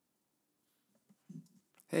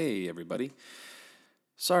Hey everybody.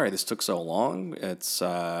 Sorry this took so long. It's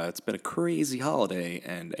been a crazy holiday,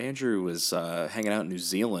 and Andrew was hanging out in New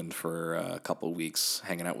Zealand for a couple of weeks,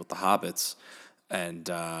 hanging out with the hobbits, and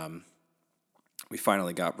we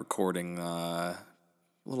finally got recording a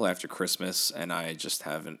little after Christmas, and I just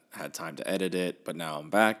haven't had time to edit it. But now I'm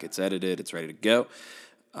back. It's edited. It's ready to go.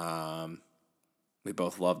 We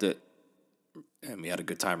both loved it, and we had a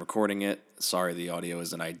good time recording it. Sorry the audio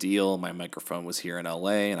isn't ideal. My microphone was here in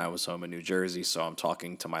LA and I was home in New Jersey, so I'm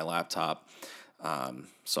talking to my laptop.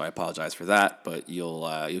 So I apologize for that, but you'll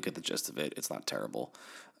get the gist of it. It's not terrible.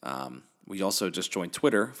 We also just joined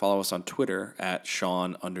Twitter. Follow us on Twitter at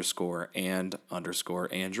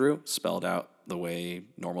Sean_and_Andrew, spelled out the way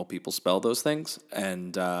normal people spell those things.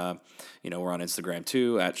 And, we're on Instagram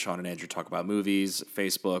too, at Sean and Andrew Talk About Movies,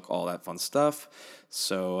 Facebook, all that fun stuff.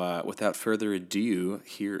 So without further ado,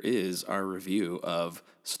 here is our review of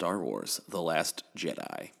Star Wars: The Last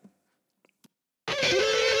Jedi.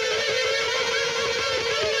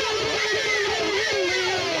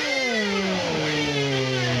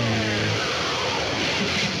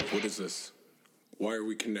 What is this? Why are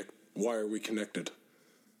we connected?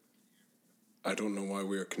 I don't know why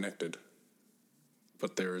we are connected,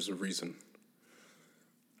 but there is a reason.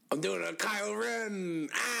 I'm doing a Kylo Ren.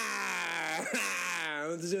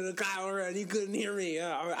 I'm doing a Kylo Ren. You couldn't hear me.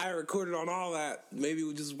 I recorded on all that. Maybe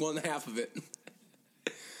just one half of it.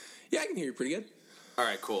 Yeah, I can hear you pretty good. All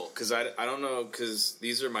right, cool. Because I don't know, because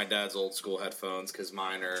these are my dad's old school headphones, because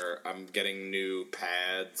I'm getting new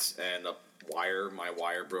pads and a wire. My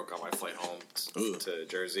wire broke on my flight home to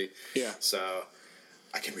Jersey. Yeah. So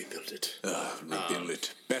I can rebuild it. Rebuild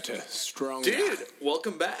it. Better, stronger. Dude,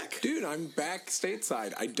 welcome back. Dude, I'm back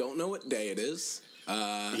stateside. I don't know what day it is.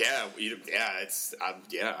 The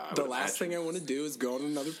last thing I want to do is go on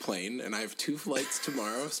another plane, and I have 2 flights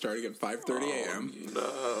tomorrow starting at 5:30 a.m.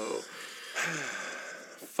 No.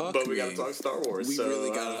 Fuck But we me. gotta talk Star Wars. We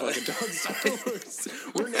really gotta fucking talk Star Wars.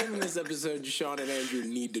 We're naming this episode Sean and Andrew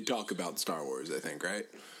Need to Talk About Star Wars, I think, right?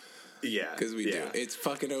 Yeah. Because we do. It's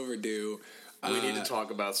fucking overdue. We need to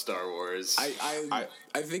talk about Star Wars. I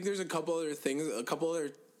think there's a couple other things,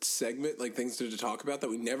 things to talk about that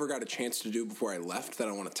we never got a chance to do before I left that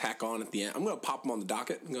I want to tack on at the end. I'm going to pop them on the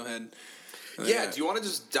docket. Go ahead. Yeah, do you want to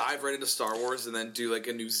just dive right into Star Wars and then do like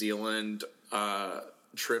a New Zealand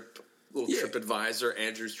trip, TripAdvisor,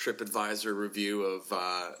 Andrew's TripAdvisor review of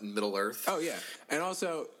Middle Earth? Oh, yeah. And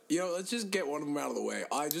also, let's just get one of them out of the way.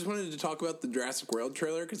 I just wanted to talk about the Jurassic World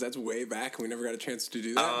trailer because that's way back and we never got a chance to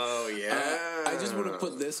do that. Oh, yeah. I just want to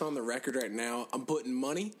put this on the record right now. I'm putting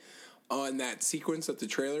money on that sequence that the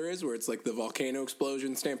trailer is where it's like the volcano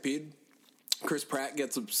explosion stampede. Chris Pratt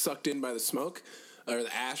gets sucked in by the smoke or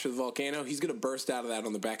the ash of the volcano. He's going to burst out of that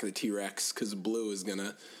on the back of the T-Rex because Blue is going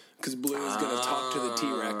to talk to the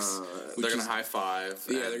T-Rex. They're going to high five.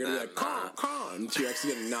 Yeah, they're going to be like, caw. And the T-Rex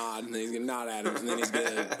is going to nod, and then he's going to nod at him, and then he's going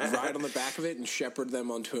to ride on the back of it and shepherd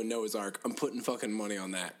them onto a Noah's Ark. I'm putting fucking money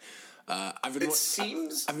on that. I've been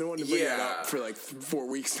wanting to bring that up for like 4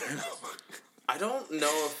 weeks now. I don't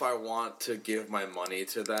know if I want to give my money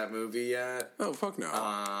to that movie yet. Oh, fuck no.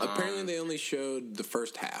 Apparently they only showed the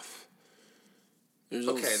first half. There's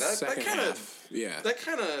that kind of that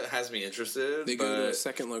kind of has me interested. They go to a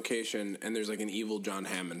second location, and there's like an evil John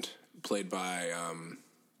Hammond, played by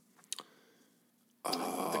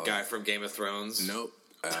the guy from Game of Thrones. Nope.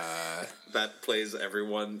 That plays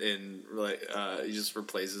everyone in he just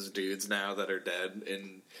replaces dudes now that are dead.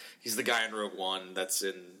 And he's the guy in Rogue One that's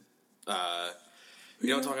in. You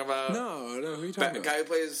know what I'm talking about? No. Who are you talking about?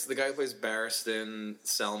 The guy who plays Barristan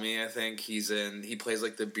Selmy, I think he plays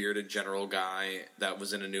like the bearded general guy that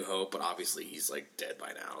was in A New Hope, but obviously he's like dead by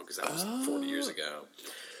now because that was 40 years ago.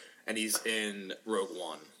 And he's in Rogue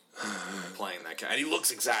One playing that guy, and he looks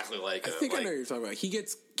exactly like him. I think I know what you're talking about. He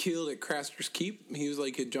gets killed at Craster's Keep. He was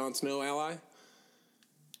like a Jon Snow ally.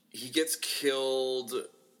 He gets killed.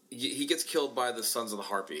 He gets killed by the Sons of the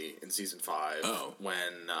Harpy in season 5. Oh, when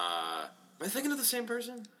am I thinking of the same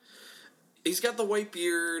person? He's got the white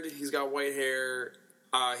beard. He's got white hair.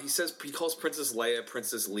 He calls Princess Leia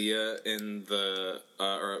Princess Leia in the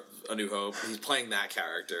or A New Hope. He's playing that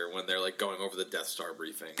character when they're like going over the Death Star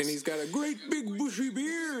briefings. And he's got a great big bushy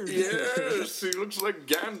beard. Yes, he looks like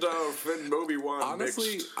Gandalf and Obi-Wan.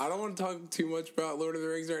 Honestly, mixed. I don't want to talk too much about Lord of the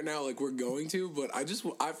Rings right now, like we're going to, but I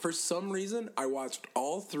for some reason I watched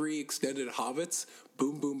all 3 extended Hobbits.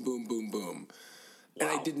 Boom, boom, boom, boom, boom. Wow.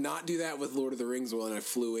 And I did not do that with Lord of the Rings when I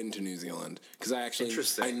flew into New Zealand because I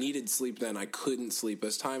needed sleep then. I couldn't sleep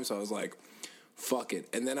this time, so I was like, fuck it.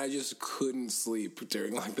 And then I just couldn't sleep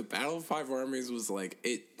during like the Battle of 5 Armies was like,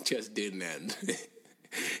 it just didn't end.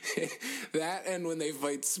 That and when they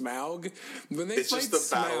fight Smaug. When they It's fight just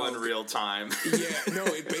the battle Smaug, in real time. Yeah, no,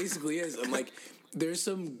 it basically is. I'm like, there's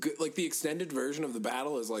some good, like the extended version of the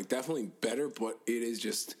battle is like definitely better, but it is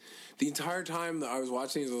just the entire time that I was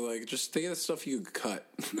watching, it was like, just think of the stuff you could cut.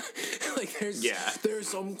 Like there's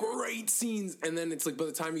some great scenes, and then it's like by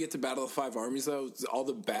the time you get to Battle of the Five Armies, though, all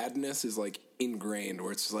the badness is like ingrained,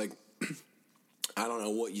 where it's just like, I don't know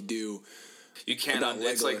what you do. You can't.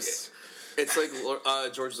 It's like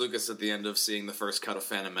George Lucas at the end of seeing the first cut of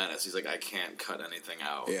Phantom Menace. He's like, I can't cut anything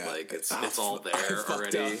out. Yeah. Like it's all there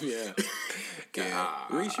already. Up, yeah.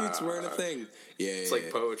 Reshoots weren't a thing. It's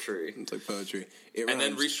like poetry. It's like poetry. And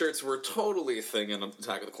then reshoots were totally a thing in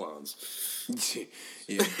Attack of the Clones.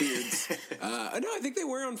 Yeah, beards. No, I think they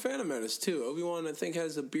were on Phantom Menace too. Obi-Wan, I think,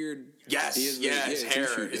 has a beard. Yes, his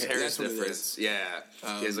hair is That's what it different. is. Yeah,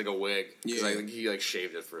 he has like a wig. Because I yeah. think he like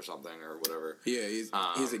shaved it for something or whatever. Yeah,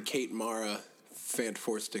 he's a Kate Mara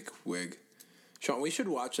Fantastic wig. Sean, we should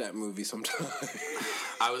watch that movie sometime.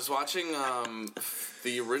 I was watching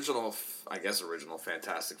the original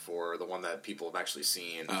Fantastic Four, the one that people have actually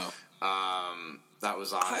seen. That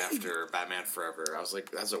was on after Batman Forever. I was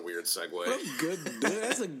like, that's a weird segue.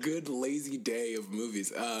 That's a good lazy day of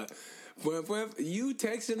movies. You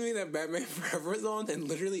texted me that Batman Forever was on, and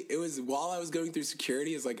literally it was while I was going through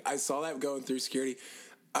security. It's like I saw that going through security.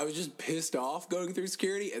 I was just pissed off going through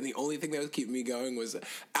security, and the only thing that was keeping me going was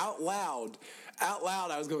out loud. Out loud,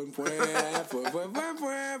 I was going because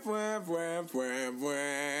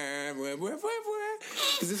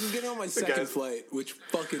this was getting on my second flight, which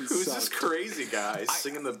fucking Who's sucked. this crazy guy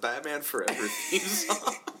singing the Batman Forever theme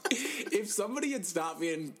song? If somebody had stopped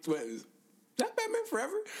me and went, "Is that Batman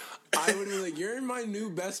Forever?" I would be like, "You're my new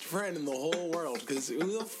best friend in the whole world," because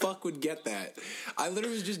who the fuck would get that? I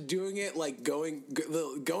literally was just doing it like going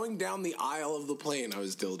down the aisle of the plane. I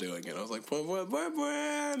was still doing it. I was like,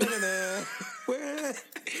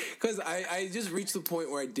 because I just reached the point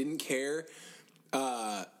where I didn't care.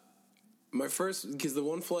 My first, because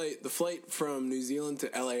the flight from New Zealand to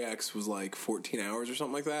LAX was like 14 hours or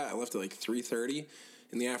something like that. I left at like 3:30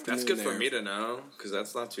 in the afternoon. That's good for me to know, because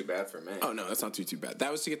that's not too bad for me. Oh, no, that's not too bad.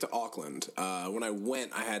 That was to get to Auckland. When I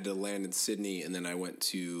went, I had to land in Sydney, and then I went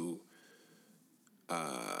to... I'm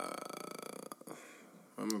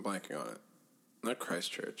blanking on it. Not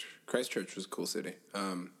Christchurch. Christchurch was a cool city.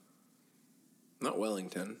 Not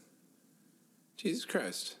Wellington. Jesus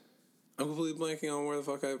Christ. I'm completely blanking on where the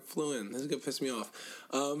fuck I flew in. This is going to piss me off.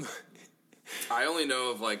 I only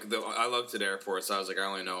know of, like, I looked at airports, so I was like, I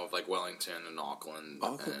only know of, like, Wellington and Auckland.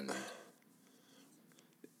 And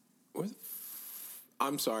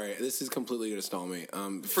I'm sorry, this is completely going to stall me.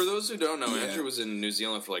 For those who don't know, Andrew was in New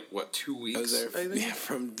Zealand for, like, what, 2 weeks? I was there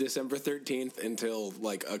from December 13th until,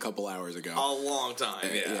 like, a couple hours ago. A long time,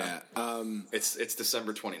 yeah. It's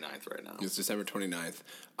December 29th right now. It's December 29th.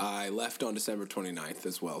 I left on December 29th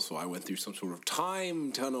as well, so I went through some sort of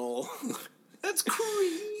time tunnel. That's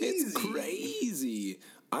crazy. It's crazy.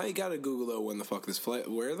 I gotta Google though when the fuck this flight.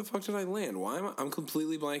 Where the fuck did I land? Why am I'm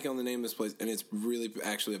completely blanking on the name of this place, and it's really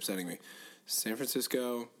actually upsetting me. San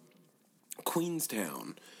Francisco,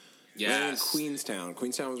 Queenstown. Yes. Queenstown.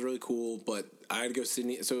 Queenstown was really cool, but I had to go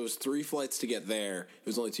Sydney. So it was 3 flights to get there. It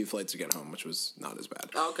was only 2 flights to get home, which was not as bad.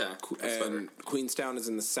 Oh, okay. That's better. Queenstown is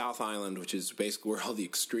in the South Island, which is basically where all the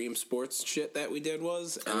extreme sports shit that we did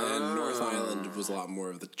was. And then North Island was a lot more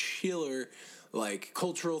of the chiller, like,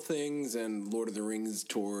 cultural things and Lord of the Rings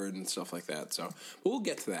tour and stuff like that. So we'll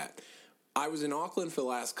get to that. I was in Auckland for the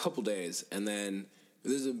last couple days, and then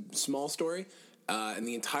there's a small story. And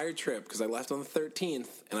the entire trip, because I left on the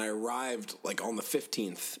 13th, and I arrived, like, on the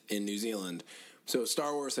 15th in New Zealand. So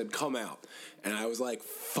Star Wars had come out, and I was like,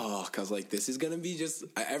 fuck. I was like, this is going to be just...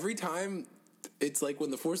 Every time, it's like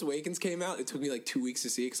when The Force Awakens came out, it took me, like, 2 weeks to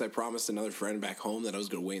see it, because I promised another friend back home that I was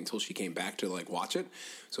going to wait until she came back to, like, watch it.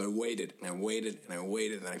 So I waited, and I waited, and I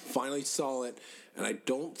waited, and I finally saw it, and I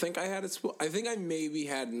don't think I had it spoiled. I think I maybe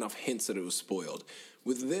had enough hints that it was spoiled.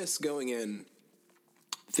 With this going in...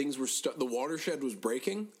 Things were the watershed was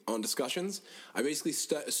breaking on discussions. I basically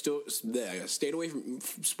stayed away from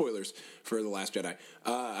spoilers for The Last Jedi.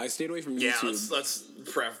 I stayed away from YouTube. Let's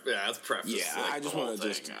preface. Yeah, like, I just want to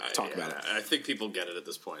just talk about it. I think people get it at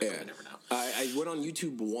this point. Yeah. But you never know. I went on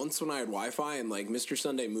YouTube once when I had Wi-Fi, and like Mr.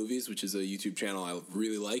 Sunday Movies, which is a YouTube channel I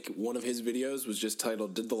really like. One of his videos was just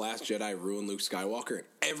titled "Did the Last Jedi Ruin Luke Skywalker?" And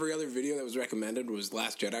every other video that was recommended was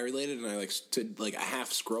Last Jedi related, and I like stood like a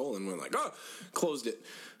half scroll and went like, oh, closed it.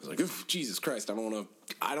 I was like, oof, Jesus Christ, I don't want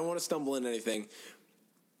to stumble into anything.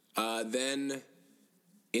 Then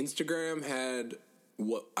Instagram had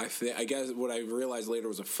what I guess what I realized later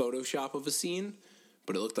was a Photoshop of a scene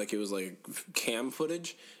but it looked like it was like cam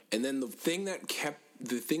footage. And then the thing that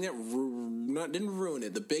didn't ruin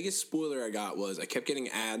it, the biggest spoiler I got was I kept getting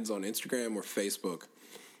ads on Instagram or Facebook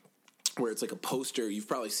where it's like a poster, you've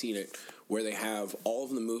probably seen it, where they have all of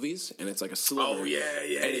the movies, and it's like a silhouette. Oh, yeah,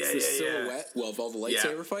 and it's the silhouette of all the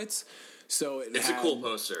lightsaber fights. So it's a cool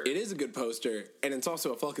poster. It is a good poster, and it's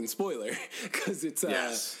also a fucking spoiler, because it's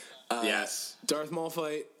Darth Maul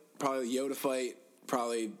fight, probably Yoda fight,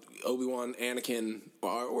 probably Obi-Wan, Anakin,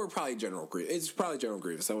 or probably General Grievous. It's probably General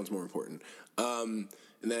Grievous. That one's more important. And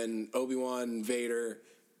then Obi-Wan, Vader,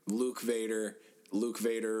 Luke Vader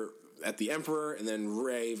at the Emperor, and then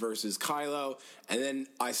Rey versus Kylo. And then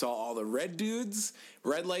I saw all the red dudes,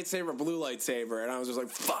 red lightsaber, blue lightsaber, and I was just like,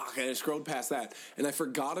 fuck, and I scrolled past that. And I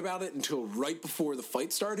forgot about it until right before the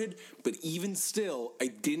fight started, but even still, I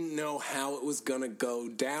didn't know how it was gonna go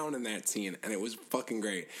down in that scene, and it was fucking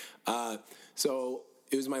great. So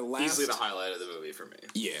it was my last... Easily the highlight of the movie for me.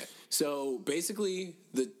 Yeah. So basically,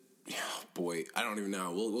 I don't even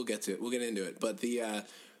know. We'll get to it. We'll get into it. But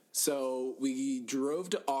so we drove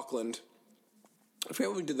to Auckland. I forget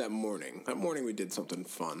what we did that morning. That morning we did something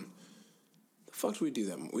fun. The fuck did we do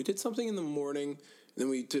that? We did something in the morning, and then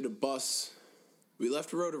we did a bus. We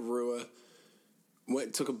left Rotorua,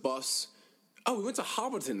 took a bus. Oh, we went to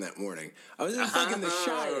Hobbiton that morning. I was in fucking the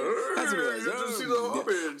Shire. That's what it was. To see the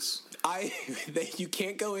Hobbits. You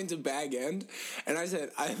can't go into Bag End, and I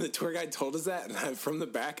said, the tour guide told us that, and from the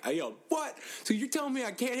back, I yelled, "What? So you're telling me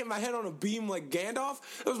I can't hit my head on a beam like Gandalf?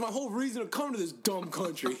 That was my whole reason to come to this dumb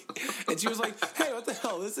country." And she was like, "Hey, what the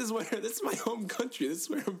hell? This is my home country. This is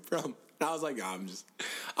where I'm from." And I was like, I'm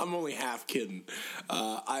only half kidding.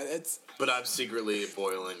 But I'm secretly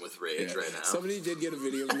boiling with rage right now. Somebody did get a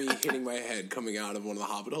video of me hitting my head coming out of one of the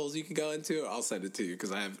Hobbit holes you can go into. I'll send it to you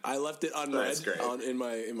because I left it unread in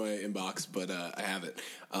my inbox, but I have it.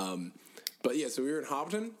 But yeah, so we were in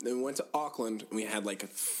Hobbiton, then we went to Auckland, and we had like a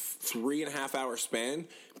 3.5 hour span.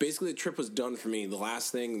 Basically, the trip was done for me. The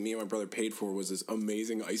last thing me and my brother paid for was this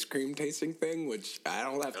amazing ice cream tasting thing, which I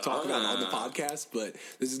don't have to talk about on the podcast, but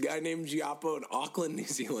there's this guy named Giappo in Auckland, New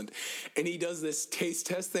Zealand, and he does this taste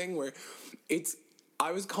test thing where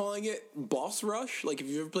I was calling it boss rush. Like, if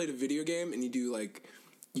you've ever played a video game and you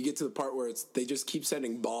get to the part where they just keep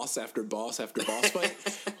sending boss after boss after boss fight,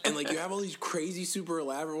 and like you have all these crazy super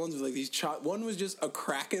elaborate ones with like these one was just a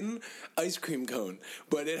Kraken ice cream cone,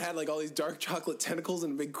 but it had like all these dark chocolate tentacles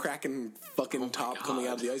and a big Kraken fucking top coming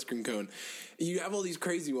out of the ice cream cone. You have all these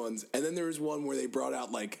crazy ones, and then there was one where they brought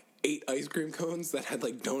out like 8 ice cream cones that had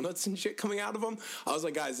like donuts and shit coming out of them. I was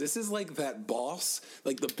like, guys, this is like that boss,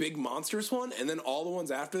 like the big monstrous one, and then all the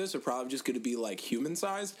ones after this are probably just going to be like human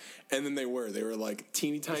sized. And then they were like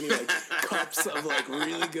teeny tiny like cups of like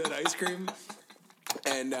really good ice cream.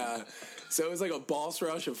 And so it was like a boss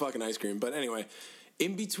rush of fucking ice cream. But anyway,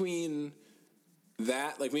 in between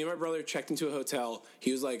that, like, me and my brother checked into a hotel.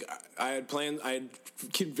 He was like, I had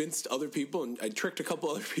convinced other people, and I tricked a couple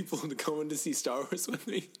other people into going to see Star Wars with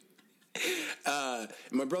me. And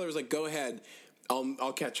my brother was like, go ahead,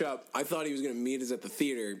 I'll catch up. I thought he was going to meet us at the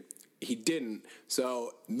theater. He didn't.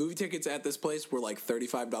 So movie tickets at this place were like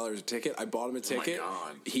 $35 a ticket. I bought him a ticket. Oh my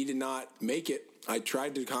God. He did not make it. I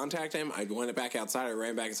tried to contact him. I went back outside. I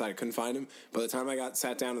ran back inside. I couldn't find him. By the time I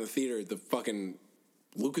sat down in the theater, the fucking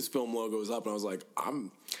Lucasfilm logo was up, and I was like,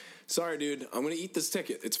 I'm sorry, dude. I'm going to eat this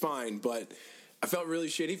ticket. It's fine. But I felt really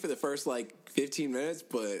shitty for the first, 15 minutes,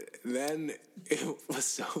 but then it was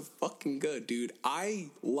so fucking good, dude. I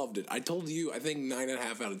loved it. I told you, I think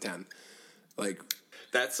 9.5 out of 10.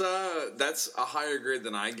 That's a higher grade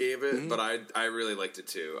than I gave it, but I really liked it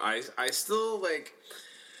too. I still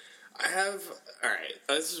I have. All right,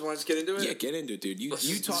 let's just get into it. Yeah, get into it, dude. You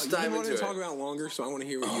talk. You wanted to talk about longer, so I want to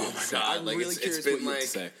hear what you have to say. I'm really curious what you have to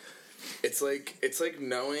say. It's like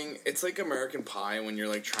knowing. It's like American Pie when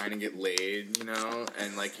you're trying to get laid, and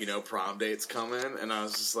prom date's coming, and I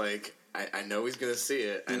was just like, I know he's gonna see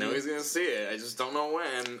it. I know he's gonna see it. I just don't know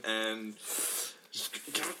when, and. Just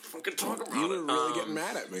gotta fucking talk about it. You were really getting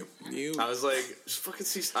mad at me. I was like, just fucking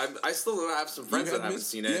see. I still have some friends that haven't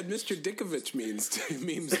seen it. You had Mr. Dickovich memes to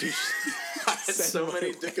I had so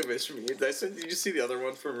many Dickovich memes. I said, did you see the other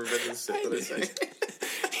one from Revenge of the Sith that I said?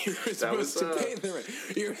 You were supposed to pay the rent.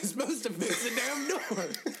 You were supposed to fix the damn door.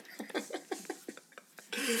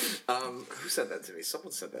 Who said that to me?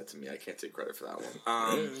 Someone said that to me. I can't take credit for that one.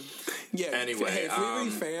 Yeah. Anyway, hey, if we have any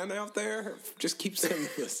fan out there, just keep sending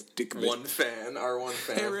us Dickovich. Our one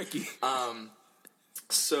fan. Hey, Ricky.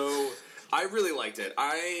 So I really liked it.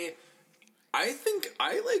 I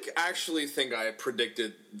actually think I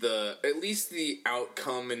predicted at least the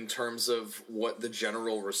outcome in terms of what the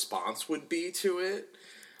general response would be to it.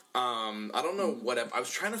 I don't know what I was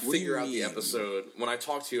trying to do you figure out the mean? episode. When I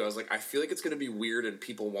talked to you, I was like, I feel like it's going to be weird and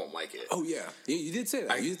people won't like it. Oh yeah, you did say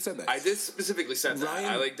that. You did say that. I did specifically said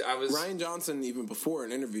that. Ryan Johnson, even before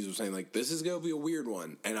in interviews, was saying like, "This is gonna be a weird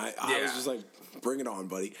one," and I was just like, "Bring it on,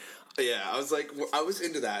 buddy." Yeah, I was like, I was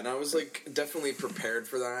into that, and I was like, definitely prepared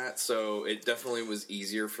for that. So it definitely was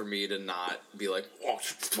easier for me to not be like, "Oh,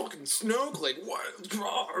 fucking Snoke!" Like what,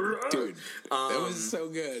 dude? That was so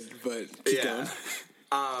good, but keep going.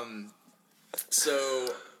 So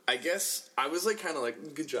I guess I was like, kind of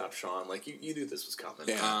like, "Good job, Sean! Like you knew this was coming."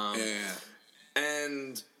 Yeah.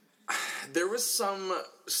 And there was some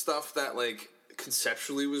stuff that like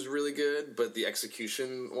conceptually was really good, but the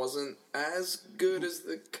execution wasn't as good as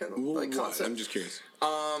the kind of like concept. I'm just curious.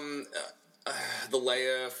 The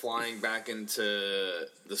Leia flying back into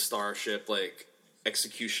the starship, like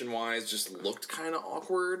execution wise, just looked kind of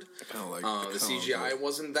awkward. I kind of like the CGI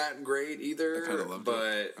wasn't that great either. I kind of loved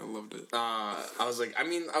it. I loved it. I was like, all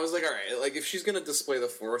right, like if she's gonna display the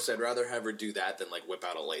Force, I'd rather have her do that than like whip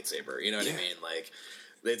out a lightsaber. You know what I mean? Like.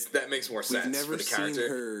 That makes more sense. We've never for the character. seen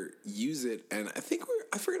her use it, and I think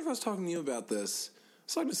I forget if I was talking to you about this. I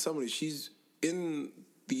was talking to somebody. She's in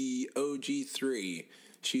the OG3.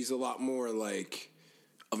 She's a lot more like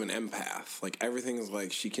of an empath. Like everything is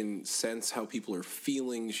like she can sense how people are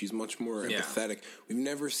feeling. She's much more empathetic. We've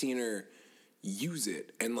never seen her use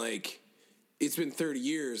it, and like it's been 30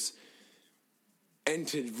 years, and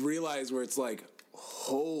to realize where it's like,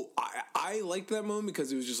 I liked that moment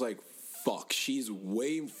because it was just like. Fuck, she's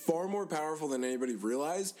far more powerful than anybody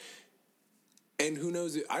realized. And who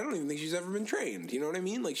knows? I don't even think she's ever been trained. You know what I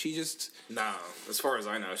mean? Like she just no. As far as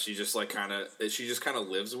I know, she just like kind of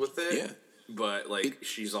lives with it. Yeah. But like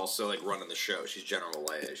she's also like running the show. She's General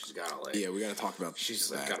Leia. She's got to like we got to talk about.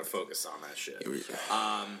 She's like got to focus on that shit.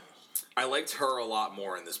 Yeah, I liked her a lot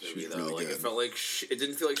more in this movie, though. Really like good. it felt like it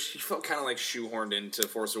didn't feel like she felt kind of like shoehorned into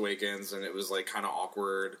Force Awakens, and it was like kind of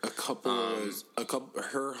awkward. A couple.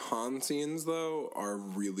 Her Han scenes though are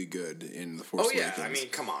really good in the Force Awakens. I mean,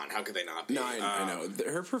 come on, how could they not be? No, I know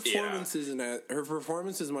her performance isn't. Her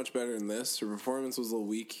performance is much better in this. Her performance was a little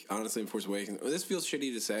weak, honestly, in Force Awakens. This feels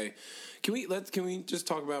shitty to say. Can we just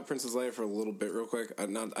talk about Princess Leia for a little bit, real quick? I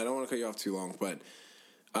don't want to cut you off too long, but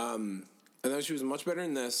I thought she was much better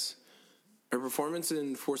in this. Her performance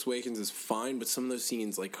in Force Awakens is fine, but some of those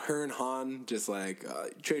scenes, like her and Han, just like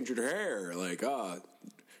changing her hair, like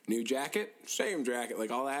new jacket, same jacket,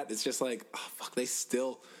 like all that. It's just like, oh, fuck, they're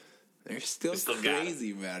still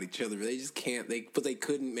crazy about each other. But they just can't. But they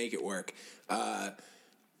couldn't make it work.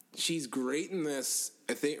 She's great in this.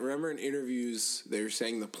 I think. Remember in interviews they were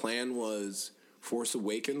saying the plan was Force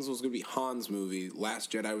Awakens was going to be Han's movie,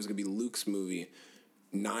 Last Jedi was going to be Luke's movie,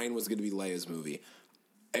 9 was going to be Leia's movie.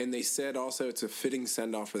 And they said also it's a fitting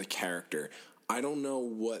send-off for the character. I don't know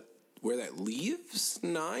where that leaves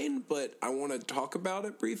 9, but I want to talk about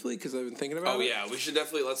it briefly because I've been thinking about it. Oh, yeah. We should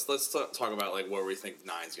definitely... Let's talk about like where we think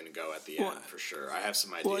 9's going to go at the end, for sure. I have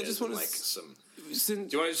some ideas. Well, I just want like some... Do you want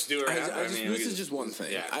to just do it right this is just one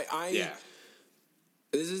thing. Yeah.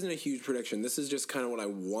 This isn't a huge prediction. This is just kind of what I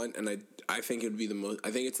want, and I think it would be the most...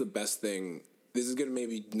 I think it's the best thing... This is going to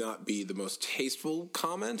maybe not be the most tasteful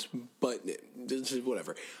comment, but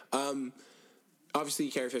whatever. Obviously,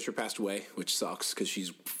 Carrie Fisher passed away, which sucks because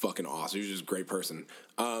she's fucking awesome. She's just a great person.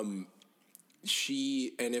 And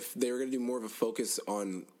if they were going to do more of a focus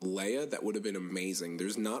on Leia, that would have been amazing.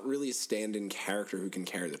 There's not really a stand-in character who can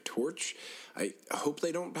carry the torch. I hope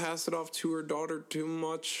they don't pass it off to her daughter too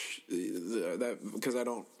much, because I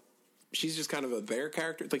don't... She's just kind of their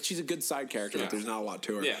character. Like, she's a good side character, but there's not a lot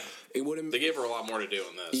to her. Yeah. They gave her a lot more to do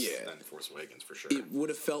in this than Force Awakens, for sure. It would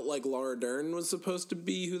have felt like Laura Dern was supposed to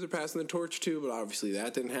be who they're passing the torch to, but obviously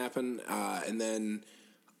that didn't happen. And then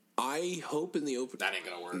I hope in the open... That ain't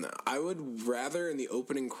gonna work. No, I would rather in the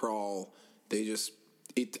opening crawl,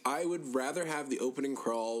 I would rather have the opening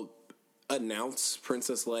crawl announce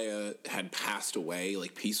Princess Leia had passed away,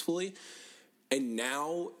 like, peacefully. And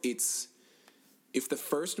now it's... If the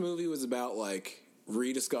first movie was about, like,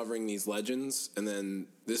 rediscovering these legends, and then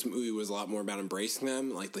this movie was a lot more about embracing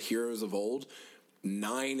them, like the heroes of old,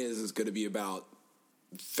 9 is going to be about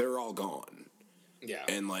they're all gone. Yeah.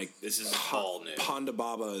 And, like, this is all new. Ponda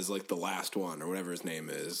Baba is, like, the last one, or whatever his name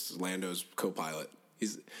is, Lando's co-pilot.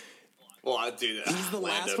 He's the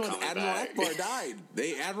last one. Admiral Akbar died.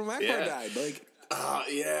 Admiral Akbar died. Like...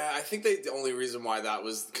 I think the only reason why that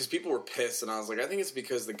was because people were pissed, and I was like, I think it's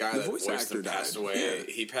because the guy that voiced him passed away.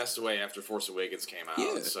 Yeah. He passed away after Force Awakens came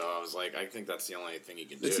out, so I was like, I think that's the only thing he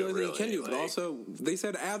can do. That's the only thing he can do. But also, they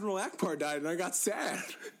said Admiral Akbar died, and I got sad.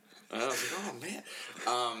 I was like, oh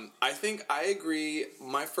man. I think I agree.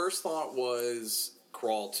 My first thought was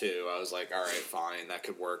crawl too. I was like, all right, fine, that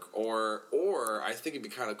could work. Or I think it'd be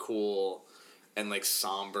kind of cool and like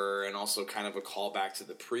somber, and also kind of a callback to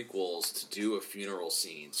the prequels to do a funeral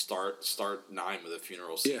scene. Start 9 with a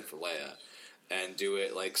funeral scene for Leia, and do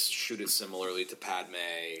it like shoot it similarly to Padme.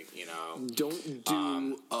 You know, Don't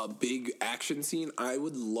do a big action scene. I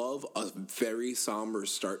would love a very somber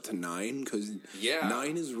start to 9, because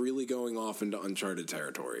 9 is really going off into uncharted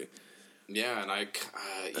territory. Yeah, and I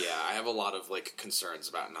have a lot of like concerns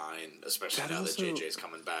about 9, especially now that JJ's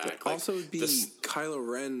coming back. Like, also, it'd be Kylo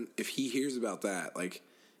Ren, if he hears about that, like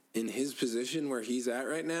in his position where he's at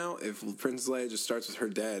right now. If Princess Leia just starts with her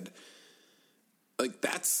dead, like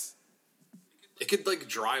that's. It could like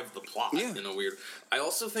drive the plot in a weird. I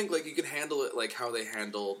also think like you could handle it like how they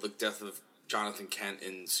handle the death of Jonathan Kent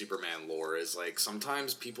in Superman lore is like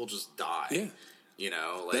sometimes people just die. Yeah. You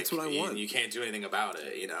know, like, that's what I want. You can't do anything about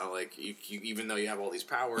it. You know, like you even though you have all these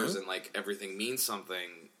powers and like everything means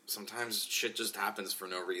something, sometimes shit just happens for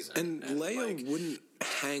no reason. And Leia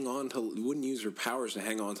wouldn't use her powers to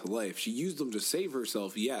hang on to life. She used them to save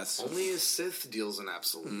herself. Yes, only a Sith deals in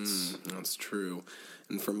absolutes. That's true.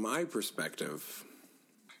 And from my perspective,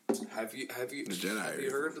 have you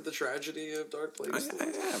heard of the tragedy of Dark Plagueis? I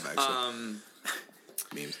have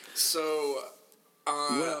actually. So.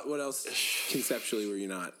 What else conceptually were you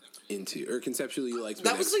not into, or conceptually you liked?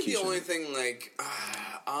 That was like the only thing. Like,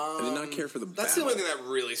 I did not care for the. That's the only thing that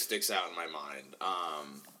really sticks out in my mind.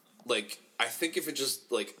 Like, I think if it just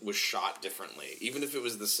like was shot differently, even if it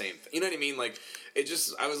was the same thing, you know what I mean? Like, it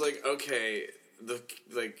just I was like, okay, the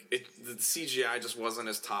CGI just wasn't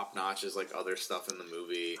as top notch as like other stuff in the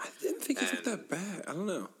movie. I didn't think it was that bad. I don't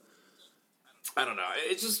know.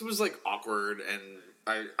 It just was like awkward and.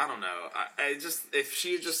 I don't know. I just if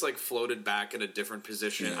she had just like floated back in a different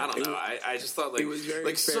position, I don't know. I just thought like it was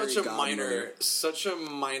very such a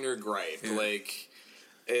minor gripe. Yeah. Like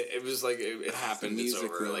it was like it happened. It's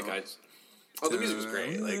over. Though. Like the music was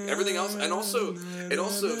great. Like everything else, and also it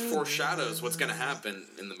also foreshadows what's going to happen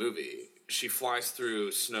in the movie. She flies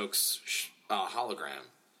through Snoke's hologram.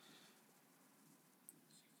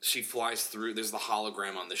 She flies through. There's the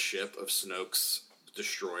hologram on the ship of Snoke's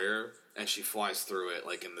destroyer. And she flies through it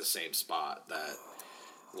like in the same spot that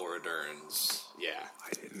Laura Dern's. Yeah, I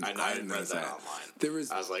didn't read that online.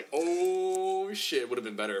 I was like, oh shit! It would have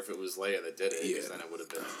been better if it was Leia that did it, because then it would have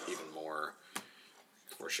been even more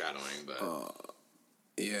foreshadowing. But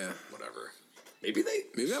whatever. Maybe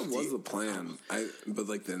that was the plan. But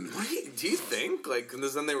like then, do you think like?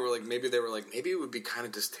 Because then they were like, maybe it would be kind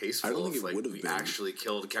of distasteful. I don't think if, it would have we been. Actually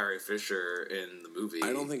killed Carrie Fisher in the movie.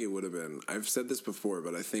 I don't think it would have been. I've said this before,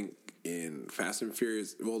 but I think in Fast and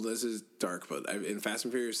Furious, well, this is dark, but in Fast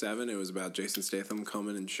and Furious 7, it was about Jason Statham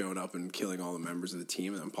coming and showing up and killing all the members of the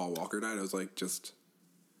team, and then Paul Walker died. I was like, just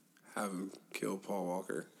have him kill Paul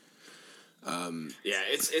Walker.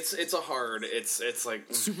 It's a hard. It's like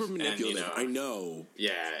super manipulative. I know.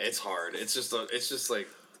 Yeah, it's hard. It's just like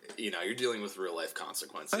you're dealing with real life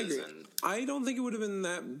consequences. I agree. And I don't think it would have been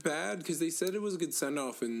that bad because they said it was a good send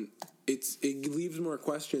off, and it leaves more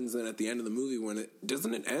questions than at the end of the movie when it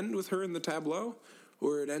doesn't it end with her in the tableau,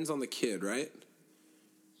 or it ends on the kid, right?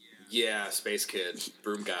 Yeah, Space Kid,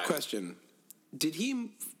 broom guy. Question: did he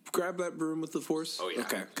grab that broom with the Force? Oh yeah.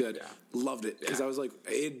 Okay, good. Yeah. Loved it because I was like,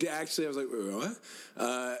 wait, what?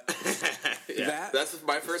 That's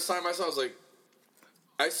my first time I saw. I was like,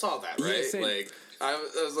 I saw that, right? Yeah, like I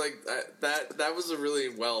was like that was a really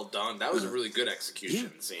well done. That was a really good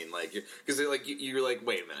execution scene. Like because you're like,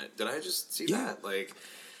 wait a minute, did I just see that? Like.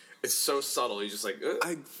 It's so subtle. You're just like,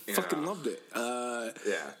 I fucking loved it. I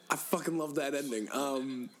fucking loved that ending.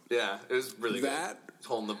 Yeah, it was really good.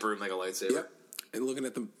 Holding the broom like a lightsaber. Yep. And looking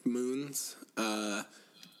at the moons.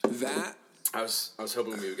 That. I was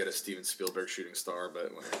hoping we would get a Steven Spielberg shooting star,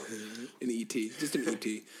 but an E.T. Just an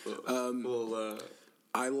E.T.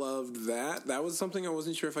 I loved that. That was something I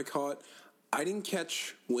wasn't sure if I caught. I didn't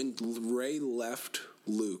catch when Rey left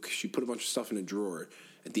Luke. She put a bunch of stuff in a drawer.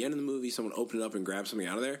 At the end of the movie, someone opened it up and grabbed something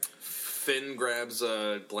out of there. Finn grabs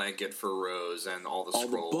a blanket for Rose, and all the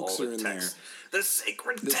books are in text. there. The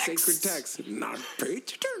sacred texts. Not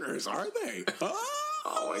page turners, are they?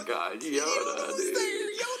 Oh my God, Yoda!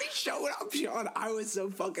 Yoda showed up, Sean. I was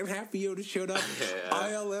so fucking happy Yoda showed up. Yeah.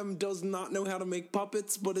 ILM does not know how to make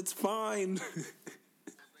puppets, but it's fine.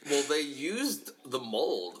 Well, they used the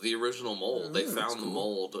mold, the original mold. They found the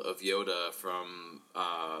mold of Yoda from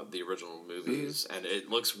the original movies, and it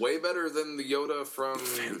looks way better than the Yoda from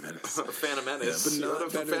Phantom Menace. Yeah, but Yoda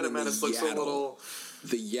from Phantom Menace looks a little...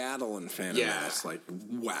 The Yaddle in Phantom Menace, like,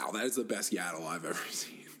 wow, that is the best Yaddle I've ever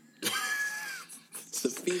seen. the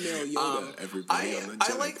female Yoda. Everybody on the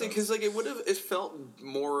Jedi I liked it because like it felt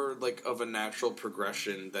more like of a natural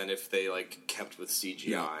progression than if they like kept with CGI.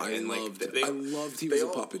 Yeah, I loved he was a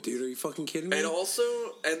puppet, dude. Are you fucking kidding me?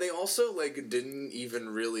 And they also like didn't even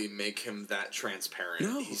really make him that transparent.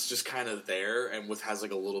 No. He's just kind of there and has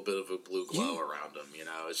like a little bit of a blue glow around him. You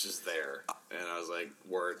know, it's just there. And I was like,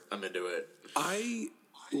 word, I'm into it. I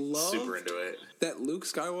love super into it. That Luke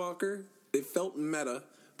Skywalker. It felt meta.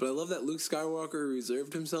 But I love that Luke Skywalker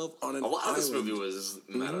reserved himself on an island. A lot of this movie was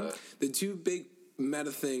meta. Mm-hmm. The two big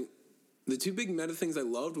meta things I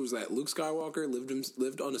loved was that Luke Skywalker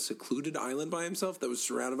lived on a secluded island by himself that was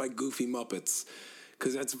surrounded by goofy Muppets.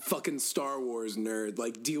 Because that's a fucking Star Wars, nerd.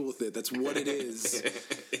 Like, deal with it. That's what it is.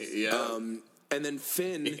 Yeah. And then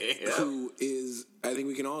Finn, who is, I think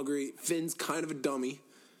we can all agree, Finn's kind of a dummy.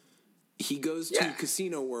 He goes to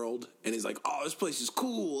Casino World and he's like, "Oh, this place is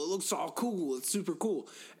cool. It looks all cool. It's super cool."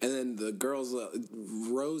 And then the girls,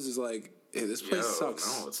 Rose is like, "Hey, this place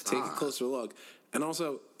sucks. No, it's Take not. a closer look." And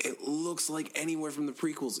also, it looks like anywhere from the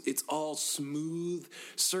prequels. It's all smooth,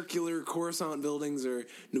 circular Coruscant buildings or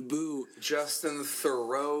Naboo. Justin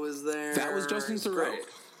Theroux is there. That was Justin It's Theroux. great.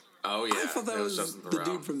 Oh yeah, I thought that was Justin the Theroux.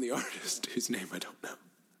 dude from The Artist, whose name I don't know.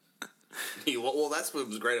 Well, that's what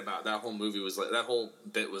was great about that whole movie was like that whole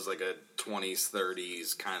bit was like a 20s,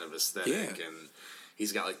 30s kind of aesthetic, and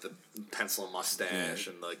he's got like the pencil mustache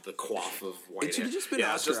and like the coif of white. It should have just been it's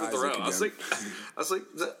Oscar Justin Theroux. Isaac I was like,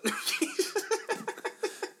 is that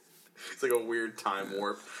it's like a weird time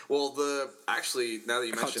warp. Well, now that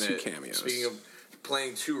you mention it, cameos. Speaking of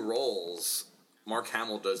playing two roles, Mark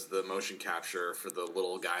Hamill does the motion capture for the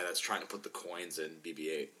little guy that's trying to put the coins in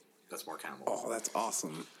BB-8. That's Mark Hamill. Oh, that's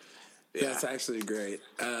awesome. Yeah. That's actually great.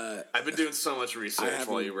 I've been doing so much research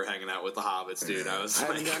while you were hanging out with the Hobbits, dude. I was like,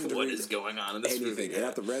 what is going on in this movie? I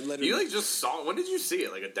got the red letter. You like just saw. When did you see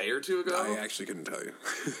it? Like a day or two ago? I actually couldn't tell you.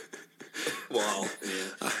 Well,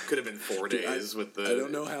 could have been 4 days with the. I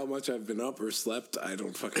don't know how much I've been up or slept. I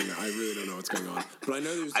really don't know what's going on. But I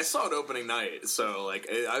know there's. I saw it opening night, so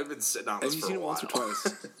like I've been sitting on this Have you for seen a it while. once or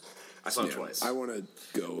twice? I saw it twice. I want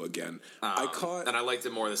to go again. And I liked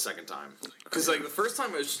it more the second time because like the first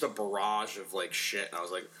time it was just a barrage of like shit, and I was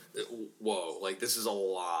like, "Whoa, like this is a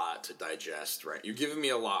lot to digest." Right? You're giving me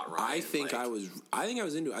a lot, Ryan. I think I was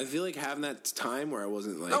into it. I feel like having that time where I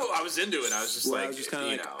wasn't like. Oh, I was into it. I was just like, I was just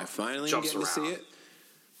kind of like, I finally jumps getting to see around. it.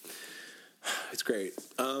 It's great.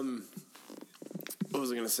 What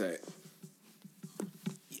was I gonna say?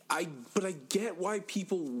 But I get why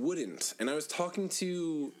people wouldn't. And I was talking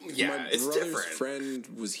to my it's brother's different. friend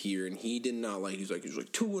was here, and he did not like. He was like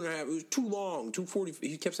 2.5. It was too long. 2:40.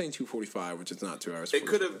 He kept saying 2:45, which is not 2 hours. It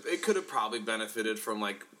could have probably benefited from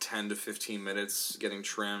like 10 to 15 minutes getting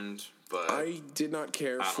trimmed, but I did not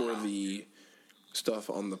care for the stuff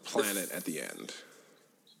on the planet at the end.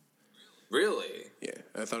 Really? Yeah,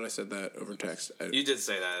 I thought I said that over text. You did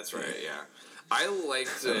say that. That's right. Yeah. I liked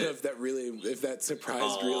I don't know it. if that surprise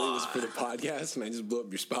really was for the podcast, and I just blew up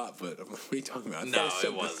your spot. But what are you talking about? No,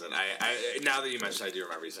 it wasn't. I now that you mentioned, I do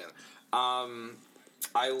remember you saying that.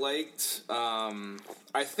 I liked.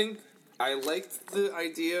 I think I liked the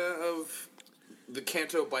idea of the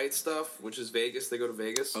Canto Bight stuff, which is Vegas. They go to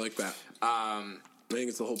Vegas. I like that. I think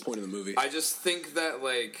it's the whole point of the movie. I just think that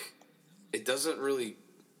like it doesn't really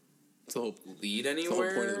it's the whole lead anywhere. It's the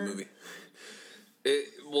whole point of the movie.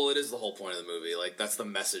 It is the whole point of the movie. Like that's the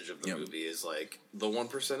message of the movie is like the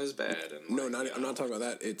 1% is bad. And no, I'm not talking about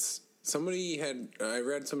that. It's I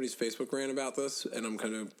read somebody's Facebook rant about this, and I'm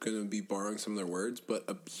kind of going to be borrowing some of their words. But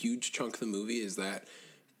a huge chunk of the movie is that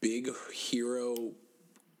big hero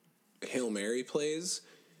Hail Mary plays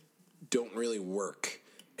don't really work,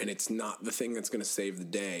 and it's not the thing that's going to save the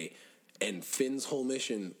day. And Finn's whole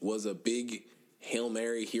mission was a big Hail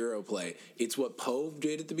Mary hero play. It's what Poe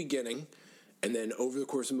did at the beginning. And then over the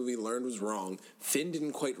course of the movie, learned was wrong. Finn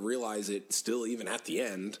didn't quite realize it still even at the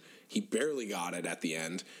end. He barely got it at the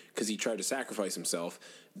end because he tried to sacrifice himself.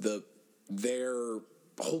 Their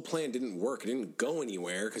whole plan didn't work. It didn't go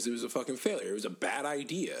anywhere because it was a fucking failure. It was a bad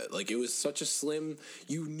idea. Like, it was such a slim...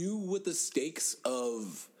 You knew what the stakes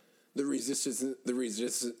of the resistance...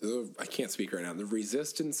 I can't speak right now. The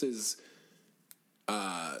Resistance's...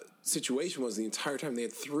 situation was the entire time. They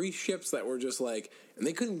had 3 ships that were just like, and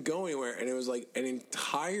they couldn't go anywhere, and it was like an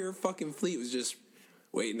entire fucking fleet was just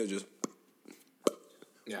waiting to just.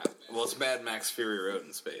 Yeah, well, it's Mad Max Fury Road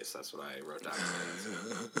in space. That's what I wrote down.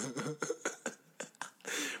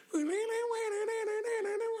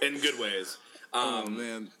 In good ways. Oh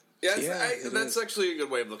man, Yeah, it that's is. actually a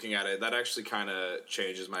good way of looking at it. That actually kind of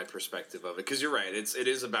changes my perspective of it, because you're right. It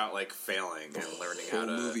is about like failing and learning The how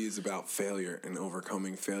whole to. movie is about failure and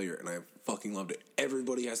overcoming failure, and I fucking loved it.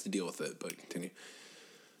 Everybody has to deal with it, but continue.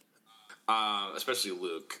 Especially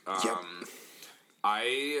Luke. Yep.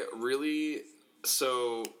 I really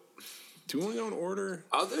Do you want to go in order?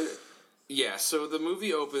 So the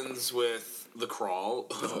movie opens with The Crawl.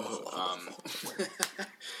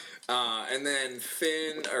 And then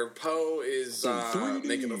Finn or Poe is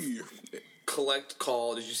making a collect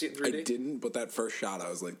call. Did you see it in 3D? I didn't, but that first shot, I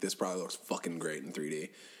was like, this probably looks fucking great in 3D.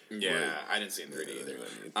 Yeah, I didn't see it in 3D either.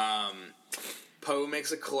 Poe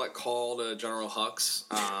makes a collect call to General Hux,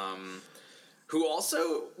 who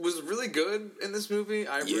also was really good in this movie.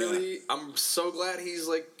 I'm so glad he's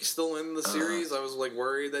like still in the series. I was like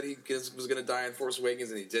worried that he was going to die in Force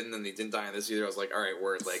Awakens, and he didn't die in this either. I was like, all right,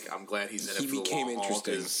 word. Like, I'm glad he's in it for the long haul,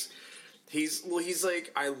 'cause he's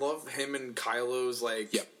like, I love him and Kylo's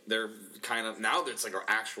like, they're kind of, now it's like an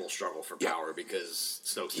actual struggle for power because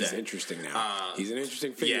Snoke's dead. He's interesting now. He's an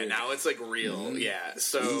interesting figure. Yeah, now it's like real. Mm-hmm. Yeah,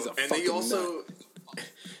 so he's a and he also.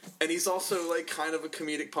 And he's also like kind of a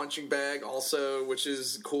comedic punching bag, also, which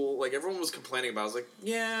is cool. Like everyone was complaining about. I was like,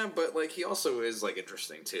 yeah, but like he also is like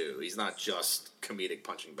interesting too. He's not just comedic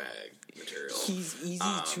punching bag material. He's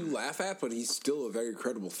easy to laugh at, but he's still a very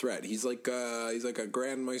credible threat. He's like a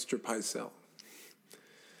Grand Meister Pycelle.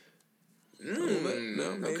 No,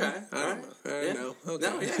 maybe. Okay, I don't know.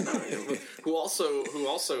 No, okay. No. Who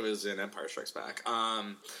also is in Empire Strikes Back.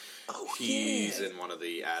 He's in one of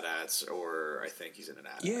the AT-ATs, or I think he's in an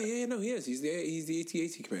AT-AT. Yeah, no, he is. He's the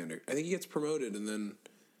AT-AT commander. I think he gets promoted, and then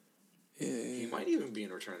he might even be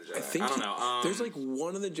in Return of the Jedi. I don't know. There's like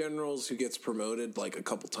one of the generals who gets promoted like a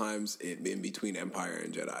couple times in between Empire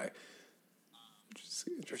and Jedi, which is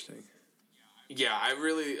interesting. Yeah,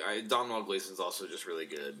 Domhnall Gleeson's also just really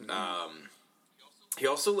good. He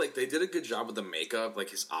also, like, they did a good job with the makeup. Like,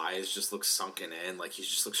 his eyes just look sunken in. Like, he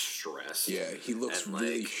just looks stressed. Yeah, he looks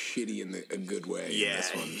really shitty in a good way in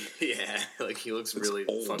this one. Yeah, like, he looks really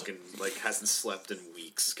old. Fucking, like, hasn't slept in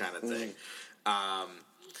weeks kind of thing.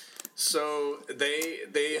 So,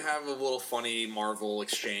 they have a little funny Marvel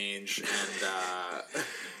exchange, and,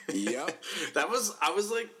 Yep. I was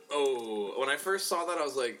like, oh, when I first saw that, I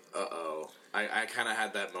was like, uh-oh. I kind of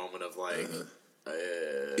had that moment of, like...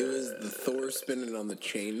 It was the Thor spinning on the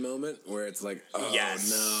chain moment where it's like, oh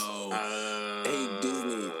no. Hey,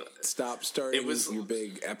 Disney, stop starting your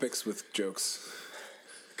big epics with jokes.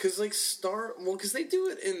 Because, like, because they do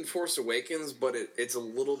it in Force Awakens, but it's a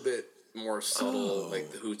little bit more subtle.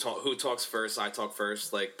 Like, who talks first, I talk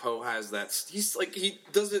first. Like, Poe has that. He's like, he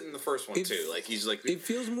does it in the first one, too. Like, he's like. It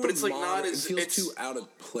feels more. But it's like not as. It feels too out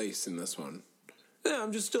of place in this one. Yeah,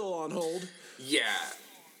 I'm just still on hold. Yeah.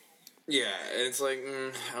 Yeah, and it's like,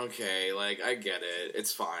 okay, like, I get it.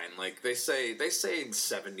 It's fine. Like, they say in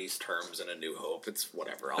 70s terms in A New Hope. It's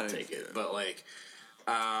whatever, I'll take it. But, like,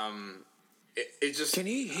 it just... Can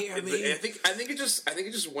you hear me? I think it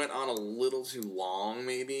just went on a little too long,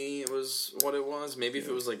 maybe, it was what it was. Maybe if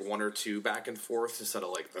it was, like, 1 or 2 back and forth instead of,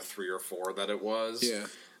 like, the 3 or 4 that it was. Yeah.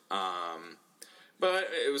 But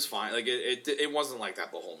it was fine. Like it wasn't like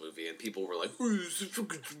that the whole movie, and people were like, "Oh, this is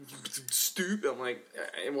fucking stupid." I'm like,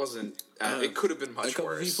 it wasn't. It could have been much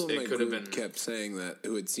worse. People in my could have group been. kept saying that,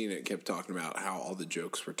 who had seen it, kept talking about how all the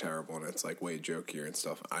jokes were terrible, and it's like way jokier and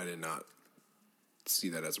stuff. I did not see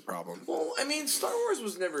that as a problem. Well, I mean, Star Wars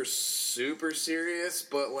was never super serious,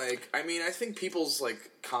 but like, I mean, I think people's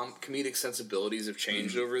like comedic sensibilities have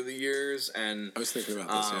changed over the years, and I was thinking about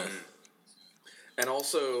this, and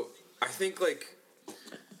also, I think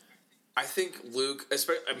Luke,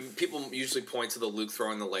 people usually point to the Luke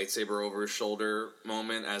throwing the lightsaber over his shoulder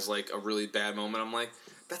moment as like a really bad moment. I'm like,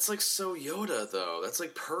 that's like so Yoda though. That's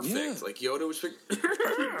like perfect. Yeah. Like Yoda was like,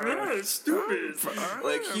 stupid.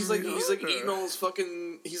 Like he's like eating all his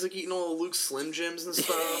fucking. He's like eating all Luke's Slim Jims and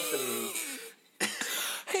stuff. And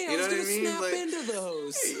hey, I was gonna snap into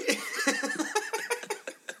those.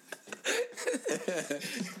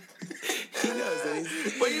 He knows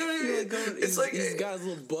that but you know what I mean? It's like he's got his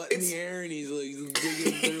little butt in the air and he's digging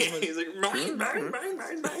through. He's like, bang.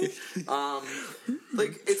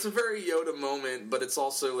 Like it's a very Yoda moment, but it's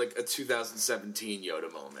also like a 2017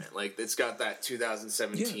 Yoda moment. Like it's got that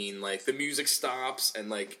 2017, like the music stops and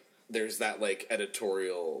like there's that like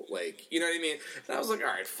editorial, like, you know what I mean? And I was like, all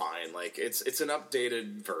right, fine. Like it's an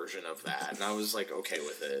updated version of that, and I was like okay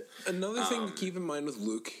with it. Another thing to keep in mind with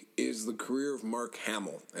Luke is the career of Mark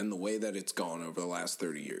Hamill and the way that it's gone over the last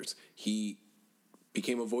 30 years. He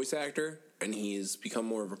became a voice actor, and he has become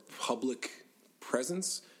more of a public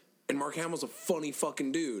presence. And Mark Hamill's a funny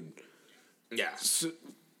fucking dude. Yeah.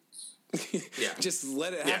 Yeah. Just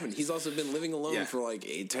let it Yeah. happen. He's also been living alone Yeah. for like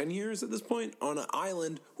 10 years at this point on an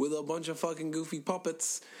island with a bunch of fucking goofy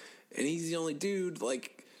puppets, and he's the only dude.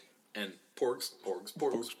 Like, And porgs.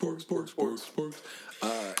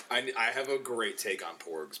 I have a great take on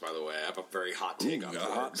porgs, by the way. I have a very hot take on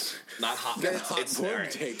porgs. Not hot. got a hot it's porg all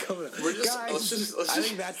right. take. Come on. We're just Guys, let's I just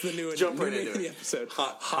think that's the new jump right name into of the it. episode.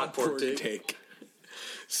 Hot porg take.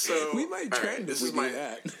 So We might all trend right, if we do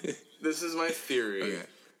that. This is my theory. Okay.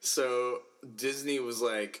 So Disney was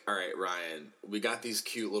like, "All right, Ryan, we got these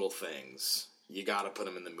cute little things. You got to put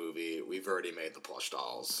them in the movie. We've already made the plush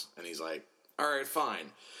dolls." And he's like, "All right,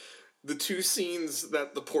 fine." The two scenes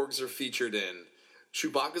that the porgs are featured in,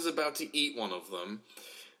 Chewbacca's about to eat one of them,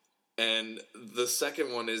 and the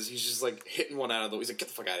second one is he's just like hitting one out of the. He's like, "Get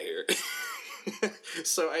the fuck out of here."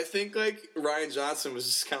 So I think like Ryan Johnson was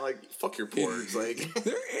just kind of like, "Fuck your porgs," like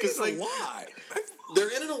They're in it like, a lot. they're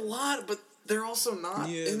in it a lot, but they're also not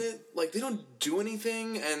Yeah. in it. Like, they don't do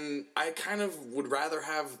anything, and I kind of would rather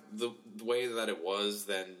have the way that it was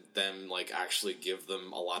than them, like, actually give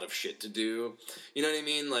them a lot of shit to do. You know what I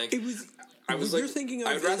mean? Like, It was. I was what like, you're thinking of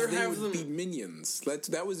I'd rather is they have would them... be minions.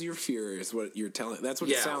 That was your fear, is what you're telling. That's what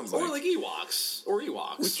Yeah, it sounds or like Ewoks.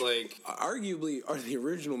 Which, like... arguably are the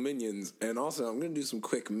original Minions, and also I'm going to do some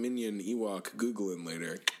quick Minion Ewok Googling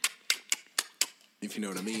later, if you know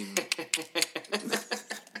what I mean.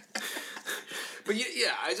 But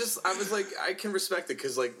yeah, I was like, I can respect it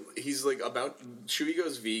because like he's like about Chewie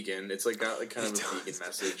goes vegan. It's like got like kind of a vegan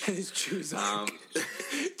message. And it's Chewie's arc.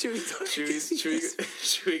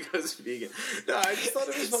 Chewie goes vegan. No, I just thought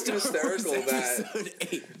it was fucking hysterical that Episode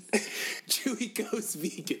 8. Chewie goes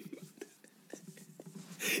vegan.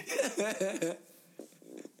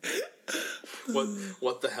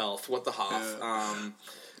 what the health, what the hoth. Chewie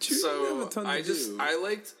didn't have a ton to do.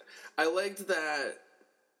 I liked that.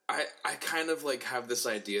 I kind of like have this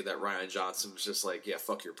idea that Ryan Johnson was just like, yeah,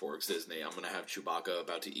 fuck your porgs, Disney. I'm gonna have Chewbacca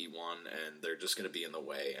about to eat one, and they're just gonna be in the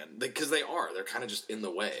way, and because they're kind of just in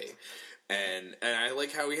the way, and I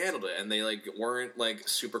like how he handled it, and they like weren't like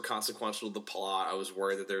super consequential to the plot. I was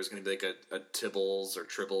worried that there was gonna be like a Tibbles or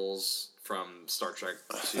Tribbles from Star Trek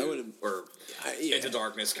 2 or Into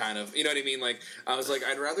Darkness, kind of. You know what I mean? Like, I was like,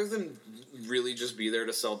 I'd rather them really just be there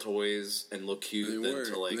to sell toys and look cute than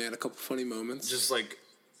to like. And they had a couple funny moments. Just like.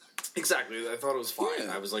 Exactly, I thought it was fine.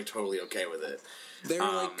 Yeah. I was like totally okay with it. They were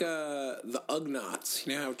like the Ugnaughts.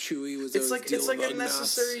 You know how Chewie was. It's like a Ugnaughts?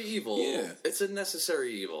 necessary evil. Yeah, it's a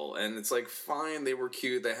necessary evil, and it's like fine. They were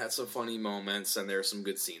cute. They had some funny moments, and there are some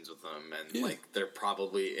good scenes with them. And like they're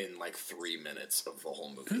probably in like 3 minutes of the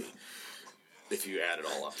whole movie. If you add it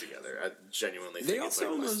all up together, I genuinely think they also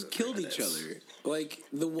it's like almost killed each other. Like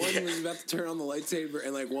the one was about to turn on the lightsaber,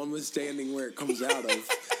 and like one was standing where it comes out of.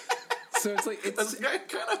 So it's like I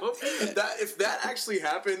kind of hope that if that actually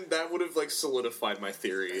happened, that would have like solidified my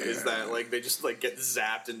theory. Is that like they just like get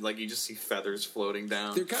zapped and like you just see feathers floating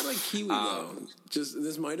down. They're kind of like Kiwi though. Just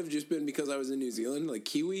this might have just been because I was in New Zealand. Like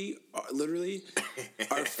Kiwi, literally,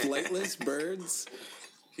 are flightless birds.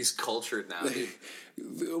 He's cultured now.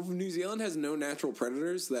 New Zealand has no natural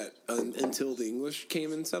predators that until the English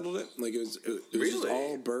came and settled it. Like it was just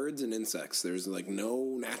all birds and insects. There's like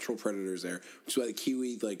no natural predators there, which is why the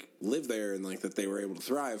Kiwi like live there and like that they were able to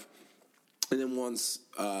thrive. And then once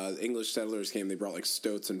English settlers came, they brought like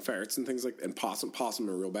stoats and ferrets and things like and possum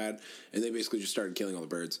are real bad, and they basically just started killing all the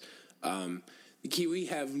birds. The Kiwi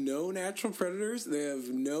have no natural predators. They have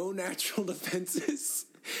no natural defenses.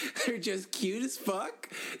 They're just cute as fuck.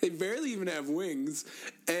 They barely even have wings,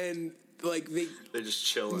 and like they're just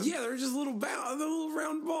chilling. Yeah, they're just little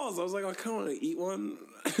round balls. I was like, I kind of want to eat one.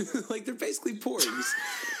 Like they're basically porgs,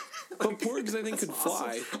 but porgs I think could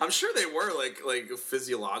fly. I'm sure they were like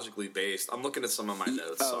physiologically based. I'm looking at some of my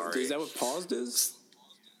notes. Sorry, is that what paused is?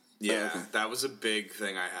 Yeah, okay. That was a big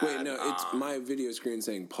thing I had. Wait, no, it's my video screen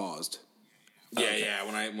saying paused. Yeah,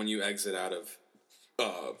 yeah. When you exit out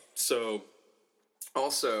of, so.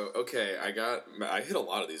 Also, okay, I hit a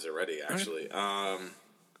lot of these already, actually.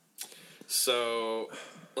 So,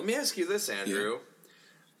 let me ask you this, Andrew.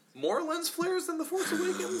 Yeah. More lens flares than The Force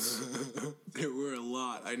Awakens? There were a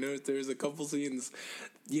lot. I know there's a couple scenes.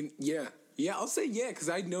 Yeah, I'll say yeah, because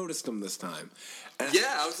I noticed them this time. And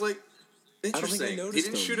I was like, interesting. He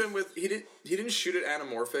didn't shoot him with he didn't shoot it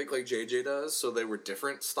anamorphic like JJ does, so they were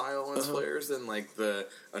different style lens flares than like the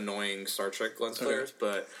annoying Star Trek lens flares,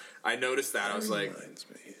 but I noticed that. I was like,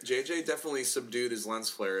 JJ definitely subdued his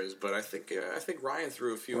lens flares, but I think Ryan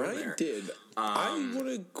threw a few in there. Ryan did. I want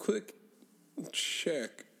to quick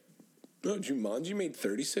check. No, Jumanji made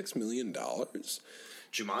 $36 million.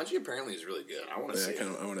 Jumanji apparently is really good. I want to see it.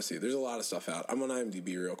 I want to see it. There's a lot of stuff out. I'm on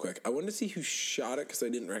IMDb real quick. I wanted to see who shot it because I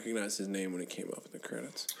didn't recognize his name when it came up in the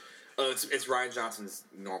credits. It's Ryan Johnson's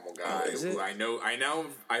normal guy. Is it? Who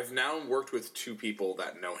I've now worked with two people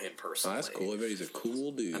that know him personally. Oh, that's cool. I bet he's a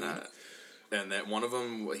cool dude. And that one of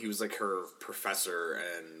them, he was like her professor,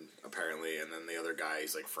 and apparently, and then the other guy,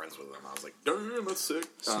 he's like friends with him. I was like, damn, that's sick.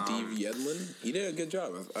 Steve Yedlin, he did a good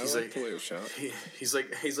job. I like the way it was shot. He's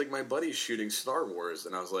like my buddy's shooting Star Wars,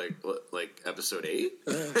 and I was like, what, like Episode 8?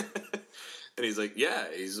 And he's like, yeah,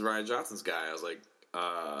 he's Ryan Johnson's guy. I was like,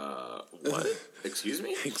 what? Excuse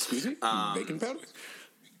me? Excuse me? Bacon powder?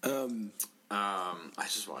 I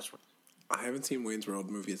just watched one. I haven't seen Wayne's World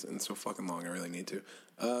movies in so fucking long. I really need to.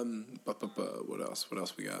 What else? What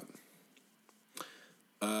else we got?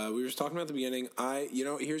 We were just talking about at the beginning.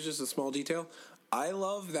 Here's just a small detail. I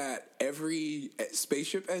love that every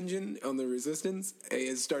spaceship engine on the Resistance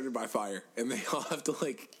is started by fire, and they all have to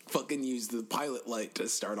like fucking use the pilot light to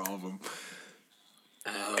start all of them.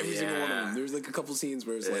 Every single one of them. There's like a couple scenes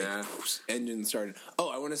where it's like engine started. Oh,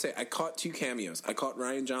 I want to say I caught 2 cameos. I caught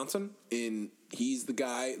Ryan Johnson he's the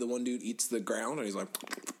guy, the one dude eats the ground, and he's like,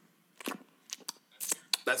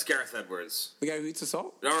 that's Gareth Edwards. The guy who eats the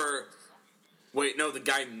salt? Or wait, no, the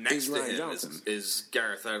guy next to Ryan him Johnson. is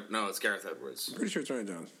Gareth. No, it's Gareth Edwards. I'm pretty sure it's Ryan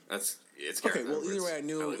Johnson. It's Gareth okay. Well, Edwards. either way, I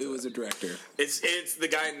knew it was a director. It's the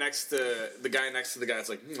guy next to the guy that's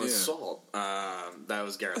like salt. That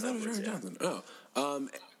was Gareth I thought Edwards. it was Ryan Johnson. Oh,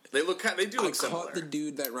 they do look similar. I caught the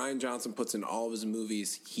dude that Ryan Johnson puts in all of his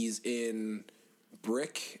movies. He's in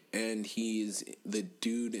Brick, and he's the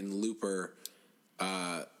dude in Looper,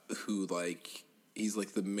 who like he's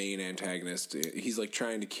like the main antagonist. He's like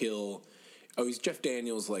trying to kill. Oh, he's Jeff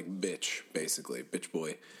Daniels' like bitch, basically bitch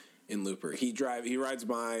boy in Looper. He rides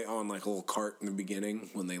by on like a little cart in the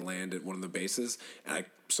beginning when they land at one of the bases, and I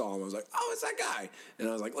saw him. I was like, oh, it's that guy, and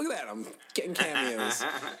I was like, look at that, I'm getting cameos.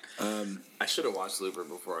 I should have watched Looper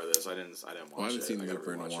before this. I didn't watch it. I haven't seen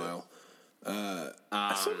Looper in a while.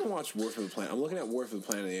 I still haven't watched War for the Planet. I'm looking at War for the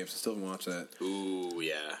Planet of the Apes. I still haven't watched that. Ooh,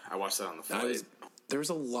 yeah. I watched that on the flight. There was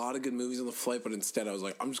a lot of good movies on the flight, but instead I was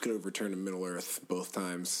like, I'm just going to return to Middle Earth both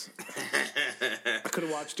times. I could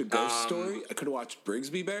have watched A Ghost Story. I could have watched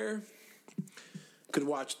Brigsby Bear. Could have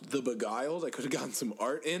watched The Beguiled. I could have gotten some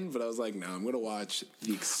art in, but I was like, no, I'm going to watch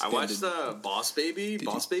the extended... I watched Boss Baby.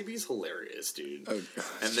 Boss Baby's hilarious, dude. Oh, gosh.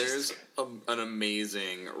 And there's an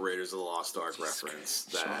amazing Raiders of the Lost Ark reference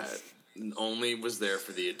that only was there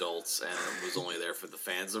for the adults and was only there for the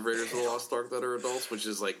fans of Raiders of the Lost Ark that are adults, which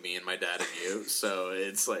is like me and my dad and you. So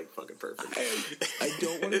it's like fucking perfect. I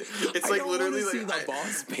don't want to. It's like literally see the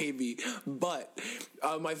Boss Baby, but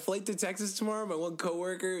my flight to Texas tomorrow, my one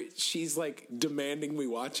coworker, she's like demanding we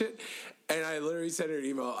watch it, and I literally sent her an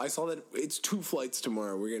email. I saw that it's 2 flights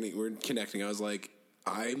tomorrow. We're connecting. I was like,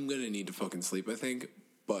 I'm gonna need to fucking sleep, I think.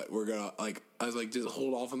 But we're gonna I was like, just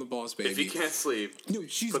hold off on the Boss Baby. If you can't sleep, no,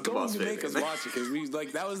 she's going to make us watch it because we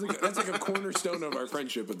like that's like a cornerstone of our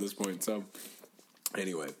friendship at this point. So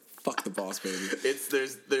anyway, fuck the Boss Baby.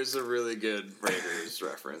 There's a really good Raiders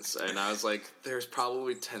reference, and I was like, there's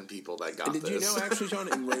probably 10 people that got this. Did you know actually, Sean,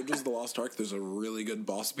 in Raiders of the Lost Ark, there's a really good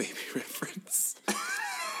Boss Baby reference.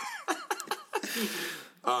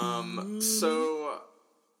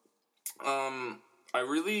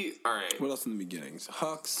 All right. What else in the beginnings?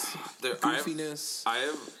 Hux, goofiness.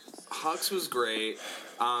 Hux was great.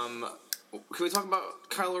 Can we talk about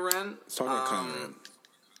Kylo Ren? Let's talk about Kylo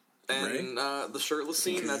Ren. And the shirtless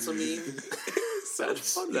scene, that's a meme. So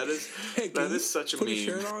funny. That is such a meme. Put a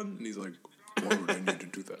shirt on, and he's like, why would I need to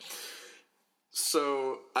do that?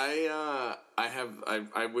 So I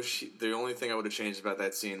wish the only thing I would have changed about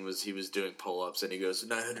that scene was he was doing pull-ups and he goes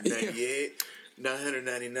 998,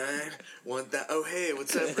 999, 1,000. Oh hey,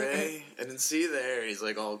 what's up, Ray? I didn't see you there. He's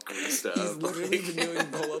like all greased up. He's literally been doing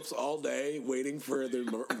pull-ups all day, waiting for their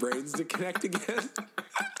brains to connect again.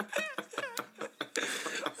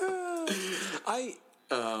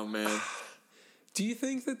 Oh man. Do you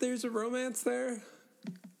think that there's a romance there?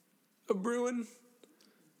 A brewing?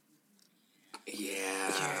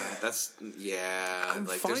 Yeah. That's I'm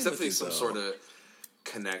like fine there's definitely with it, some though. sort of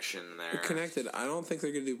connection there. They're connected. I don't think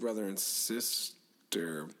they're gonna do brother and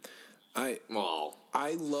sister. I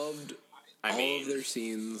loved all of their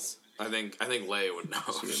scenes. I think Leia would know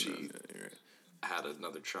if she had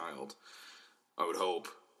another child. I would hope.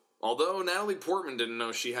 Although Natalie Portman didn't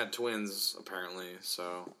know she had twins, apparently.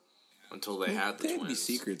 So until they had the twins, they'd be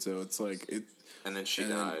secrets though. It's like it. And then she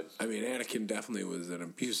died. I mean, Anakin definitely was an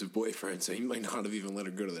abusive boyfriend, so he might not have even let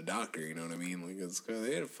her go to the doctor. You know what I mean? Like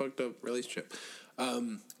they had a fucked up relationship.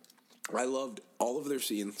 I loved all of their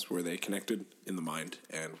scenes where they connected in the mind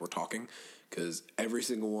and were talking, because every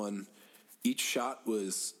single one, each shot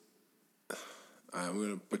was. I'm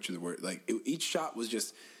gonna butcher the word. Like each shot was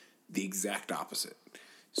just the exact opposite.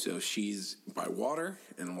 So she's by water,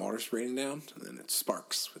 and water's raining down, and then it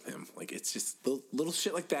sparks with him. Like, it's just little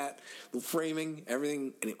shit like that, little framing,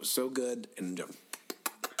 everything, and it was so good. And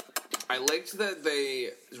I liked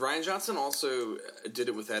that Ryan Johnson also did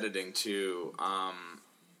it with editing too.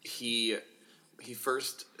 He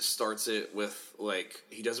first starts it with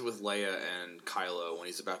he does it with Leia and Kylo when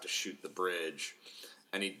he's about to shoot the bridge.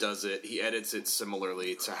 And he edits it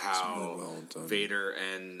similarly to how really well Vader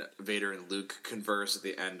and Luke converse at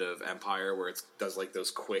the end of Empire, where it does like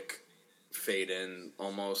those quick fade in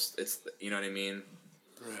almost. It's, you know what I mean?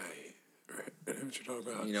 Right. I know what you're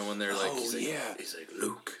talking about. You know, when they're like, he's like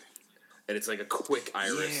Luke. And it's like a quick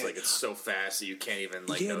iris, like it's so fast that you can't even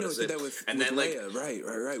notice it. That with Leia,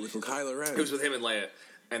 right, with Kylo Ren. It was with him and Leia.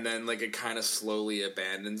 And then, it kind of slowly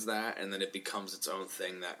abandons that, and then it becomes its own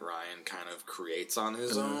thing that Ryan kind of creates on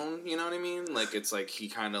his own. You know what I mean? It's like he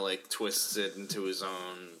kind of, twists it into his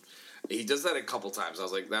own. He does that a couple times. I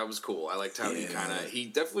was like, that was cool. I liked how he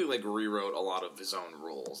definitely, rewrote a lot of his own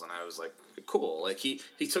rules, and I was like, cool. He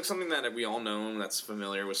took something that we all know that's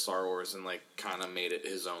familiar with Star Wars and, kind of made it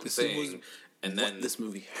his own thing. And then this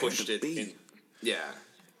movie pushed it in. Yeah.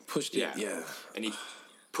 Pushed it, yeah. And he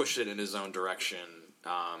pushed it in his own direction.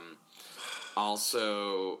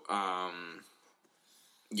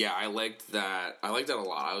 I liked that. I liked that a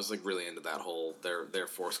lot. I was really into that whole their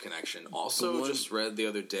Force connection. Also, just read the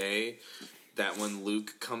other day that when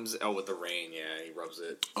Luke comes with the rain, he rubs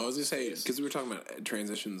it. I was gonna say, because we were talking about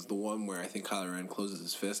transitions, the one where I think Kylo Ren closes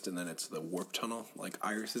his fist and then it's the warp tunnel,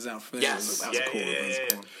 Iris is out for that. Yes, that was cool.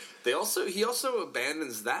 Cool. He also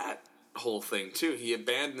abandons that whole thing too. He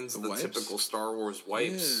abandons the typical Star Wars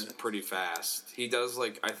wipes pretty fast. He does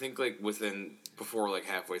I think before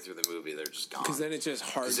halfway through the movie they're just gone. Because then it's just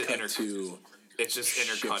hard cut to. It's just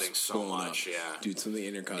intercutting so much. Up. Yeah, dude, some of the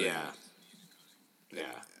intercutting. Yeah.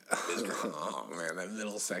 Oh man, that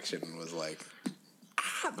middle section was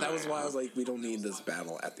that was why I was like, we don't need this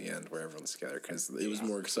battle at the end where everyone's together, because it was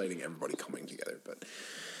more exciting everybody coming together. But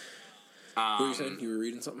what were you saying? You were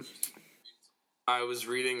reading something? I was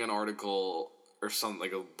reading an article or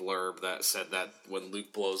something, a blurb that said that when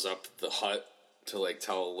Luke blows up the hut to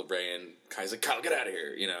tell Rey and Kylo, Kyle, get out of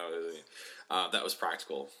here, that was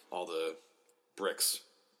practical. All the bricks.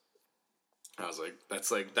 I was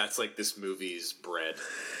like, that's this movie's bread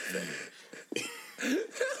thing.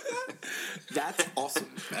 That's awesome.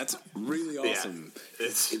 That's really awesome. Yeah,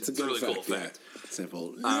 it's a good really effect, cool effect.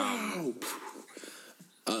 Simple.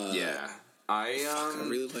 I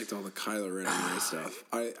really liked all the Kylo Ren and Rey stuff.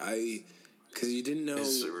 Because you didn't know,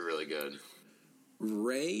 it's really good.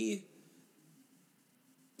 Rey,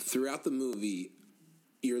 throughout the movie,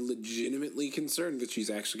 you're legitimately concerned that she's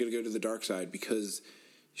actually going to go to the dark side, because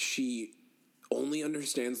she only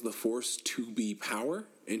understands the Force to be power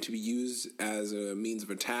and to be used as a means of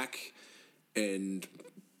attack and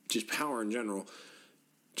just power in general.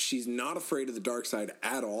 She's not afraid of the dark side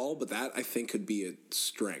at all, but that, I think, could be a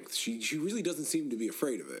strength. She really doesn't seem to be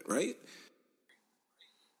afraid of it, right?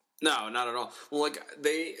 No, not at all. Well,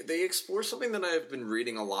 they explore something that I've been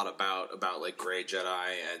reading a lot about Grey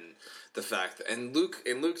Jedi and the fact that, and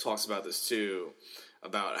Luke talks about this too,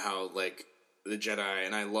 about how the Jedi,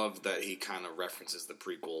 and I love that he kind of references the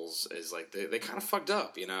prequels, is they kind of fucked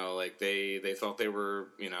up, they thought they were,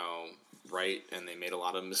 right, and they made a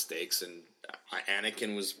lot of mistakes, and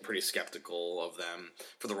Anakin was pretty skeptical of them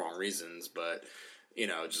for the wrong reasons, but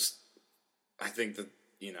I think that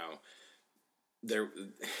they're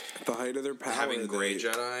at the height of their power, having Grey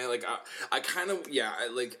Jedi. I kind of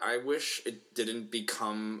I wish it didn't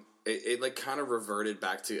become it kind of reverted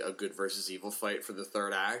back to a good versus evil fight for the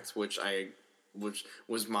third act, which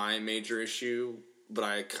was my major issue. But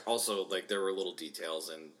I also there were little details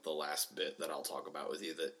in the last bit that I'll talk about with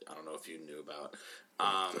you that I don't know if you knew about.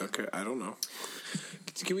 Okay, I don't know.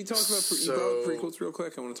 Can we talk about prequels real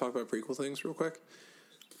quick? I want to talk about prequel things real quick.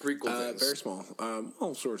 Prequel things. Very small.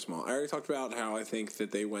 Sort of small. I already talked about how I think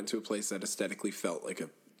that they went to a place that aesthetically felt like a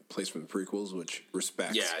place from the prequels, which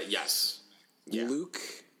respects. Yeah. Luke.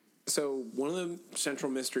 So one of the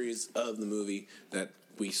central mysteries of the movie that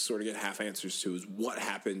we sort of get half answers to is what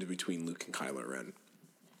happened between Luke and Kylo Ren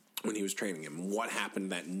when he was training him. What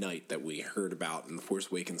happened that night that we heard about in The Force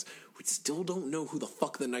Awakens? We still don't know who the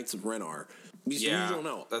fuck the Knights of Ren are. We don't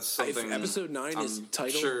know. That's something. If Episode 9 is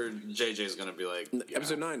titled... I'm sure JJ's going to be like...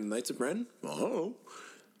 Episode 9, Knights of Ren? Oh.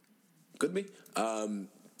 Could be.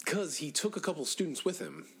 Because he took a couple students with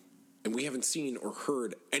him, and we haven't seen or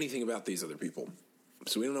heard anything about these other people.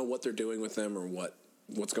 So we don't know what they're doing with them or what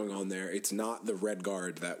what's going on there. It's not the Red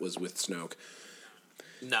Guard that was with Snoke.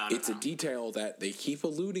 No, It's a detail that they keep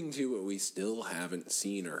alluding to, but we still haven't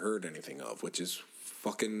seen or heard anything of, which is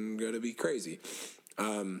fucking gonna be crazy.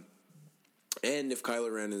 And if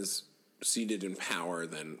Kylo Ren is seated in power,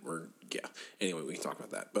 then anyway, we can talk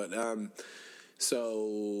about that. But so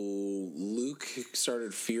Luke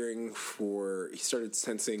started he started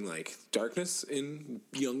sensing like darkness in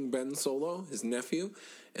young Ben Solo, his nephew,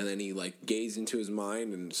 and then he like gazed into his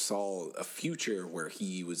mind and saw a future where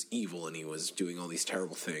he was evil and he was doing all these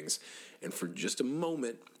terrible things. And for just a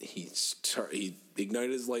moment, he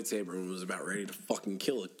ignited his lightsaber and was about ready to fucking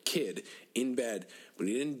kill a kid in bed, but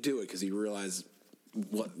he didn't do it because he realized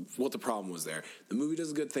what the problem was there. The movie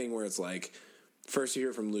does a good thing where it's like, first you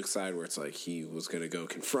hear from Luke's side where it's like he was going to go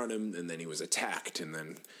confront him, and then he was attacked,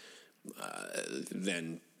 and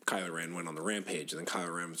then Kylo Ren went on the rampage, and then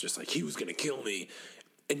Kylo Ren was just like, he was going to kill me.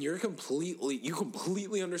 And you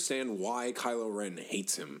completely understand why Kylo Ren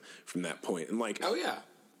hates him from that point. And like, oh yeah,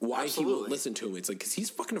 why absolutely. he won't listen to him. It's like, because he's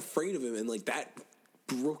fucking afraid of him, and like that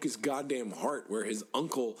broke his goddamn heart where his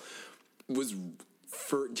uncle was,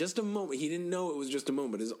 for just a moment, he didn't know it was just a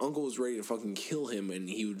moment, his uncle was ready to fucking kill him, and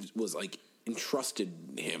he was like entrusted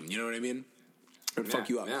him, you know what I mean? It would fuck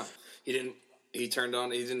you up. Yeah. He didn't turn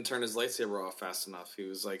his lightsaber off fast enough. He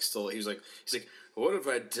was like, what have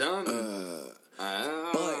I done?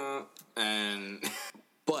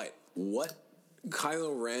 But what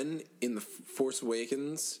Kylo Ren in The Force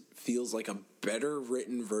Awakens feels like a better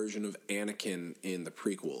written version of Anakin in the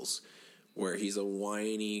prequels, where he's a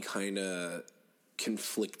whiny, kind of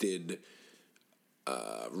conflicted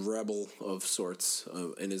rebel of sorts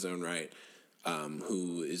in his own right,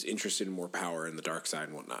 who is interested in more power and the dark side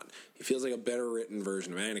and whatnot. He feels like a better written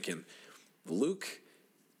version of Anakin. Luke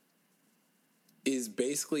is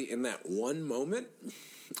basically, in that one moment,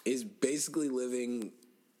 is basically living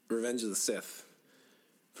Revenge of the Sith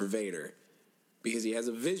for Vader, because he has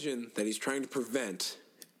a vision that he's trying to prevent,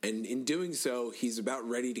 and in doing so, he's about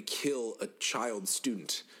ready to kill a child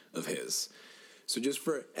student of his. So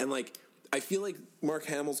I feel like Mark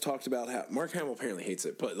Hamill's talked about how, Mark Hamill apparently hates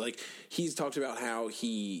it, but like, he's talked about how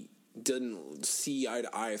he didn't see eye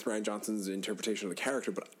to eye with Rian Johnson's interpretation of the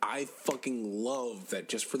character, but I fucking love that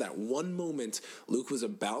just for that one moment, Luke was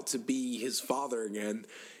about to be his father again,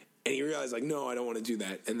 and he realized, like, no, I don't want to do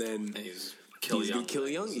that, and then he's going to kill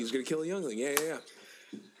a youngling. Yeah.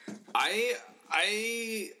 I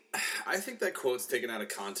think that quote's taken out of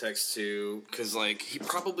context too, because like he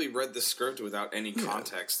probably read the script without any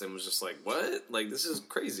context and was just like, "What? Like this is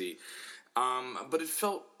crazy." But it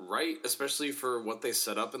felt right, especially for what they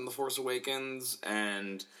set up in The Force Awakens,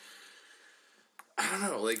 and I don't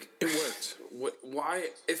know, like it worked. Why?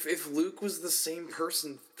 If Luke was the same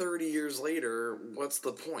person 30 years later, what's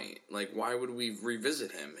the point? Like, why would we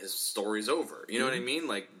revisit him? His story's over. You know what I mean?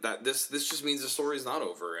 Like that. This just means the story's not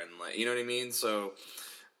over, and like, you know what I mean? So.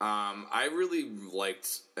 I really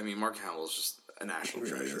liked. I mean, Mark Hamill's just a national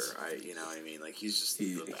treasure. You know what I mean? Like he's just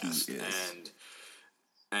the best.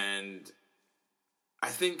 And I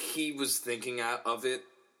think he was thinking of it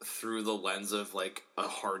through the lens of like a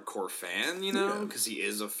hardcore fan, you know, because he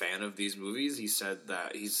is a fan of these movies. He said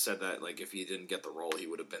that like if he didn't get the role, he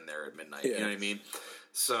would have been there at midnight. You know what I mean?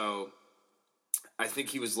 So. I think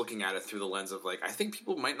he was looking at it through the lens of like, I think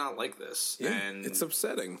people might not like this. Yeah, and it's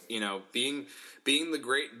upsetting. You know, being the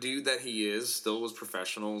great dude that he is, still was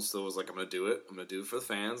professional, still was like, I'm going to do it. I'm going to do it for the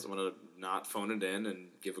fans. I'm going to not phone it in and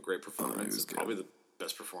give a great performance. It's probably the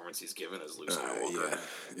best performance he's given as Luke Skywalker.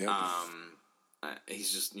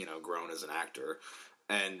 He's just, you know, grown as an actor.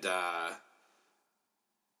 And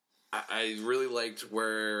I really liked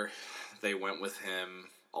where they went with him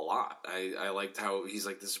a lot. I liked how he's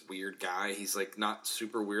like this weird guy. He's like not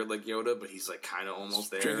super weird like Yoda, but he's like kind of almost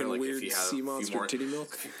there. Drinking like weird if he had sea monster titty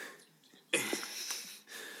milk,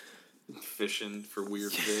 fishing for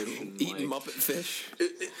weird fish, and eating Muppet fish.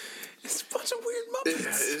 It's a bunch of weird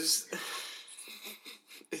Muppets.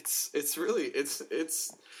 It's really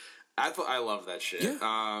I love that shit.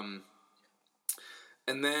 Yeah.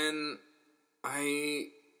 And then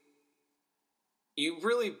you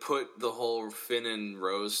really put the whole Finn and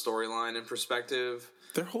Rose storyline in perspective.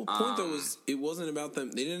 Their whole point, though, was it wasn't about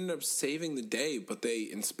them. They didn't end up saving the day, but they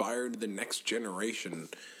inspired the next generation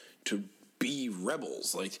to be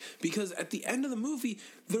rebels. Like, because at the end of the movie,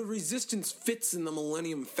 the Resistance fits in the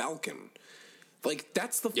Millennium Falcon. Like,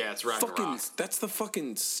 that's the it's Ragnarok. That's the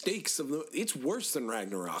fucking stakes of the. It's worse than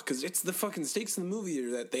Ragnarok because it's the fucking stakes in the movie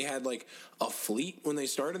are that they had like a fleet when they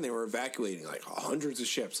started. And they were evacuating like hundreds of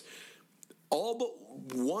ships. All but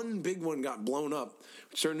one big one got blown up,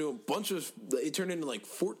 which turned into it turned into like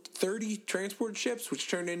 30 transport ships, which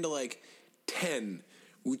turned into like 10,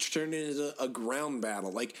 which turned into a ground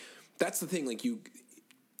battle. Like, that's the thing, like,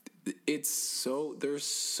 there's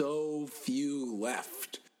so few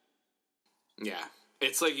left. Yeah.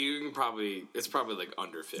 It's like it's probably like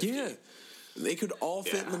under 50. Yeah. They could all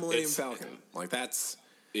fit in the Millennium Falcon. Like, that's...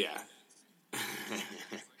 Yeah.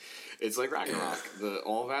 It's like Ragnarok.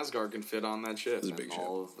 All of Asgard can fit on that ship. It's a big ship.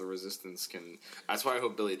 All of the Resistance can... That's why I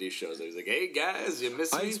hope Billy D shows it. He's like, hey, guys, you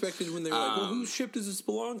missed me? I expected when they were like, well, whose ship does this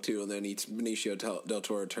belong to? And then Benicio del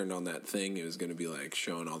Toro turned on that thing. It was going to be, like,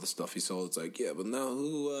 showing all the stuff he sold. It's like, yeah, but now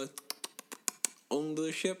who owned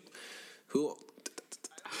the ship? Who...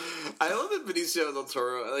 I love that Benicio del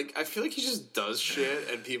Toro, like, I feel like he just does shit,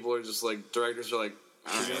 and people are just like, directors are like,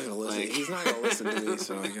 He's not gonna listen. He's not gonna listen to me,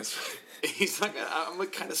 so I guess he's not gonna. I'm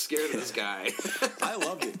like kind of scared of this guy. I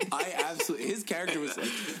loved it. I absolutely. His character was like.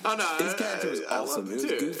 Oh no, his character was awesome. It was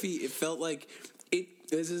too. goofy. It felt like it.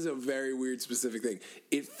 This is a very weird specific thing.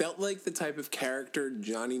 It felt like the type of character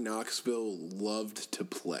Johnny Knoxville loved to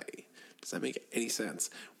play. Does that make any sense?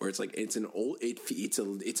 Where it's like it's a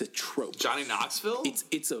trope. Johnny Knoxville.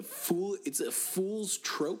 It's a fool's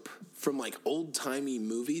trope from like old timey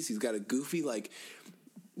movies. He's got a goofy like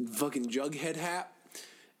fucking Jughead hat.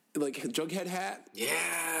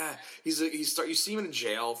 Yeah, you see him in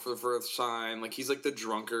jail for the first time. Like he's like the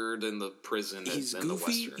drunkard in the prison. He's in goofy. The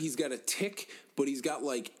Western. He's got a tick, but he's got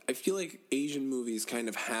like I feel like Asian movies kind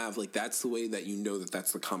of have like that's the way that you know that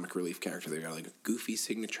that's the comic relief character. They got like a goofy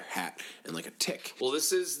signature hat and like a tick. Well,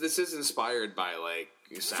 this is inspired by like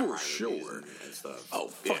samurai for sure and stuff. Oh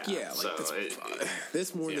fuck yeah! Like so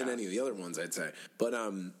this more than any of the other ones I'd say. But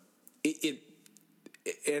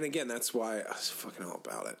and again, that's why I was fucking all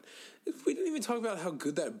about it. We didn't even talk about how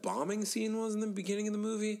good that bombing scene was in the beginning of the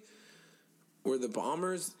movie, where the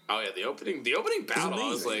bombers. Oh yeah, the opening battle. I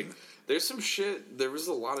was like, there's some shit. There was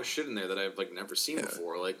a lot of shit in there that I've like never seen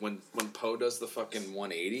before. Like when Poe does the fucking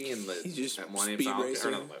 180 and the speed racer,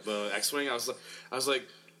 the X-wing. I was like,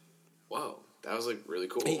 whoa, that was like really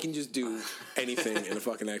cool. He can just do anything in a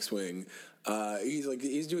fucking X-wing.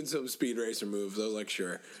 He's doing some speed racer moves. I was like,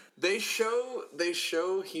 sure. They show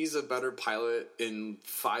he's a better pilot in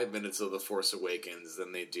 5 minutes of The Force Awakens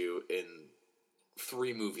than they do in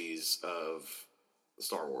 3 movies of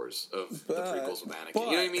Star Wars of the prequels of Anakin. You know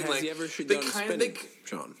what I mean? Has like he ever done spinning,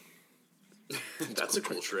 Sean? That's a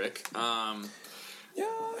cool trick. Yeah,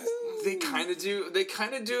 they kind of do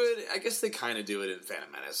it. I guess they kind of do it in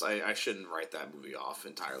Phantom Menace. I shouldn't write that movie off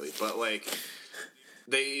entirely, but like.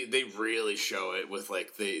 They really show it with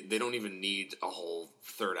like they don't even need a whole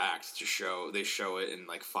third act to show. They show it in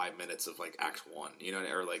like 5 minutes of like Act 1, you know,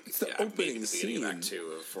 or like it's the opening scene of Act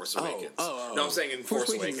 2 of Force Awakens. Oh. No, I'm saying in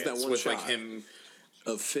Force Awakens is that one with shot like him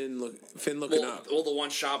of Finn looking up. Well, the one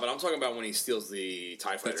shot, but I'm talking about when he steals the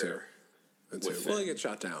TIE Fighter. Well, he gets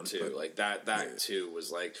shot down too. But, like that too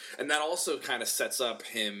was like, and that also kind of sets up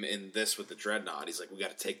him in this with the Dreadnought. He's like, we got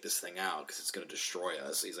to take this thing out because it's going to destroy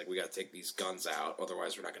us. He's like, we got to take these guns out,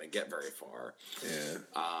 otherwise we're not going to get very far. Yeah,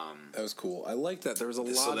 that was cool. I like that. There was a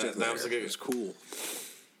logic there. It was cool.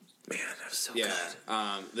 Man, that was so good.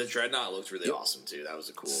 The Dreadnought looked really awesome too. That was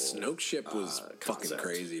a cool. Snoke ship was fucking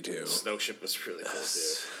crazy too. Snoke ship was really cool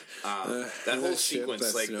too. That whole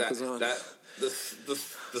sequence, like the throne. The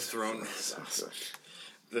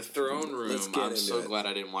throne room. I'm so glad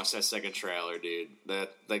I didn't watch that second trailer, dude.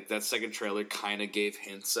 That second trailer kind of gave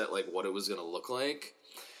hints at like what it was gonna look like.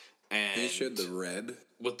 And they showed the red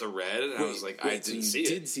with the red, and I was like, I didn't see it.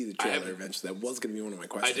 Did see the trailer eventually? That was gonna be one of my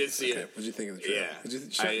questions. I did see it. What did you think of the trailer?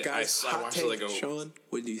 Yeah, guys, I watched it like Sean,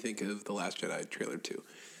 what do you think of the Last Jedi trailer 2?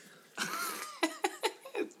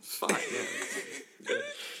 It's fine. Yeah.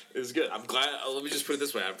 It was good. I'm glad. Let me just put it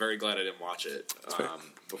this way: I'm very glad I didn't watch it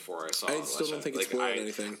before I saw it. I still don't think it spoiled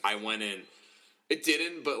anything. I went in. It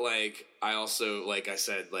didn't, but like I also, like I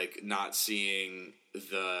said, like not seeing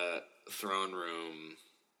the throne room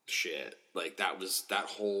shit. Like that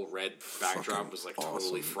whole red backdrop was like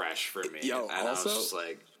totally fresh for me. Yo, and also, I was just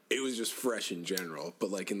like, it was just fresh in general,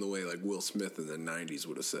 but like in the way like Will Smith in the '90s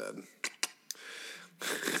would have said.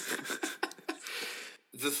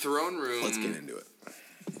 The throne room. Let's get into it.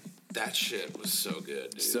 That shit was so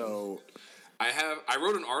good, dude. So, I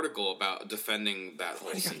wrote an article about defending that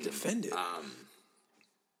whole scene. Why you gotta defend it?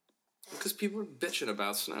 Because people are bitching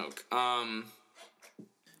about Snoke.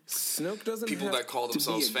 Snoke doesn't people have that call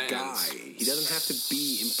themselves to be a fans. guy. He doesn't have to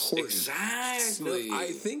be important. Exactly. Snoke,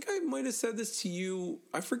 I think I might have said this to you.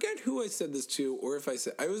 I forget who I said this to, or if I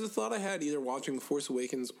said it was a thought I had either watching Force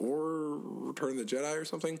Awakens or Return of the Jedi or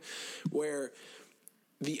something, where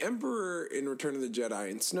the Emperor in Return of the Jedi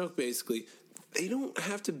and Snoke basically, they don't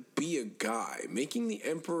have to be a guy. Making the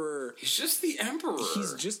Emperor, He's just the Emperor.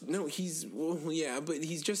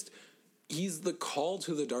 He's the call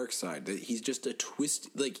to the dark side. He's just a twist.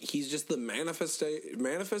 Like, he's just the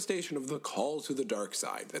manifestation of the call to the dark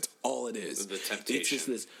side. That's all it is. The temptation. It's just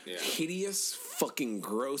this hideous, fucking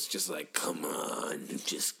gross, just like, come on,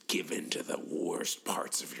 just give in to the worst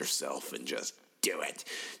parts of yourself and just do it.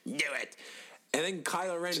 Do it. And then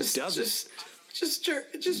Kylo Ren does it. Just jerk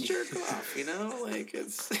off, you know? Like,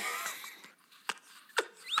 it's...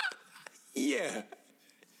 Yeah.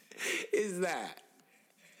 Is that...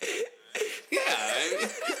 Yeah,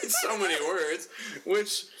 so many words.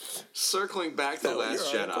 Which, circling back to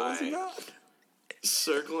Last Jedi,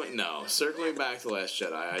 circling back to Last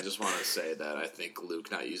Jedi, I just want to say that I think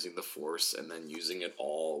Luke not using the Force and then using it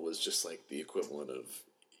all was just like the equivalent of,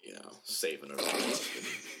 you know, saving it all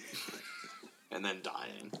and then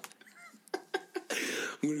dying.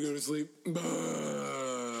 I'm gonna go to sleep.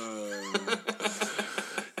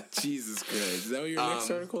 Jesus Christ! Is that what your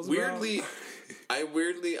next article is about? I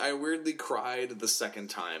weirdly cried the second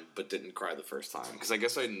time, but didn't cry the first time because I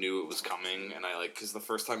guess I knew it was coming, and because the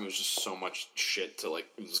first time it was just so much shit to like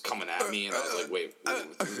it was coming at me, and I was like, wait,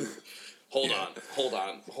 hold on,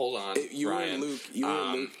 You Brian. and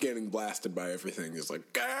Luke getting blasted by everything is like,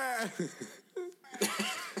 ah!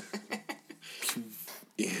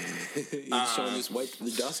 Sean just wiped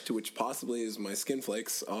the dust, which possibly is my skin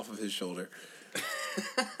flakes, off of his shoulder.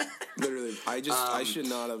 Literally, I should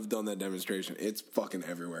not have done that demonstration. It's fucking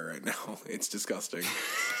everywhere right now. It's disgusting.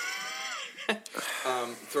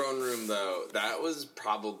 Throne Room, though, that was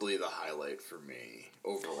probably the highlight for me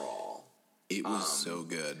overall. It was so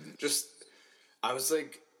good. I was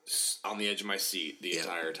like on the edge of my seat the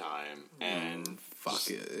entire time, and fuck,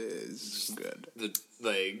 it is good.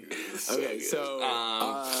 So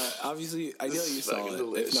obviously, I know you saw it.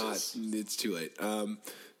 Delicious. If not, it's too late.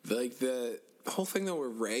 The whole thing though, where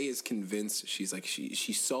Rey is convinced, she's like she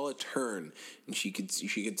saw a turn, and she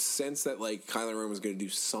could sense that like Kylo Ren was going to do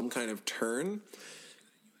some kind of turn.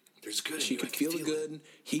 There's good. She could feel the good.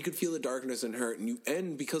 He could feel the darkness in her,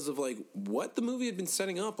 and because of like what the movie had been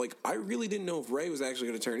setting up, like I really didn't know if Rey was actually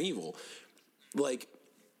going to turn evil, like.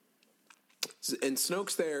 And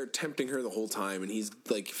Snoke's there tempting her the whole time, and he's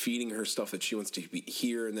like feeding her stuff that she wants to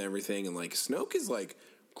hear and everything. And like Snoke is like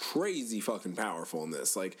crazy fucking powerful in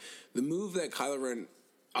this. Like the move that Kylo Ren.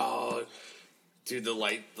 Oh, dude, the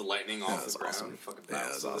lightning off the ground. Awesome. Fucking that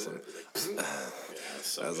was awesome.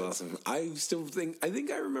 That was awesome. I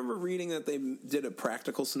think I remember reading that they did a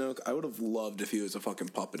practical Snoke. I would have loved if he was a fucking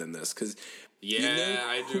puppet in this because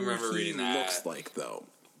I do remember reading that. Looks like though.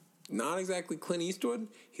 Not exactly Clint Eastwood.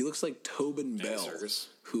 He looks like Tobin Bell,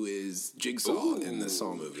 who is Jigsaw in the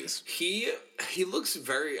Saw movies. He looks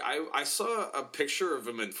very... I saw a picture of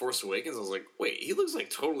him in Force Awakens. I was like, wait, he looks like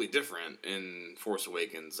totally different in Force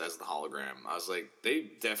Awakens as the hologram. I was like, they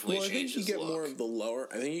definitely changed his look. I think you get more of the lower...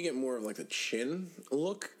 I think you get more of like the chin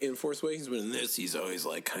look in Force Awakens, but in this, he's always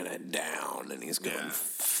like kind of down, and he's going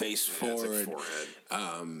face forward. Like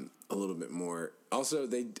forehead. A little bit more. Also,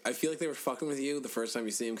 I feel like they were fucking with you the first time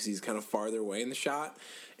you see him because he's kind of farther away in the shot,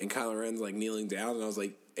 and Kylo Ren's like kneeling down, and I was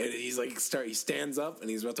like, and he's like he stands up and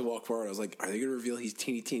he's about to walk forward. I was like, are they going to reveal he's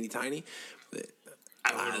teeny tiny? But,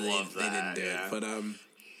 I would love that. They didn't do it, but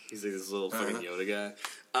he's like this little fucking Yoda guy.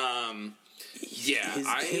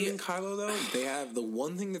 Him and Kylo though, they have the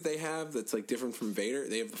one thing that they have that's like different from Vader.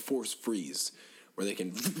 They have the Force freeze, where they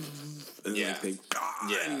can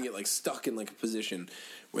and get like stuck in like a position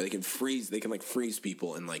where they can freeze. They can like freeze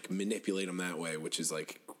people and like manipulate them that way, which is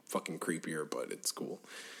like fucking creepier, but it's cool.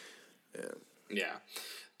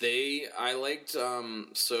 I liked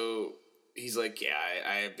so he's like,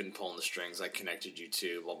 I have been pulling the strings. I connected you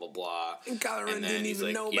to blah blah blah. And Kylo Ren didn't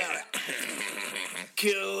even know about it.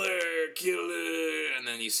 Killer. And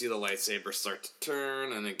then you see the lightsaber start to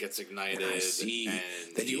turn, and it gets ignited. And I see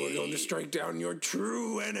that you are going to strike down your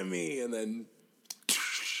true enemy, and then.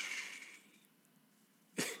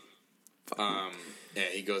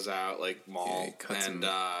 He goes out like Maul, and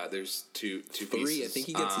there's two pieces. I think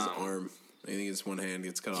he gets his arm. I think his one hand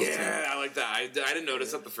gets cut off. Yeah, I like that. I didn't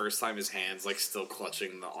notice that the first time. His hand's like still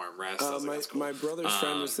clutching the armrest. My brother's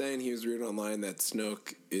friend was saying he was reading online that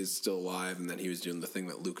Snoke is still alive, and that he was doing the thing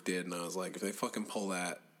that Luke did. And I was like, if they fucking pull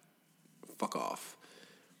that, fuck off.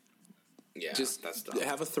 Yeah, just that's dumb.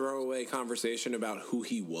 Have a throwaway conversation about who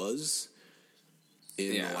he was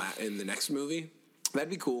in the next movie. That'd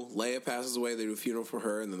be cool. Leia passes away. They do a funeral for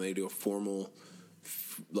her, and then they do a formal,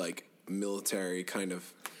 like military kind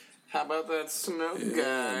of. How about that Snoke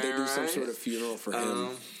guy? They do some sort of funeral for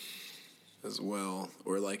him. as well,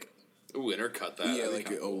 or like Ooh, intercut that. yeah, That'd be like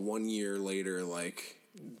kinda a cool. 1 year later, like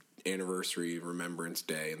anniversary Remembrance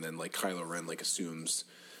Day, and then like Kylo Ren like assumes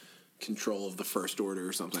control of the First Order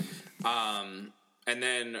or something. And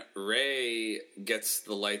then Rey gets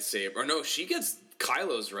the lightsaber. Or no, she gets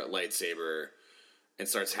Kylo's lightsaber and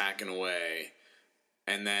starts hacking away.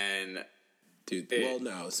 And then Dude, well,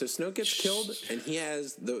 no. So Snoke gets killed, and he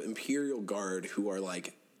has the Imperial Guard, who are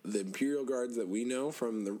like the Imperial Guards that we know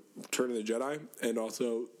from the Return of the Jedi, and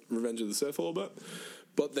also Revenge of the Sith a little bit.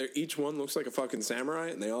 But they're each one looks like a fucking samurai,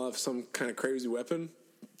 and they all have some kind of crazy weapon.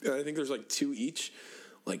 And I think there's like two each.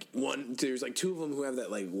 Like there's like two of them who have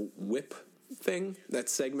that like whip thing, that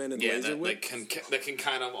segmented laser whip. that can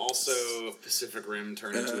kind of also Pacific Rim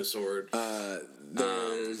turn into a sword.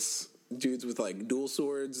 There's dudes with like dual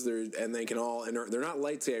swords, and they can all, and they're not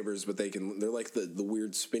lightsabers, but they're like the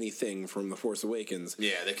weird spinny thing from The Force Awakens.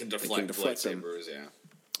 Yeah, they can deflect them. lightsabers. Yeah,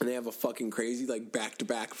 And they have a fucking crazy like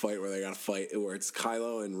back-to-back fight where they gotta fight, where it's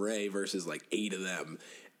Kylo and Rey versus like 8 of them.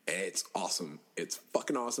 And it's awesome. It's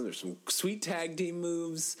fucking awesome. There's some sweet tag team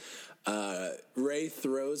moves. Rey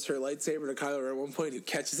throws her lightsaber to Kylo Ren at one point, who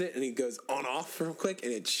catches it, and he goes on off real quick,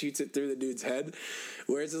 and it shoots it through the dude's head.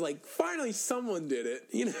 Whereas it's like, finally someone did it.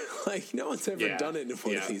 You know, like no one's ever done it in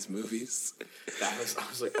one of these movies. I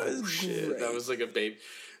was like, oh shit. Great. That was like it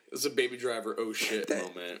was a Baby Driver oh shit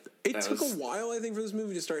moment. It took a while, I think, for this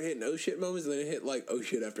movie to start hitting oh shit moments, and then it hit like oh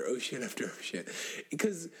shit after oh shit after oh shit.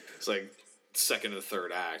 Because it's like second and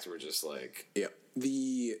third act were just like yeah,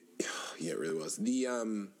 it really was.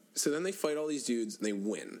 So then they fight all these dudes and they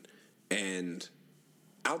win. And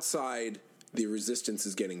outside, the resistance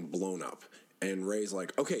is getting blown up. And Rey's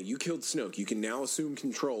like, okay, you killed Snoke. You can now assume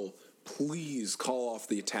control. Please call off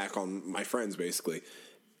the attack on my friends, basically.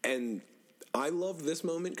 And I loved this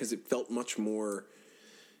moment because it felt much more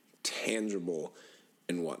tangible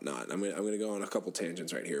and whatnot. I'm gonna go on a couple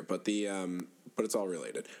tangents right here, but but it's all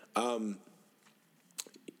related.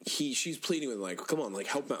 She's pleading with him, like, come on, like,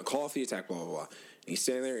 help him out, call off the attack, blah, blah, blah. And he's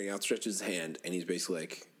standing there, and he outstretches his hand, and he's basically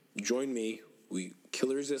like, join me, we kill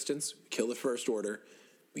the Resistance, we kill the First Order,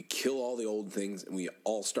 we kill all the old things, and we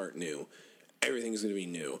all start new. Everything's going to be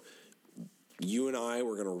new. You and I,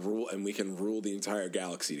 we're going to rule, and we can rule the entire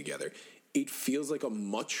galaxy together. It feels like a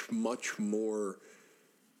much, much more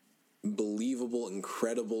believable,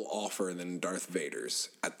 incredible offer than Darth Vader's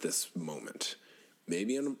at this moment.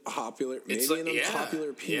 Maybe an unpopular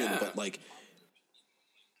opinion, but like,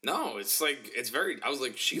 no, it's like it's very. I was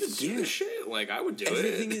like, she would do this shit. Like, I would do it.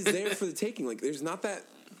 Everything is there for the taking. Like, there's not that.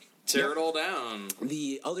 Tear it all down.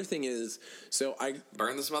 The other thing is, so I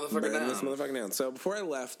burn this motherfucker down. So before I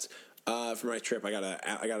left for my trip, I got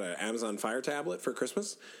an Amazon Fire tablet for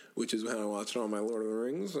Christmas, which is how I watched all my Lord of the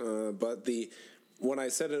Rings. But when I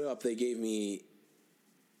set it up, they gave me.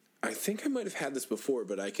 I think I might have had this before,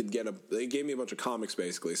 but they gave me a bunch of comics,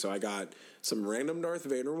 basically. So I got some random Darth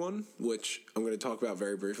Vader one, which I'm going to talk about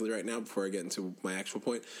very briefly right now before I get into my actual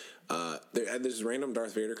point. There's a random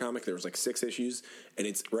Darth Vader comic. There was like 6 issues, and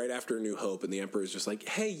it's right after A New Hope, and the Emperor's just like,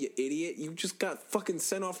 hey, you idiot, you just got fucking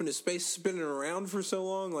sent off into space spinning around for so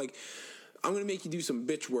long. Like, I'm going to make you do some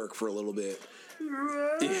bitch work for a little bit.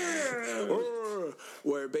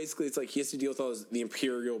 Where basically it's like he has to deal with all the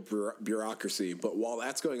imperial bureaucracy, but while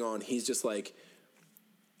that's going on, he's just like,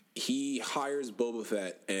 he hires Boba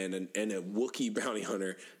Fett and a Wookiee bounty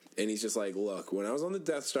hunter, and he's just like, look, when I was on the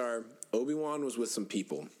Death Star, Obi-Wan was with some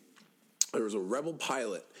people. There was a rebel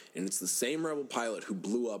pilot, and it's the same rebel pilot who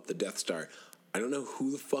blew up the Death Star. I don't know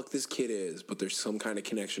who the fuck this kid is, but there's some kind of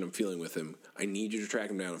connection I'm feeling with him. I need you to track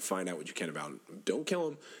him down and find out what you can about him. Don't kill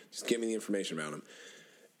him. Just give me the information about him.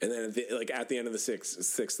 And then at the end of the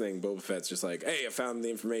sixth thing, Boba Fett's just like, hey, I found the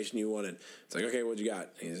information you wanted. It's like, okay, what'd you got?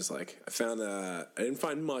 And he's just like, I didn't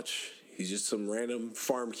find much. He's just some random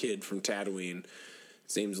farm kid from Tatooine.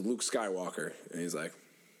 His name's Luke Skywalker. And he's like,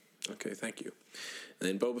 okay, thank you. And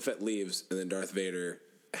then Boba Fett leaves, and then Darth Vader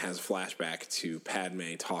has a flashback to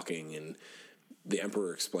Padme talking and the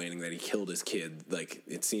Emperor explaining that he killed his kid. Like,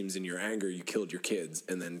 it seems in your anger you killed your kids.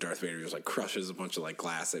 And then Darth Vader just like crushes a bunch of like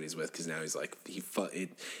glass that he's with, because now he's like,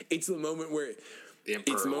 it's the moment where he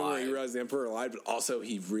realized the Emperor lied, but also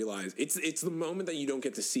he realized it's the moment that you don't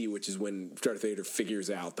get to see, which is when Darth Vader figures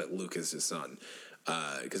out that Luke is his son,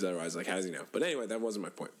 because otherwise, like, how does he know? But anyway, that wasn't my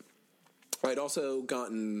point. I'd also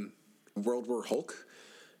gotten World War Hulk,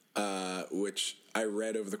 which I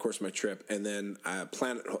read over the course of my trip, and then I got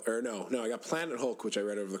Planet Hulk, which I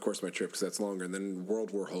read over the course of my trip because that's longer, and then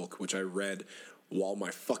World War Hulk, which I read while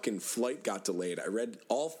my fucking flight got delayed. I read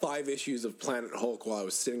all 5 issues of Planet Hulk while I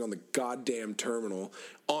was sitting on the goddamn terminal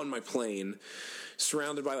on my plane,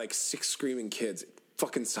 surrounded by like 6 screaming kids. It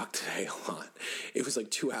fucking sucked today a lot. It was like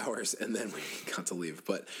 2 hours, and then we got to leave.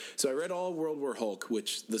 But so I read all World War Hulk,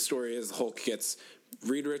 which the story is Hulk gets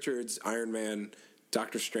Reed Richards, Iron Man,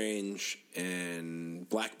 Doctor Strange, and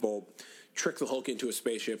Black Bolt trick the Hulk into a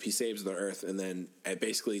spaceship. He saves the Earth, and then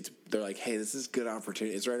basically they're like, "Hey, this is a good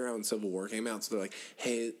opportunity." It's right around when Civil War came out, so they're like,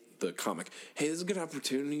 "Hey, the comic, hey, this is a good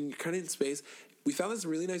opportunity. You're kind of in space. We found this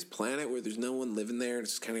really nice planet where there's no one living there, and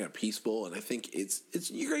it's just kind of got peaceful. And I think it's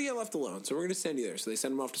you're gonna get left alone, so we're gonna send you there." So they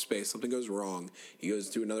send him off to space. Something goes wrong. He goes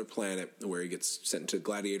to another planet where he gets sent into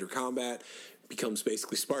gladiator combat, becomes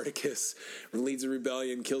basically Spartacus, leads a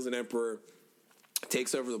rebellion, kills an emperor,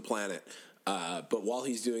 takes over the planet. But while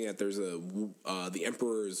he's doing it, there's the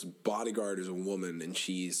Emperor's bodyguard is a woman, and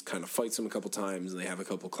she's kind of fights him a couple times, and they have a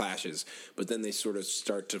couple clashes. But then they sort of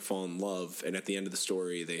start to fall in love, and at the end of the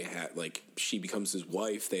story, they have she becomes his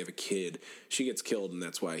wife. They have a kid. She gets killed, and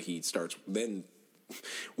that's why he starts. Then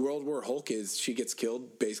World War Hulk is she gets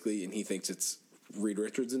killed basically, and he thinks it's Reed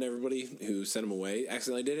Richards and everybody who sent him away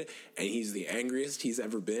accidentally did it, and he's the angriest he's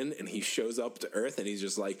ever been, and he shows up to Earth, and he's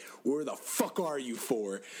just like, "Where the fuck are you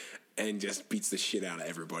for?" And just beats the shit out of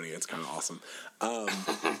everybody. It's kind of awesome.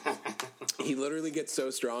 He literally gets so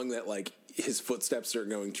strong that his footsteps are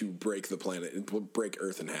going to break the planet, break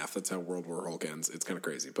Earth in half. That's how World War Hulk ends. It's kind of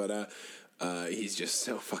crazy, but he's just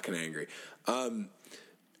so fucking angry.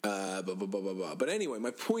 But anyway,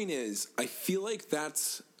 my point is, I feel like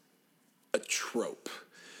that's a trope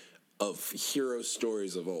of hero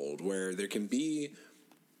stories of old, where there can be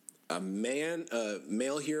a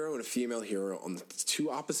male hero and a female hero on the two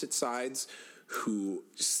opposite sides who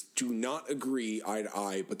do not agree eye to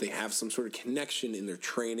eye, but they have some sort of connection in their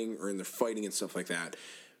training or in their fighting and stuff like that.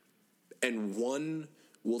 And one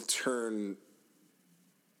will turn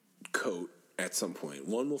coat at some point.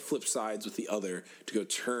 One will flip sides with the other to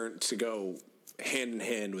go hand in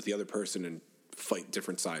hand with the other person and fight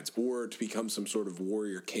different sides, or to become some sort of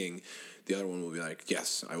warrior king. The other one will be like,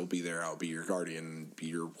 "Yes, I will be there. I'll be your guardian, be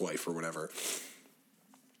your wife," or whatever.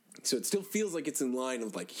 So it still feels like it's in line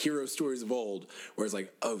with hero stories of old, where it's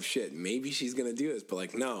like, "Oh shit, maybe she's gonna do this,"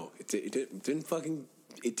 but no, it didn't fucking.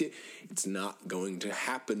 It's not going to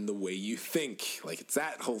happen the way you think. It's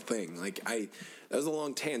that whole thing. That was a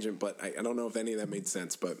long tangent, but I don't know if any of that made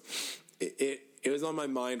sense. But it was on my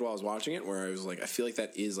mind while I was watching it, where I was like, I feel like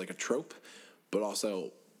that is a trope, but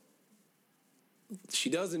also she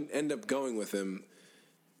doesn't end up going with him.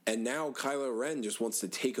 And now Kylo Ren just wants to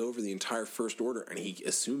take over the entire First Order, and he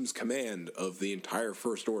assumes command of the entire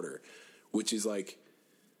First Order, which is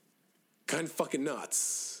kind of fucking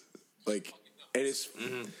nuts. And it's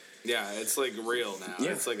yeah, it's real now.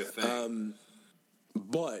 Yeah. It's a thing.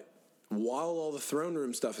 But while all the throne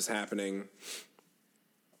room stuff is happening,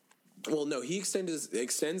 well, no, he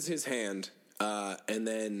extends his hand, and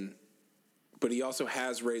then. But he also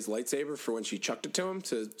has Rey's lightsaber for when she chucked it to him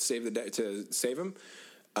to save him.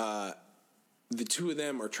 The two of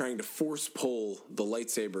them are trying to force pull the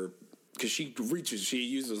lightsaber because she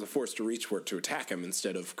uses the force to reach for it to attack him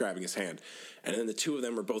instead of grabbing his hand. And then the two of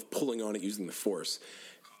them are both pulling on it using the force.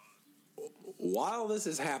 While this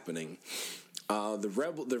is happening,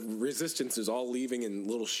 the resistance is all leaving in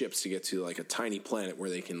little ships to get to a tiny planet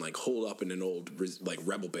where they can hold up in an old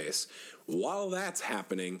rebel base. While that's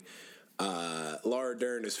happening, Laura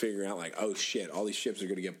Dern is figuring out oh shit, all these ships are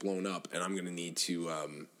going to get blown up, and I'm going to need to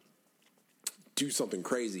do something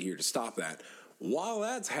crazy here to stop that. While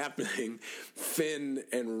that's happening, Finn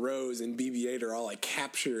and Rose and BB-8 are all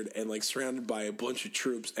captured and surrounded by a bunch of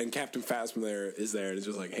troops, and Captain Phasma is there and is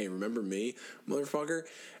just hey, remember me, motherfucker?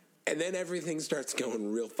 And then everything starts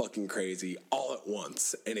going real fucking crazy all at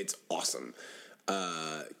once, and it's awesome.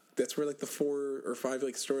 That's where the 4 or 5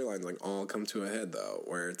 storylines all come to a head, though,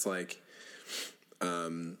 where it's what'd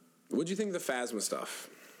you think of the Phasma stuff?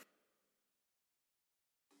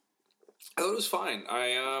 I thought it was fine.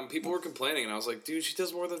 People were complaining, and I was like, dude, she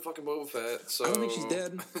does more than fucking Boba Fett. So I don't think she's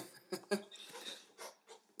dead.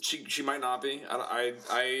 she might not be.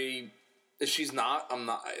 If she's not, I'm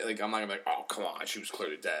not gonna be oh, come on, she was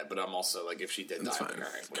clearly dead. But I'm also if she did die, fine.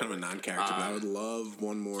 It's kind of a non-character. But I would love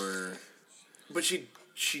one more. But she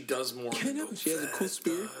does more. I know. She has a cool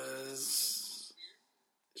spear.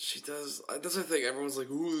 She does. That's the thing. Everyone's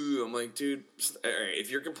ooh. I'm dude. If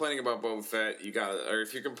you're complaining about Boba Fett, or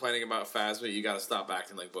if you're complaining about Phasma, you gotta stop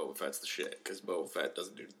acting like Boba Fett's the shit. Because Boba Fett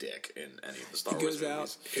doesn't do dick in any of the Star Wars movies. He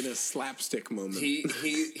goes out in a slapstick moment. He's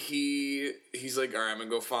all right, I'm gonna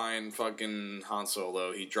go find fucking Han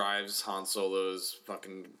Solo. He drives Han Solo's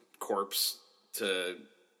fucking corpse to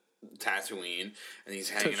Tatooine, and he's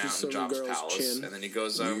hanging out in Jabba's palace. Chin. And then he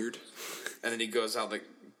goes out. Weird. And then he goes out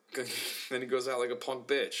then he goes out like a punk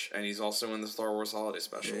bitch, and he's also in the Star Wars Holiday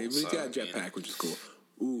Special. Yeah, but he's got a jetpack, which is cool.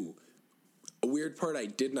 Ooh, a weird part I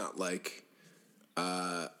did not like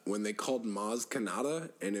when they called Maz Kanata,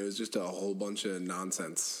 and it was just a whole bunch of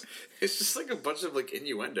nonsense. It's just like a bunch of like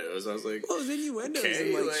innuendos. I was like, well, it was innuendos, okay,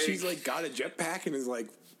 and like, like she's like got a jetpack and is like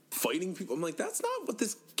fighting people. I'm like, that's not what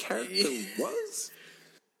this character was.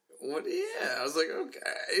 What? Yeah, I was like, okay.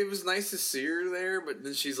 It was nice to see her there, but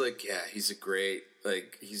then she's like, yeah, he's a great,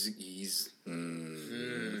 like, he's.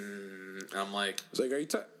 I'm like, it's like, are you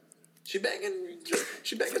she banging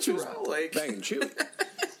Terrell, like banging Chewie?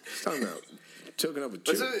 Talking about choking up with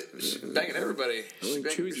Chewie. She's banging everybody.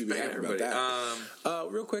 Chewie's be happy about that.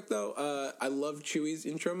 Real quick though, I love Chewie's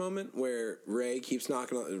intro moment where Ray keeps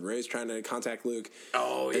knocking on. Ray's trying to contact Luke.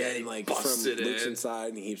 Oh yeah, and like from Luke's inside,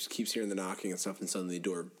 and he keeps hearing the knocking and stuff, and suddenly the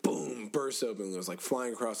door boom bursts open. And it was like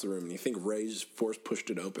flying across the room, and you think Ray's force pushed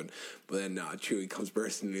it open, but then Chewie comes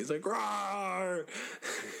bursting, and he's like, "Rawr!"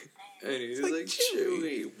 And he's like,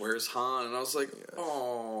 Chewie, where's Han? And I was like,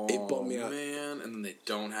 oh, it bummed me out, man. And then they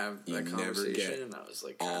don't have that conversation. And I was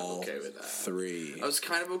like, kind of okay with that. Three. I was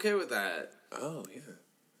kind of okay with that. Oh yeah.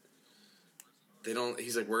 They don't.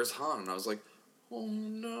 He's like, where's Han? And I was like, oh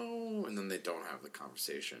no. And then they don't have the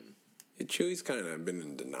conversation. Yeah, Chewie's kind of been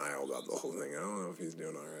in denial about the whole thing. I don't know if he's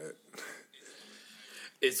doing all right.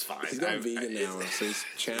 It's fine. He's gone vegan now, so he's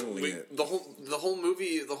channeling it. The whole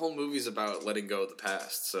movie's about letting go of the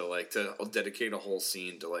past. So like to dedicate a whole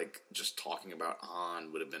scene to like just talking about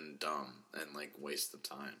Han would have been dumb and like waste of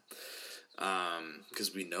time.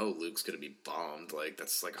 Because we know Luke's gonna be bummed. Like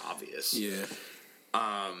that's like obvious. Yeah.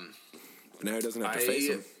 Now he doesn't have to face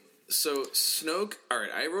him. So Snoke. All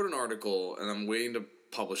right, I wrote an article and I'm waiting to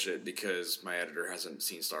publish it because my editor hasn't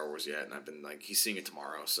seen Star Wars yet, and I've been like, he's seeing it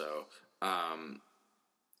tomorrow. So.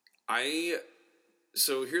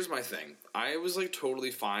 So here's my thing. I was like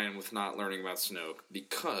totally fine with not learning about Snoke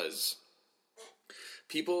because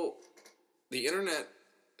the internet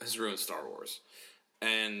has ruined Star Wars,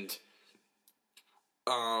 and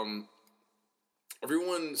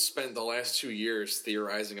everyone spent the last 2 years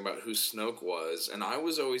theorizing about who Snoke was, and I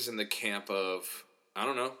was always in the camp of, I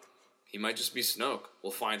don't know, he might just be Snoke.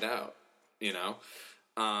 We'll find out, you know,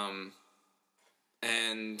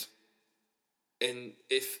 And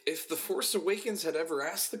if The Force Awakens had ever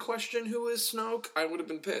asked the question, who is Snoke, I would have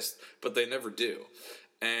been pissed. But they never do.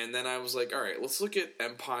 And then I was like, all right, let's look at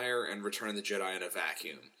Empire and Return of the Jedi in a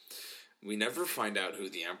vacuum. We never find out who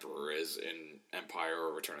the Emperor is in Empire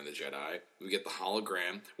or Return of the Jedi. We get the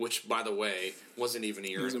hologram, which, by the way, wasn't even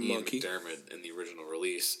Ian McDiarmid in the original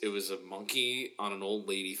release. It was a monkey on an old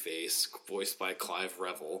lady face, voiced by Clive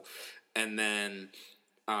Revel. And then...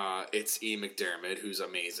 it's Ian McDiarmid, who's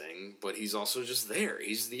amazing, but he's also just there.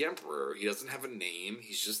 He's the Emperor. He doesn't have a name.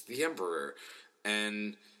 He's just the Emperor.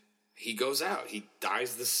 And he goes out. He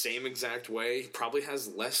dies the same exact way. He probably has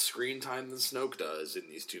less screen time than Snoke does in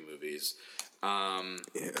these two movies. Yeah,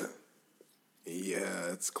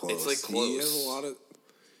 it's close. It's like close. He has a lot of...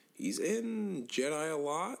 He's in Jedi a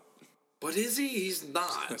lot. But is he? He's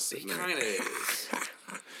not. He kind of is.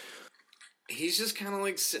 He's just kind of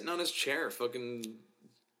like sitting on his chair, fucking...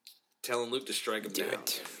 telling Luke to strike him down.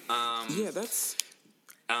 Yeah, that's...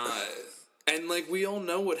 and, like, we all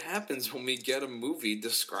know what happens when we get a movie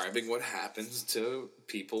describing what happens to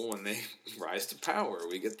people when they rise to power.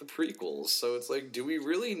 We get the prequels. So it's like, do we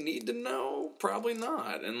really need to know? Probably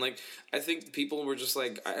not. And, like, I think people were just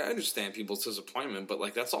like, I understand people's disappointment, but,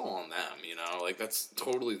 like, that's all on them, you know? Like, that's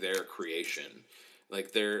totally their creation.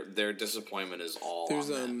 Like, their disappointment is all on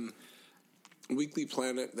them. Weekly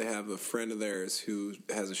Planet, they have a friend of theirs who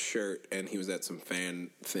has a shirt, and he was at some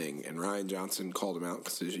fan thing, and Rian Johnson called him out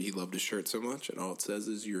because he loved his shirt so much, and all it says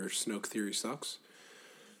is, your Snoke theory sucks.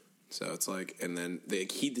 So it's like, and then the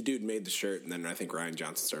dude made the shirt, and then I think Rian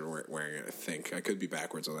Johnson started wearing it, I think. I could be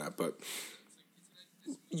backwards on that, but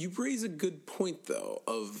you raise a good point, though,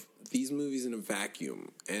 of these movies in a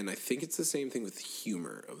vacuum, and I think it's the same thing with the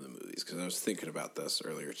humor of the movies, because I was thinking about this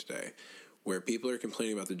earlier today, where people are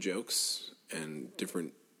complaining about the jokes and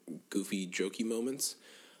different goofy, jokey moments.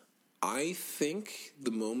 I think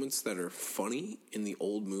the moments that are funny in the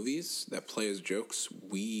old movies that play as jokes,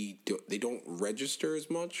 they don't register as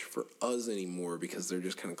much for us anymore because they're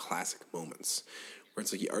just kind of classic moments where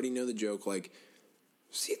it's like you already know the joke. Like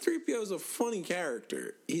C-3PO is a funny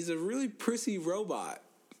character. He's a really prissy robot.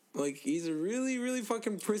 Like, he's a really, really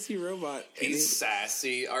fucking prissy robot. He's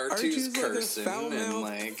sassy. R2's cursing. Like a foul-mouthed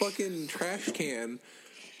like fucking trash can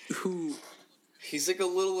who... He's like a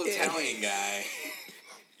little Italian guy.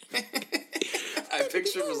 I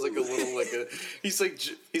picture him as like a little, like he's like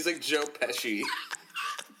Joe Pesci.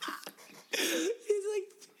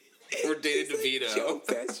 Or Danny DeVito. Joe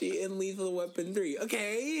Pesci in Lethal Weapon 3.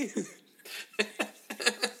 Okay.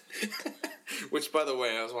 Which, by the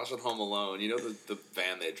way, I was watching Home Alone. You know the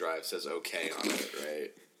van they drive says "okay" on it,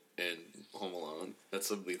 right? In Home Alone,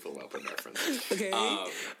 that's a Lethal Weapon reference. Okay.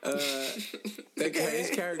 That guy,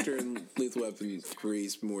 his character in Lethal Weapon 3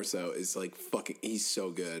 more so is like fucking. He's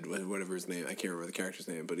so good. Whatever his name, I can't remember the character's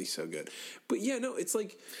name, but he's so good. But yeah, no, it's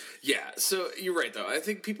like So you're right, though. I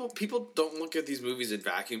think people don't look at these movies in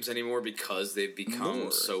vacuums anymore because they've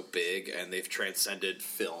become so big and they've transcended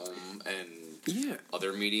film and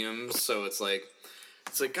other mediums. So it's like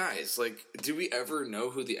guys, like, do we ever know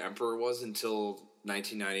who the Emperor was until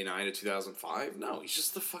 1999 to 2005? No, he's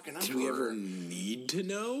just the fucking Emperor. Do we ever need to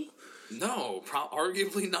know? No,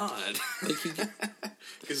 arguably not.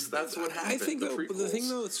 Because that's what happened. I think the thing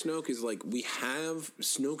though with Snoke is like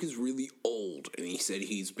Snoke is really old, and he said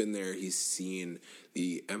he's been there. He's seen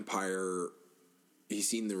the Empire. He's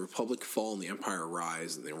seen the Republic fall and the Empire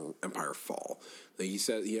rise and the Empire fall. Like he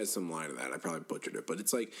said, he has some line of that. I probably butchered it, but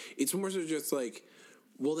it's like it's more so just like.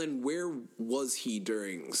 Well, then where was he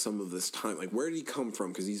during some of this time? Like, where did he come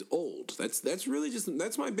from? Because he's old. That's really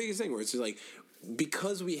that's my biggest thing. Where it's just like,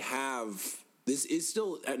 because we have this is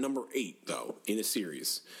still at number 8 though in a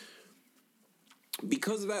series.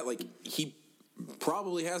 Because of that, like he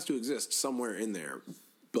probably has to exist somewhere in there.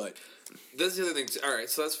 But that's the other thing. All right,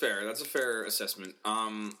 so that's fair. That's a fair assessment.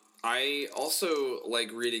 I also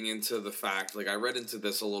like reading into the fact, like I read into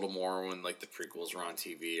this a little more when like the prequels were on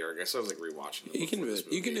TV, or I guess I was like rewatching it.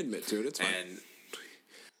 You can admit to it. It's fine.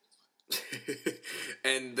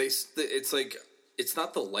 And it's like it's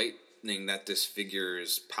not the lightning that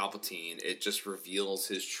disfigures Palpatine; it just reveals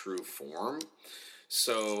his true form.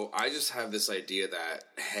 So I just have this idea that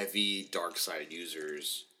heavy dark side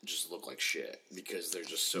users just look like shit because they're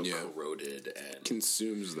just so corroded and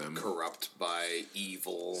consumes them, corrupt by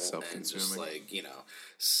evil, and just like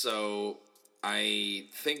So I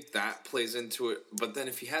think that plays into it. But then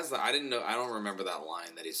if he has that, I don't remember that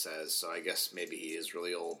line that he says. So I guess maybe he is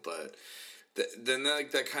really old. But then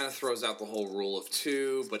that kind of throws out the whole rule of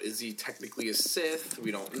 2. But is he technically a Sith?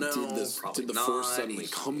 We don't know. Probably did the not. Force suddenly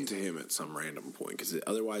come to him at some random point? Because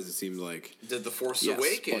otherwise it seems like did the Force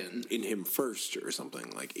awaken in him first or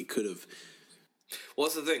something? Like it could have. Well,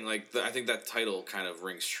 that's the thing. Like, I think that title kind of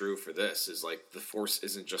rings true for this. Is like the Force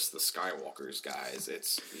isn't just the Skywalkers, guys.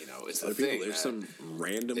 It's it's the thing. There's some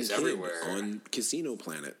random kid everywhere on Casino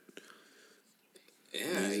Planet.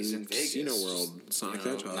 Yeah, he's in Vegas. Casino World, Sonic the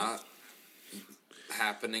Hedgehog. Not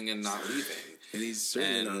happening and not leaving. And he's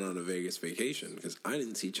certainly not on a Vegas vacation because I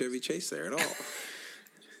didn't see Chevy Chase there at all.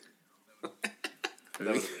 That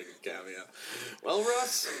was a good cameo. Well,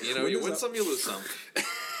 Russ, you win some, you lose some.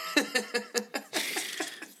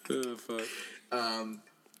 Oh, fuck.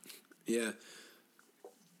 Yeah.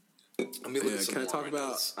 Let me look at some can I more talk about...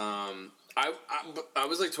 notes. I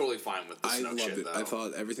was like totally fine with the Snoke loved shit, it. though. I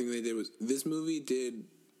thought everything they did was... This movie did...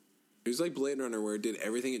 It was like Blade Runner where it did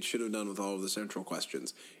everything it should have done with all of the central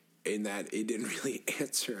questions in that it didn't really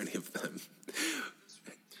answer any of them.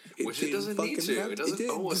 Which it doesn't need to. It doesn't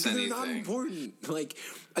owe us anything. They're not important. Like,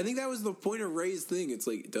 I think that was the point of Rey's thing. It's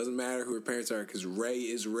like, it doesn't matter who her parents are because Rey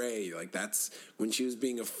is Rey. Like, that's when she was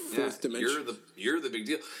being a fourth dimension. You're the big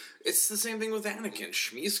deal. It's the same thing with Anakin.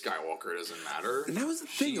 Shmi Skywalker doesn't matter. And that was the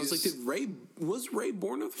thing. I was like, was Rey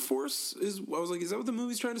born of the Force? I was like, is that what the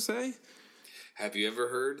movie's trying to say? Have you ever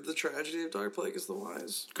heard the tragedy of Darth Plagueis the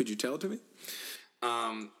Wise? Could you tell it to me?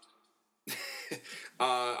 I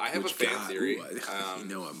have a fan theory.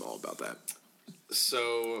 I'm all about that.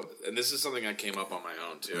 So, and this is something I came up on my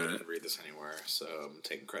own too. I didn't read this anywhere, so I'm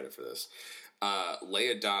taking credit for this.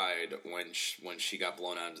 Leia died when she got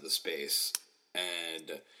blown out into the space,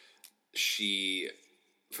 and she,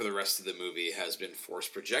 for the rest of the movie, has been force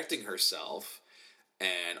projecting herself,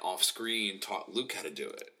 and off screen taught Luke how to do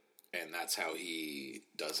it. And that's how he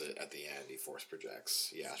does it at the end. He force projects.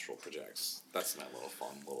 He astral projects. That's my little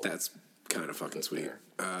fun little... That's kind of fucking sweet.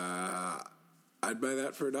 I'd buy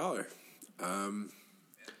that for $1.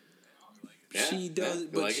 She does,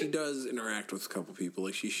 but she does interact with a couple people.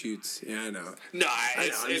 Like, she shoots. Yeah, I know. No,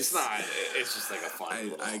 it's not. It's just like a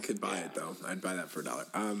fun I could buy it, though. I'd buy that for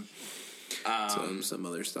 $1. Some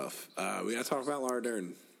other stuff. We gotta talk about Laura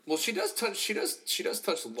Dern. Well, she does touch...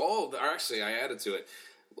 Oh, actually, I added to it.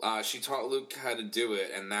 She taught Luke how to do it,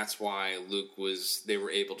 and that's why they were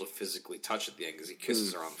able to physically touch at the end, because he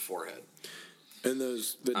kisses her on the forehead. And the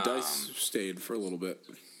dice stayed for a little bit.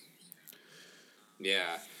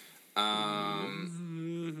 Yeah.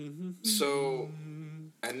 So,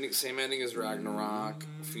 same ending as Ragnarok,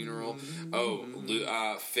 funeral. Oh,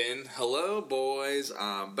 Finn, hello, boys,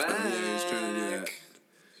 I'm back. Oh, yeah, he was trying to do that.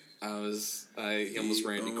 He almost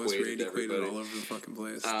Randy Quaided everybody. all over the fucking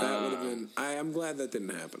place. That would have been. I'm glad that didn't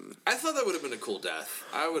happen. I thought that would have been a cool death.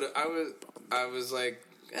 I was like,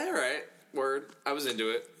 all right, word. I was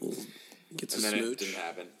into it. Gets and a then smooch. It didn't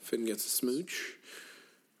happen. Finn gets a smooch,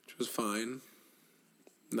 which was fine.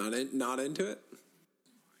 Not into it.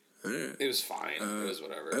 All right. It was fine. It was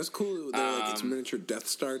whatever. That was cool. They're like, it's miniature Death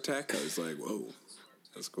Star tech. I was like, whoa,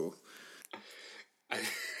 that's cool.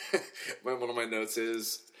 One of my notes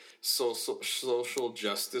is social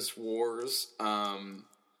justice wars.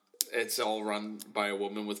 It's all run by a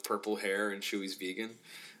woman with purple hair, and Chewie's vegan.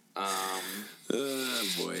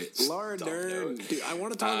 Boy, Laura Dern, dude. I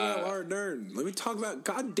want to talk about Laura Dern. Let me talk about.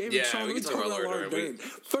 God damn it, Sean. Let me talk about Laura Dern.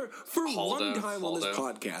 For one time on this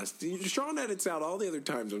podcast, Sean edits out all the other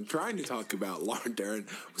times I'm trying to talk about Laura Dern.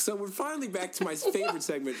 So we're finally back to my favorite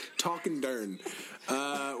segment, Talking Dern.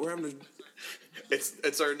 We're having a.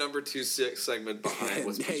 It's our number 2 segment behind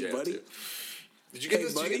what's Hey, PJ buddy. up to. Did you get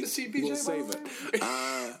this? Buddy, did you get to see PJ? we'll save it.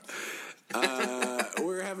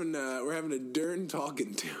 We're having a Dern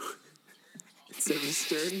talking to. Instead of a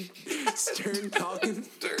Stern talking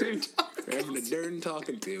to. We're having a Dern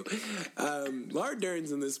talking to. Laura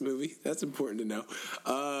Dern's in this movie. That's important to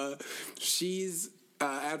know. She's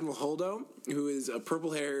Admiral Holdo, who is a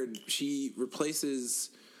purple-haired. She replaces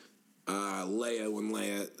Leia when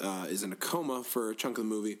Leia is in a coma for a chunk of the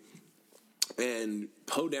movie. And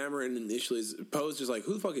Poe Dameron initially Poe's just like,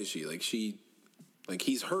 who the fuck is she? Like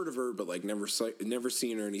he's heard of her, but like never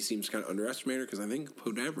seen her, and he seems kind of underestimated her because I think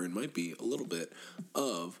Poe Dameron might be a little bit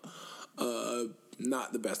of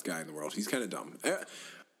not the best guy in the world. He's kind of dumb.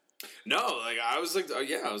 No, like I was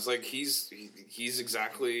like he's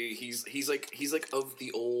exactly he's like of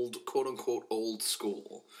the old quote unquote old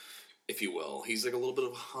school, if you will. He's like a little bit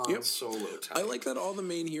of Han Solo type. I like that all the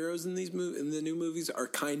main heroes in in the new movies are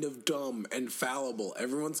kind of dumb and fallible.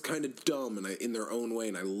 Everyone's kind of dumb and in their own way,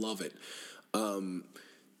 and I love it.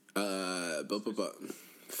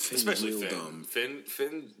 Especially Finn. Dumb.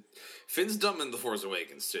 Finn's dumb in The Force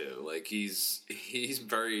Awakens too. Like he's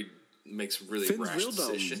very makes really Finn's rash real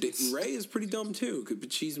dumb. decisions. Rey is pretty dumb too,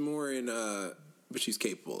 but she's more in. But she's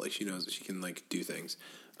capable. Like she knows that she can like do things.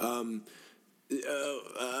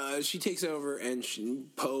 She takes over, and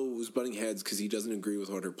Poe was butting heads because he doesn't agree with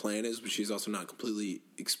what her plan is, but she's also not completely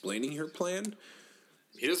explaining her plan.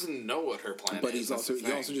 He doesn't know what her plan but is. But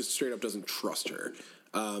he also just straight up doesn't trust her.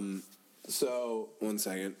 So 1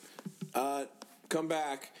 second. Come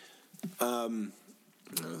back. Talk about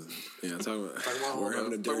we're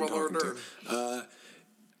having a Dern talking to.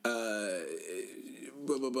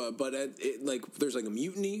 But there's like a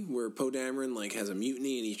mutiny where Poe Dameron like has a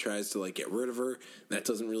mutiny and he tries to like get rid of her. That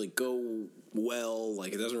doesn't really go well.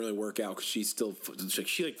 Like it doesn't really work out because she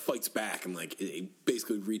fights back and like it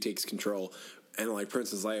basically retakes control. And like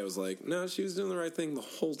Princess Leia was like, no, she was doing the right thing the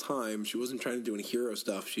whole time. She wasn't trying to do any hero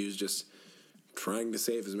stuff. She was just trying to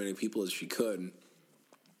save as many people as she could.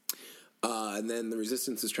 And then the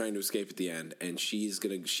Resistance is trying to escape at the end, and she's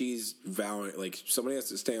vowing, like, somebody has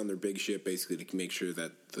to stay on their big ship basically to make sure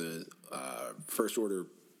that the First Order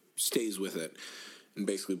stays with it and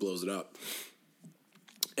basically blows it up.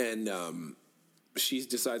 And she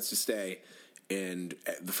decides to stay, and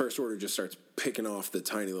the First Order just starts picking off the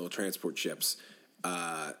tiny little transport ships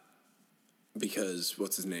because,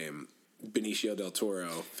 what's his name? Benicio del Toro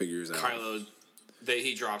figures out. Kylo,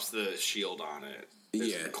 he drops the shield on it.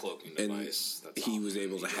 There's a cloaking device. And he was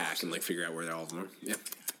able to hack and like figure out where all of them are. Yeah,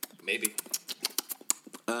 maybe.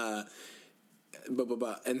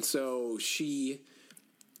 And so she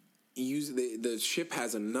uses the ship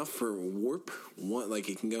has enough for warp.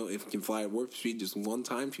 It can fly at warp speed just one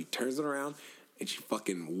time. She turns it around and she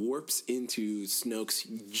fucking warps into Snoke's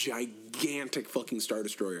gigantic fucking Star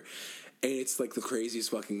Destroyer. And it's like the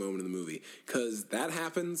craziest fucking moment in the movie. Because that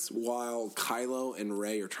happens while Kylo and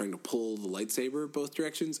Rey are trying to pull the lightsaber both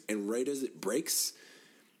directions. And right as it breaks,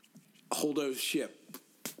 Holdo's ship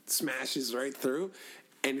smashes right through.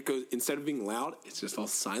 And it goes, instead of being loud, it's just all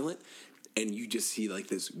silent. And you just see like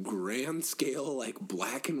this grand scale, like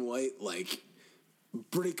black and white, like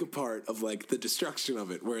break apart of like the destruction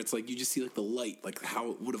of it. Where it's like you just see like the light, like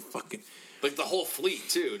how it would have fucking... Like the whole fleet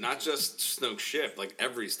too, not just Snoke's ship. Like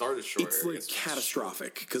every Star Destroyer. It's like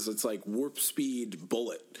catastrophic because it's like warp speed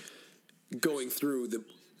bullet going through the.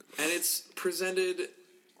 And it's presented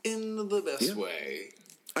in the best way.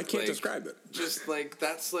 I can't describe it. Just like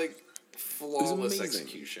that's like flawless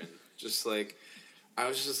execution. Just like I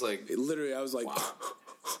was just like literally, I was like, wow.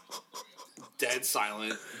 Dead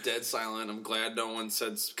silent. Dead silent. I'm glad no one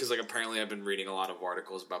said, because like apparently I've been reading a lot of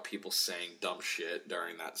articles about people saying dumb shit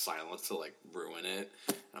during that silence to like ruin it.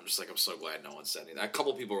 And I'm just like, I'm so glad no one said anything. A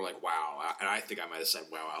couple people were like, "Wow," and I think I might have said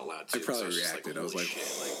 "wow" out loud too. I probably was reacted. I was like,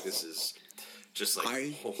 shit, like this is just like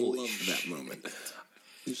I holy loved that moment.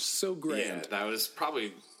 It's so grand. Yeah, that was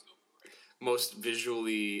probably most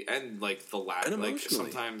visually and like the lack, And like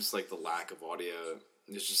emotionally. sometimes like the lack of audio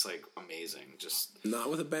is just like amazing. Just Not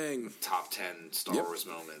with a bang. top 10 Star Yep. Wars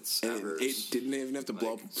moments And ever. it didn't even have to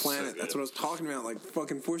blow Like, up a planet. so That's good. what I was talking about. Like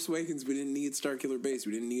fucking Force Awakens, we didn't need Starkiller Base.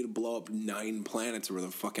 We didn't need to blow up 9 planets or where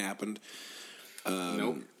the fuck happened.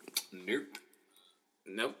 Nope.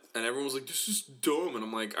 And everyone was like, "This is dumb," and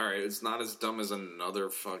I'm like, "All right, it's not as dumb as another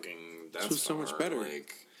fucking Death was so much Star." better.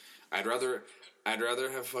 Like, I'd rather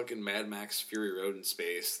have fucking Mad Max Fury Road in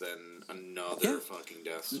space than another fucking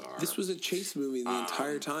Death Star. This was a chase movie the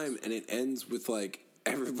entire time, and it ends with like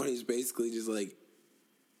everybody's basically just like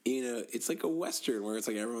it's like a Western where it's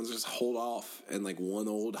like everyone's just holed off in like one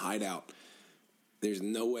old hideout. There's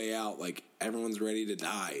no way out. Like everyone's ready to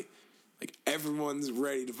die. Like everyone's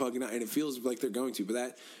ready to fucking die, and it feels like they're going to.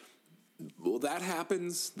 But that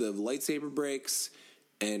happens. The lightsaber breaks,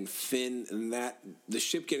 and Finn and the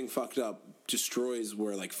ship getting fucked up destroys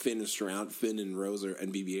where like Finn and Rose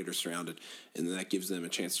and BB-8 are surrounded, and then that gives them a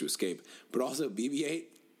chance to escape. But also BB-8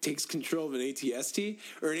 takes control of an AT-ST,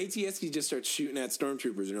 or an AT-ST just starts shooting at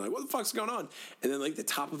stormtroopers, and you're like, what the fuck's going on? And then like the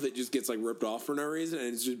top of it just gets like ripped off for no reason,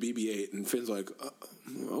 and it's just BB-8, and Finn's like,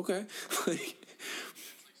 okay. Like,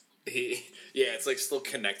 it's like still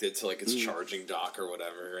connected to like its charging dock or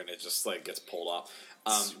whatever, and it just like gets pulled off.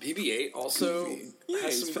 BB-8 also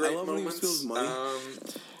has some great I love when he moments. spills money.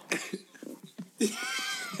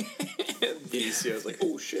 DC, I was like,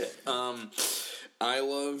 oh shit. I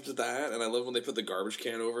loved that, and I love when they put the garbage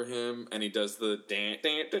can over him, and he does the dan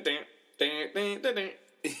dan dan dan dan dan dan dan.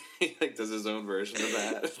 He like does his own version of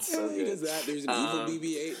that. It's so he good. does that. There's an evil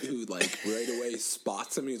BB-8 who like right away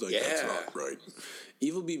spots him. And he's like, "That's not right."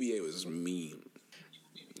 Evil BB-8 was mean.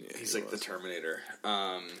 Yeah, He's like the Terminator.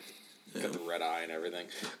 Got the red eye and everything.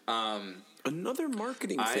 Another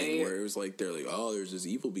marketing thing where it was like they're like, "Oh, there's this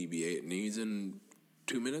evil BB-8 and he's in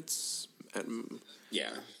 2 minutes."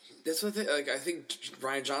 Yeah. That's what I think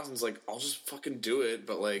Ryan Johnson's like, I'll just fucking do it,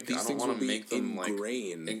 but like These I don't things want will to be make them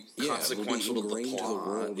ingrained. like Yeah, consequential will be ingrained to the plot.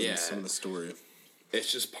 world and some of the story.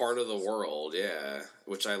 It's just part of the world,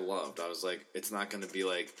 which I loved. I was like, it's not going to be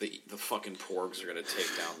like the fucking porgs are going to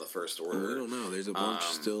take down the First Order. I don't know. There's a bunch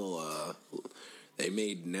still. They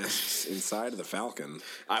made nests inside of the Falcon.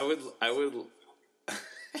 I would.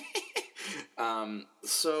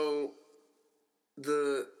 So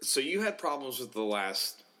you had problems with the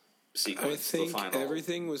last sequence. I think the final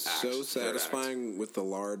everything was so satisfying with the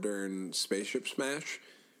Laura Dern spaceship smash.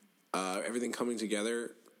 Everything coming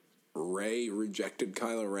together. Rey rejected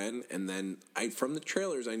Kylo Ren, and then from the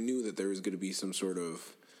trailers I knew that there was going to be some sort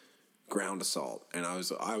of ground assault, and I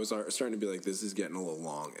was starting to be like, this is getting a little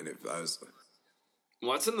long, and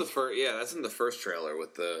Well, that's in the first. Yeah, that's in the first trailer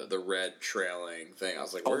with the red trailing thing. I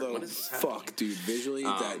was like, when is this happening? Fuck, dude, visually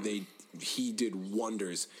he did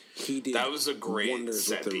wonders. That was a great wonders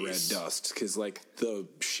set with the piece. red dust, because like the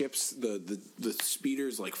ships, the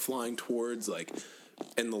speeders like flying towards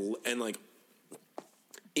and like.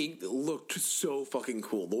 It looked so fucking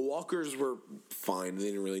cool. The walkers were fine. They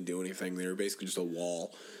didn't really do anything. They were basically just a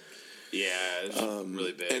wall. Yeah, it was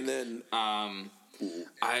really big. And then, that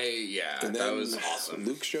was awesome.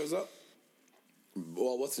 Luke shows up.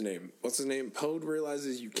 Well, what's his name? Poe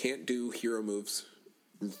realizes you can't do hero moves.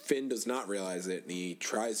 Finn does not realize it, and he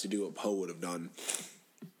tries to do what Poe would have done.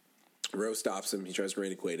 Rose stops him. He tries to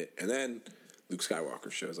renequate it, and then Luke Skywalker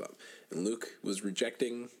shows up. And Luke was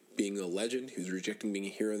rejecting being a legend. He was rejecting being a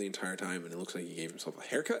hero the entire time, and it looks like he gave himself a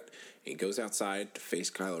haircut, and he goes outside to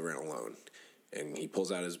face Kylo Ren alone. And he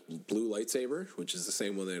pulls out his blue lightsaber, which is the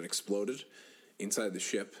same one that exploded inside the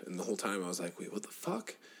ship, and the whole time I was like, wait, what the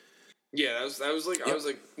fuck? Yeah, that was like, I was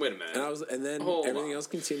like, wait a minute. And then everything else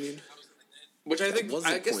continued. Which I think,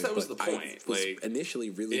 I guess that was the point. I was initially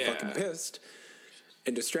really fucking pissed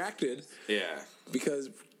and distracted. Yeah. Because,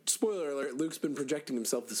 spoiler alert, Luke's been projecting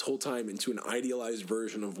himself this whole time into an idealized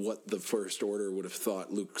version of what the First Order would have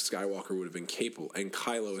thought Luke Skywalker would have been capable, and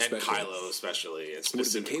Kylo especially. Would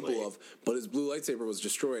have been capable of, but his blue lightsaber was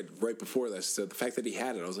destroyed right before this, so the fact that he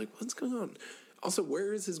had it, I was like, what's going on? Also,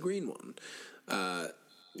 where is his green one?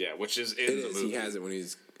 Which is in the movie. He has it when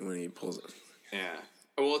he pulls it. Yeah.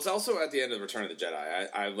 Well, it's also at the end of Return of the Jedi.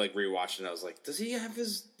 I like rewatched it and I was like, does he have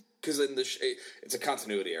his... Because in the it's a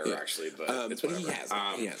continuity error, actually, but it's whatever. He has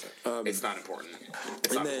it. It's not important.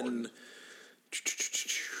 It's not important.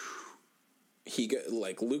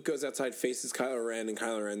 Luke goes outside, faces Kylo Ren, and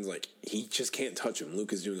Kylo Ren's like, he just can't touch him.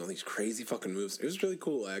 Luke is doing all these crazy fucking moves. It was really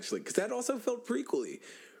cool, actually, because that also felt prequel-y,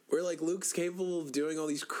 where, like, Luke's capable of doing all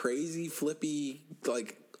these crazy, flippy,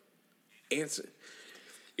 like, answer.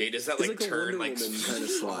 Yeah, he does that, It's like a turn, Wonder like, Woman kind of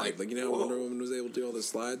slide. Like, you know how Wonder Woman was able to do all the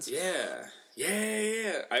slides? Yeah.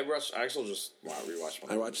 I actually just rewatched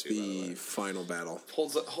one. I watched the final battle.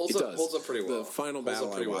 Holds up pretty well. The final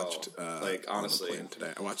battle I watched, like, honestly, on the plane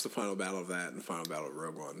today. I watched the final battle of that and the final battle of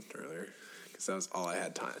Rogue One earlier because that was all I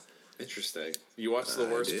had time. Interesting. You watched the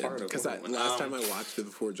worst part of it. Because last time I watched it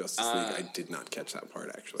before Justice League, I did not catch that part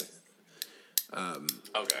actually.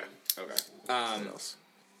 Okay. What else?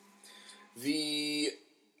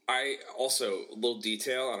 I also, a little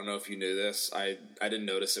detail, I don't know if you knew this, I didn't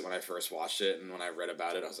notice it when I first watched it, and when I read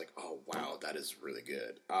about it, I was like, oh, wow, that is really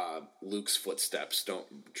good. Luke's footsteps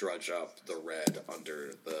don't drudge up the red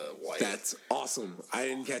under the white. That's awesome. I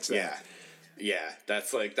didn't catch that. Yeah,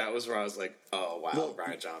 that's like, that was where I was like, oh, wow, Well,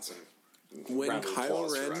 Rian Johnson. When Round of Kylo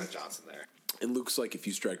applause for Ren Rian Johnson there. and Luke's like, if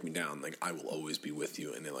you strike me down, like, I will always be with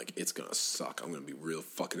you. And then, like, it's gonna suck. I'm gonna be real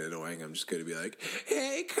fucking annoying. I'm just gonna be like,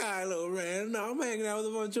 hey, Kylo Ren, I'm hanging out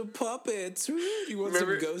with a bunch of puppets. You want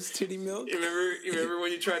some ghost titty milk? You remember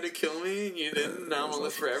when you tried to kill me and you didn't? Now I'm gonna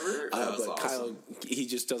live forever? That was awesome. Kylo, he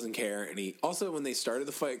just doesn't care. And he also, when they started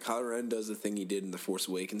the fight, Kylo Ren does the thing he did in the Force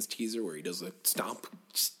Awakens teaser where he does a stomp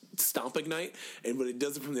ignite, and but he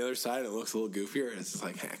does it from the other side and it looks a little goofier, and it's just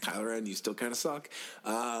like, hey, Kylo Ren, you still kind of suck.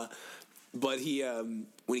 But he when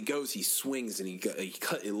he goes, he swings and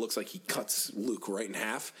it looks like he cuts Luke right in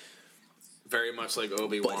half. Very much like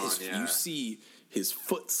Obi-Wan. But you see his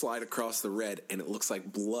foot slide across the red, and it looks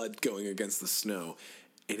like blood going against the snow.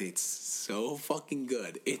 And it's so fucking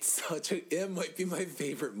good. It might be my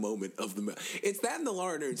favorite moment of the movie. It's that and the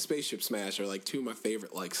Laura Dern Spaceship Smash are like two of my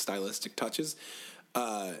favorite like stylistic touches.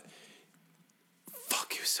 Fuck,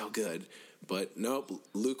 he was so good. But nope,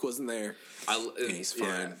 Luke wasn't there. And he's fine.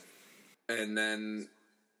 Yeah. And then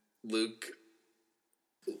Luke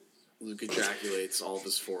ejaculates all of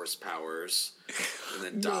his Force powers and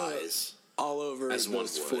then dies. All over as those one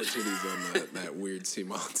four would. titties on that weird sea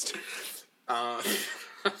monster. I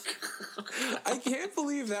can't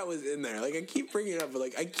believe that was in there. Like, I keep bringing it up, but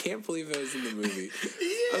like, I can't believe that was in the movie.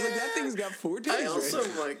 I was like, that thing's got four titties. I also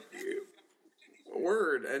right? like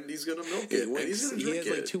word, and he's gonna milk it. And he's gonna drink has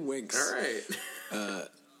it. like two winks. All right.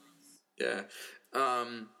 Yeah.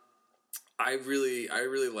 I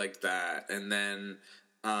really liked that, and then,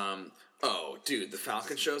 oh, dude, the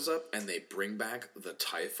Falcon shows up, and they bring back the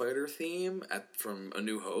TIE Fighter theme from A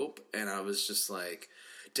New Hope, and I was just like,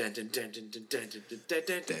 that's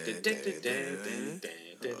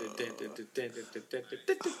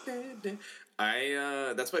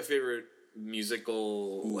my favorite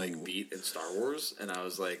musical like beat in Star Wars, and I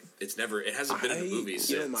was like, it hasn't been in the movie since.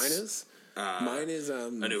 You know what mine is? Mine is A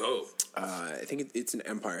New Hope. I think it's an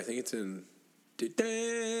Empire. I think it's in. Yeah. I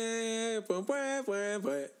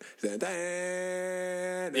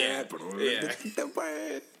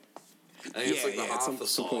think it's like the Hoth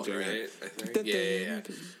assault, right? I think. Yeah.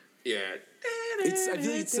 I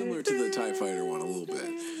feel like it's similar to the TIE Fighter one a little bit.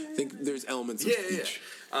 I think there's elements of each.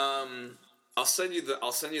 I'll send you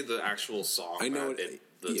the actual song. I know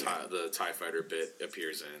the TIE Fighter bit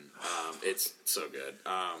appears in. It's so good.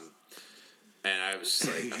 And I was just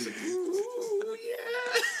like, ooh,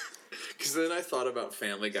 yeah. Because then I thought about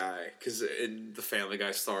Family Guy. Because in the Family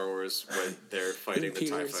Guy Star Wars, when they're fighting the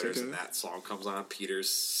TIE Fighters and that song comes on,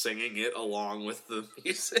 Peter's singing it along with the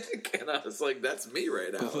music. And I was like, that's me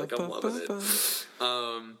right now. Like, I'm loving it.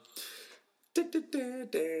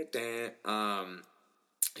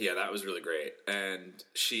 Yeah, that was really great. And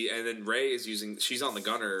then Rey she's on the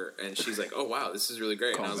gunner, and she's like, oh, wow, this is really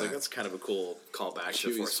great. And I was like, that's kind of a cool callback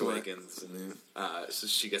to Force Awakens. So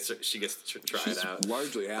she gets to try it out.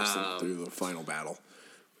 Largely absent through the final battle,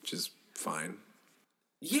 which is fine.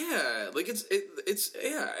 Yeah, like it's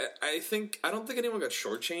I don't think anyone got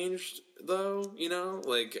shortchanged though. You know,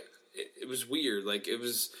 like it was weird. Like it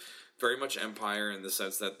was very much Empire in the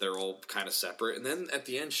sense that they're all kind of separate. And then at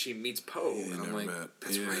the end, she meets Poe, and I'm like,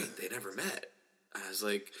 that's right, they never met. I was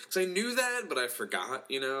like, because I knew that, but I forgot,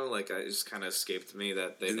 you know, like it just kind of escaped me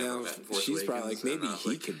that they never met in Force Awakens. She's probably like, maybe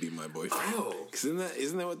he could be my boyfriend. Oh. Because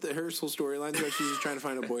isn't that what her whole storyline's about? She's just trying to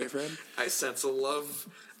find a boyfriend? I sense a love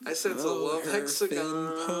hexagon.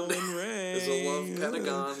 There's a love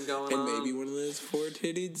pentagon going on. And maybe one of those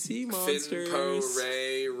four-titted sea monsters. Finn, Poe,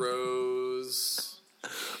 Rey, Rose.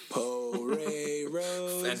 Poe, Rey,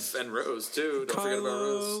 Rose. and Rose, too. Don't forget about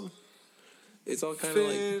Rose. It's all kind of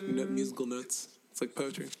like musical notes. It's like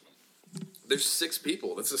poetry. There's 6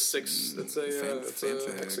 people. That's a six. That's a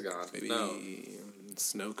hexagon. Maybe No,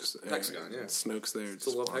 Snoke's hexagon. Yeah, Snoke's there. it's a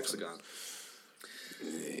love hexagon.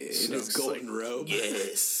 In his golden robe.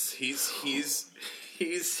 Yes, he's fucking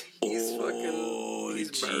Murray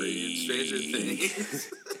in Stranger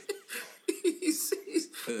Things.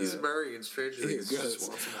 he's Murray in Stranger Things. Just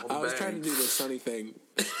wants him all to I was bang. trying to do the Sunny thing.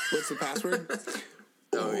 What's the password?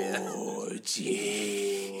 Oh yeah.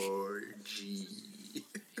 Orgy. Orgy.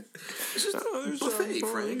 It's just There's buffet, some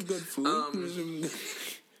Frank. good food. There's some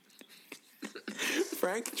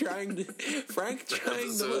Frank trying to like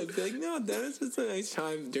be like, no, Dennis, it's a nice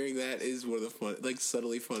time. During that is one of the fun, like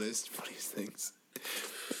subtly funniest things.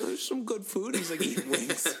 There's some good food. He's like eating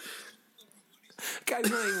wings. Guy's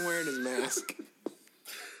not even wearing his mask.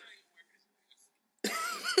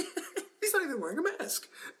 He's not even wearing a mask.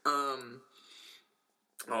 Oh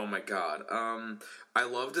my god. I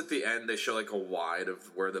loved at the end they show like a wide of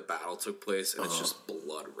where the battle took place, and it's just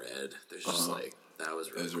blood red. There's just like that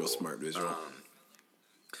was really real smart visual.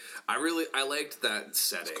 I liked that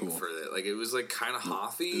setting for it. Like it was like kind of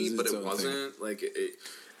hothy, but it wasn't thing. Like it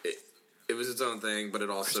was its own thing, but it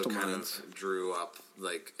also kind of drew up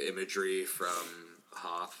like imagery from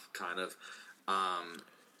Hoth, kind of.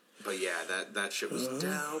 But yeah, that shit was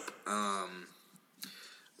dope.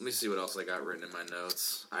 Let me see what else I got written in my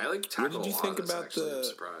notes. I like tackled What did you a lot think of this, about actually. I'm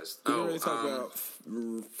surprised. We didn't really talk about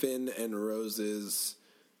Finn and Rose's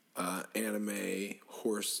anime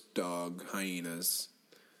horse dog hyenas.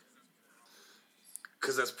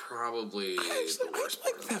 Because that's probably the worst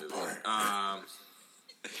part of the movie. Part.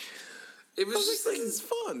 It was just like, this is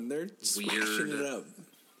fun. They're smashing it up.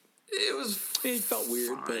 It felt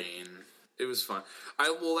weird, fine. but it was fun.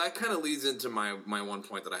 That kind of leads into my one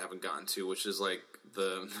point that I haven't gotten to, which is like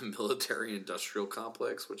the military-industrial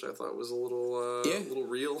complex, which I thought was a little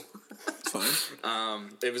real. It's fine.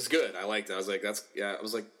 It was good. I liked it. I was like, I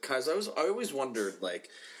was like, cause I always wondered like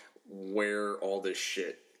where all this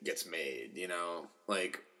shit gets made. You know,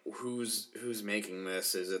 like who's making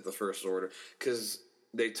this? Is it the First Order? Because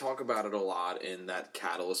they talk about it a lot in that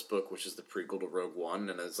Catalyst book, which is the prequel to Rogue One,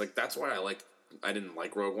 and it's like that's why I didn't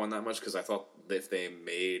like Rogue One that much, because I thought if they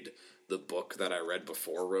made the book that I read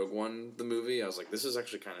before Rogue One, the movie, I was like, this is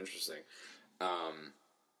actually kind of interesting.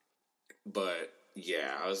 But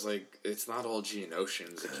yeah, I was like, it's not all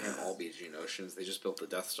Geonosians. It can't all be Geonosians. They just built the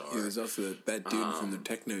Death Star. Yeah, there's also that dude from the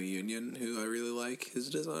Techno Union who I really like his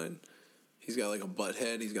design. He's got like a butt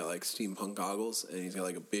head. He's got like steampunk goggles, and he's got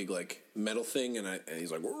like a big like metal thing, and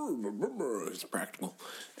he's like, it's practical.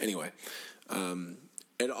 Anyway, and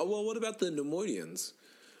what about the Nemoidians?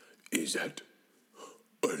 Is that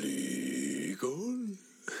illegal?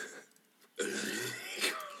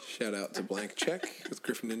 Shout out to Blank Check with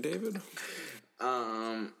Griffin and David.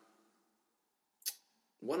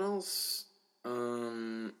 What else?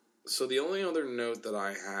 So the only other note that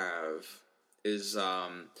I have is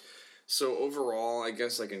so overall, I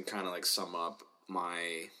guess I can kind of like sum up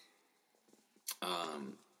my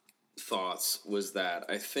thoughts was that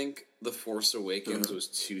I think The Force Awakens was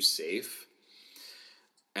too safe,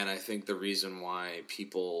 and I think the reason why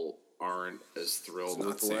people aren't as thrilled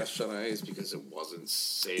with The Last Jedi is because it wasn't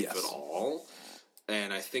safe at all.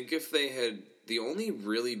 And I think if they had, the only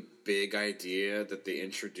really big idea that they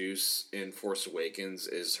introduce in Force Awakens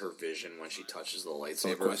is her vision when she touches the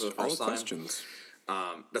lightsaber for the first time. Questions.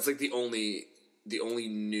 That's like the only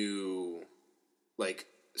new like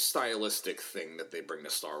stylistic thing that they bring to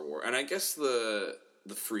Star Wars, and I guess the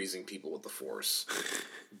freezing people with the Force,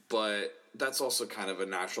 but that's also kind of a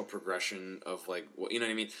natural progression of like you know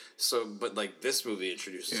what I mean. So, but like this movie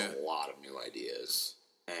introduces a lot of new ideas,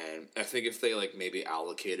 and I think if they like maybe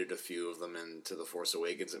allocated a few of them into the Force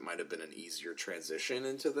Awakens, it might have been an easier transition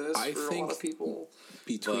into this for a lot of people.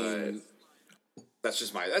 That's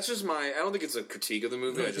just my. I don't think it's a critique of the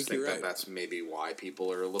movie. No, I just think that that's maybe why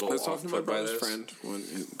people are a little. I was talking to my off-put by brother's this. friend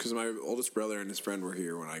because my oldest brother and his friend were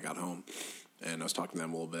here when I got home, and I was talking to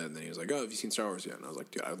them a little bit, and then he was like, "Oh, have you seen Star Wars yet?" And I was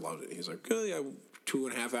like, "Dude, I loved it." He was like, "Oh yeah,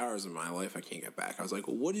 2.5 hours of my life I can't get back." I was like,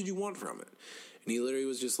 "Well, what did you want from it?" And he literally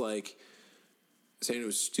was just like saying it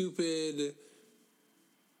was stupid.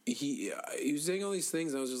 He was saying all these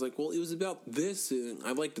things, and I was just like, well, it was about this, and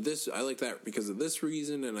I liked this, I liked that because of this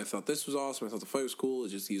reason, and I thought this was awesome, I thought the fight was cool.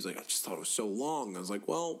 It's just, he was like, I just thought it was so long. I was like,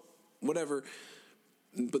 well, whatever.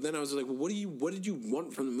 But then I was like, well, what did you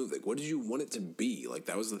want from the movie? Like, what did you want it to be? Like,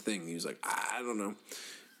 that was the thing. He was like, I don't know.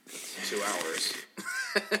 2 hours.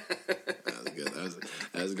 That was good.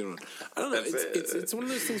 That was a good one. I don't know. It's one of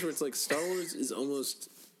those things where it's like Star Wars is almost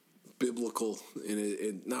biblical in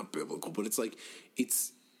it, not biblical, but it's like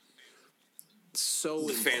it's so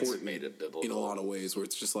the important fans have made it biblical in a lot of ways, where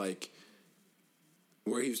it's just like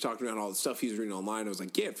where he was talking about all the stuff he was reading online. I was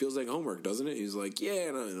like, yeah, it feels like homework, doesn't it? He was like, yeah,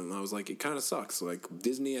 and I was like, it kind of sucks. Like,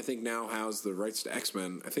 Disney, I think, now has the rights to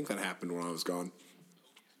X-Men. I think that happened when I was gone.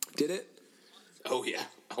 Did it? Oh, yeah.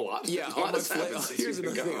 A lot. Yeah, a on lot my has flight. happened since Here's you've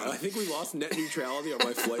been another thing. gone. I think we lost net neutrality on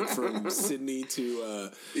my flight from Sydney to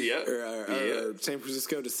or San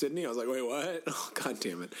Francisco to Sydney. I was like, wait, what? Oh, God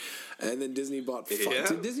damn it! And then Disney bought. Yeah.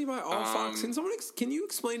 Did Disney buy all Fox? Can you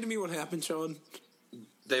explain to me what happened, Sean?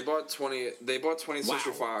 They bought 20th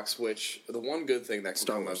Century Fox, which the one good thing that can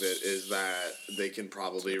come of it is that they can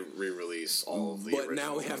probably re-release all of the But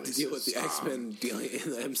now we have to deal with the X-Men dealing in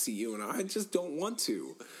the MCU, and I just don't want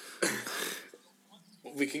to.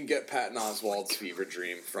 We can get Patton Oswalt's fever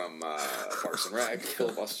dream from Parks and Rec,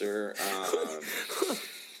 Filibuster.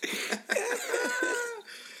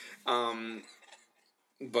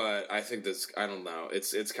 But I think I don't know.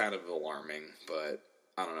 It's kind of alarming, but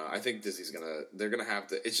I don't know. I think they're gonna have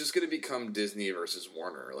to. It's just gonna become Disney versus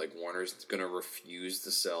Warner. Like, Warner's gonna refuse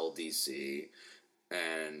to sell DC,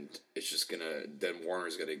 and it's just then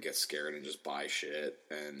Warner's gonna get scared and just buy shit,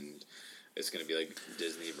 and it's gonna be like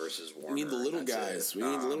Disney versus Warner. We need the little guys. We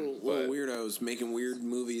need little weirdos making weird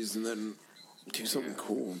movies and then do something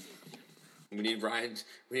cool. We need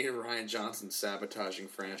Ryan Johnson sabotaging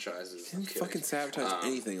franchises. He didn't fucking sabotage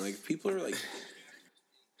anything. Like, people are like.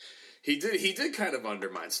 He did kind of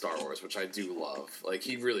undermine Star Wars, which I do love. Like,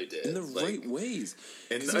 he really did. In the right ways.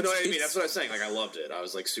 And that's what I was saying. Like, I loved it. I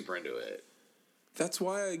was, like, super into it. That's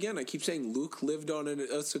why, again, I keep saying Luke lived on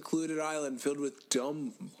a secluded island filled with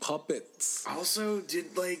dumb puppets. Also,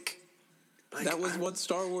 that was what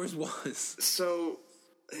Star Wars was. So,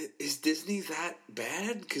 is Disney that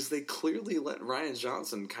bad? Because they clearly let Rian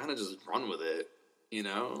Johnson kind of just run with it, you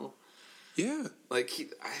know? Yeah, like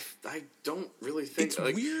I don't really think it's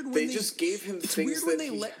like weird when they just gave him it's things weird that when they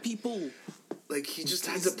let people like he just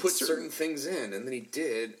had to put certain things in, and then he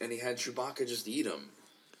did, and he had Chewbacca just eat them,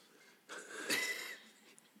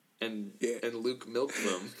 and Luke milked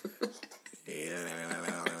them.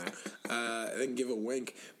 Then give a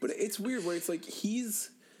wink, but it's weird where it's like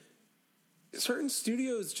certain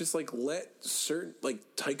studios just like let certain,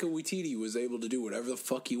 like, Taika Waititi was able to do whatever the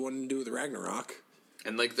fuck he wanted to do with Ragnarok.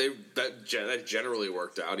 And, like, that generally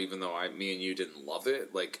worked out, even though me and you didn't love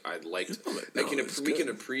it. Like, I liked. We can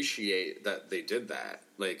appreciate that they did that.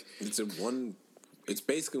 Like, it's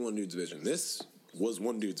basically one dude's vision. This was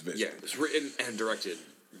one dude's vision. Yeah, it was written and directed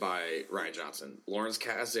by Rian Johnson. Lawrence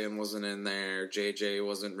Kasdan wasn't in there. JJ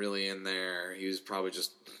wasn't really in there. He was probably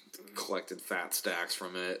just collecting fat stacks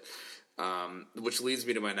from it. Which leads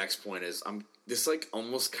me to my next point is this like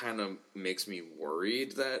almost kind of makes me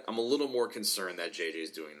worried that I'm a little more concerned that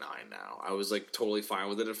JJ's doing 9 now. I was like totally fine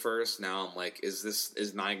with it at first. Now I'm like,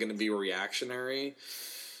 is 9 going to be reactionary?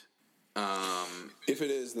 If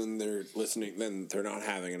it is, then they're listening. Then they're not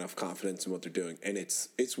having enough confidence in what they're doing, and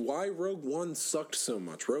it's why Rogue One sucked so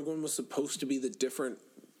much. Rogue One was supposed to be the different,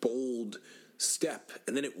 bold step,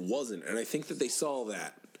 and then it wasn't. And I think that they saw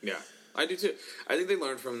that. Yeah. I do too. I think they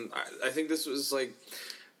learned from. I think this was like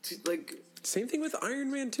same thing with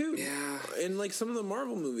Iron Man 2. Yeah, and like some of the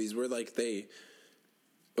Marvel movies where like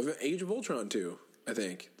Age of Ultron too. I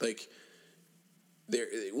think like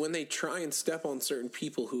when they try and step on certain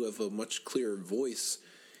people who have a much clearer voice.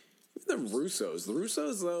 The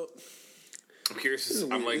Russos though. I'm curious.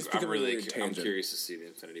 I'm curious to see the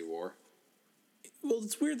Infinity War. Well,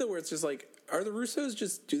 it's weird though, where it's just like, are the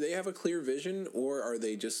Russos do they have a clear vision, or are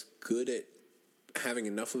they just good at having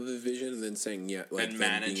enough of a vision and then saying, yeah, like, and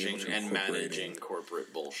managing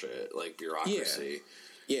corporate bullshit, like bureaucracy?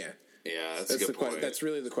 Yeah. That's a good point. That's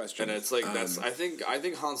really the question. And it's like, I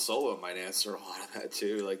think Han Solo might answer a lot of that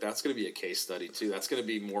too. Like, that's going to be a case study too. That's going to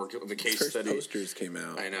be more of a case study. First posters came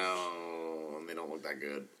out. I know, and they don't look that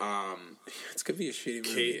good. It's going to be a shitty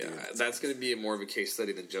movie. That's going to be more of a case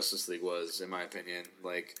study than Justice League was, in my opinion.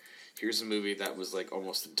 Like, here's a movie that was like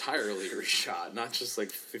almost entirely reshot, not just like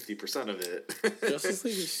 50% of it. Justice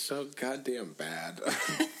League is so goddamn bad.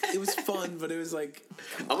 It was fun, but it was like,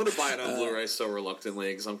 I'm gonna buy it on Blu-ray so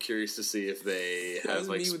reluctantly because I'm curious to see if they have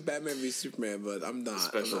like me with Batman v Superman, but I'm not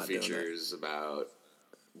special features about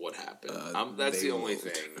what happened. That's the only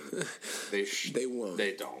thing. They won't.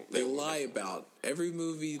 They don't. They lie about every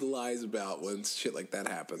movie. Lies about when shit like that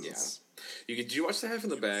happens. Yeah. Did you watch the Half in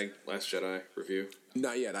the Bag Last Jedi review?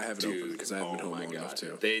 Not yet. I haven't opened because I haven't been home long enough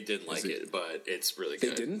to. They didn't like it, but it's really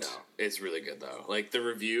good. They didn't? No, it's really good though. Like, the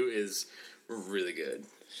review is really good.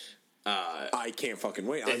 I can't fucking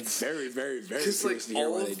wait. I'm very, very, very curious to hear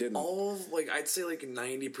why they didn't. I'd say like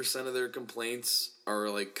 90% of their complaints are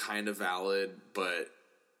like kind of valid, but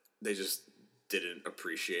they just didn't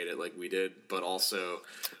appreciate it like we did, but also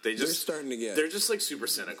they're starting to get... They're just like super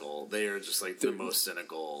cynical. They are just like the most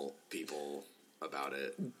cynical people about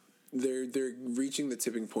it. They're reaching the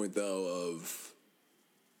tipping point though of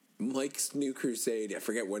Mike's New Crusade. I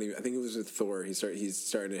forget what I think it was with Thor. He's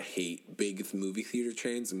starting to hate big movie theater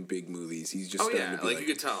chains and big movies. He's just starting to be you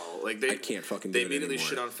could tell. Like I can't fucking. They immediately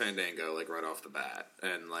shit on Fandango like right off the bat,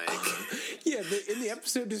 and like in the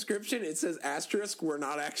episode description it says asterisk. We're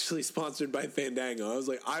not actually sponsored by Fandango. I was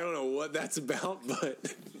like, I don't know what that's about,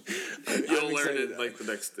 but you'll learn it like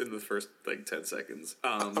in the first like 10 seconds.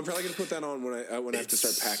 I'm probably gonna put that on when I have to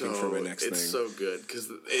start packing for my next thing. It's so good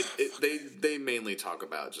because they mainly talk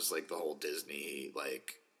about just like the whole Disney,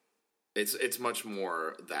 like it's much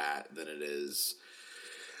more that than it is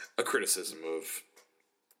a criticism of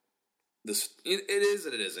this. It is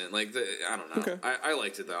and it isn't. Like I don't know. Okay. I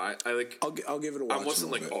liked it though. I like. I'll give it a watch. I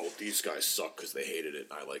wasn't like, oh, these guys suck because they hated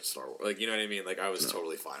it. I like Star Wars. Like, you know what I mean? Like, I was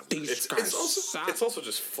totally fine with it. It's also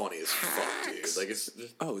just funny as fuck, dude. Like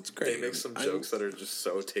it's great. They make some jokes that are just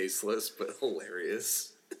so tasteless but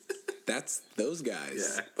hilarious. That's those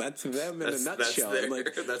guys. Yeah. That's them in a nutshell.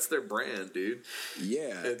 That's their brand, dude.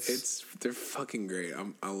 Yeah, they're fucking great.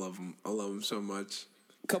 I love them. I love them so much.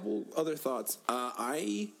 A couple other thoughts.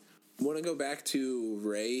 I want to go back to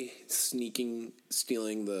Rey stealing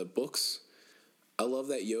the books. I love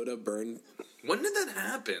that Yoda burned. When did that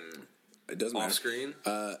happen? It doesn't matter. Off screen?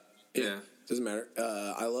 Yeah. Doesn't matter.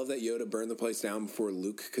 I love that Yoda burned the place down before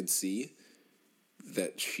Luke could see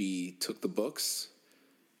that she took the books.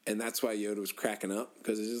 And that's why Yoda was cracking up,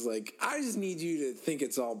 because it's just like, I just need you to think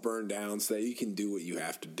it's all burned down so that you can do what you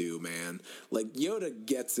have to do, man. Like, Yoda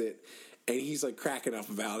gets it, and he's like cracking up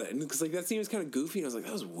about it. And because like that scene was kind of goofy, and I was like,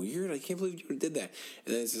 that was weird. I can't believe Yoda did that.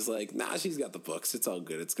 And then it's just like, nah, she's got the books. It's all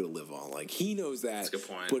good. It's going to live on. Like, he knows that. That's a good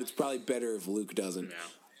point. But it's probably better if Luke doesn't. Yeah.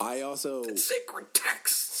 I also... The sacred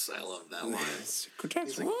texts. I love that line. Sacred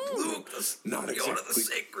texts. Like, Luke, not exactly. The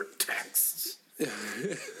sacred texts.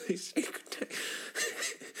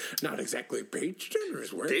 Not exactly page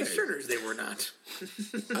turners, were they? Page turners, they were not.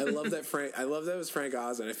 I love that it was Frank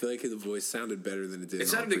Oz, and I feel like the voice sounded better than it did. It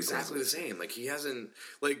sounded exactly the same. Like he hasn't,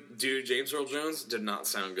 dude. James Earl Jones did not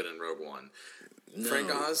sound good in Rogue One. No,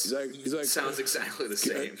 Frank Oz he's like, sounds exactly the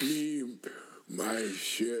same. Get me my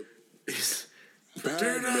ship.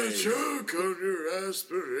 Did I choke on your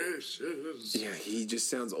aspirations? Yeah, he just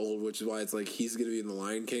sounds old, which is why it's like he's going to be in The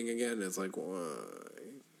Lion King again. And it's like, why?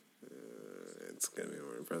 It's going to be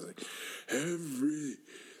more impressive.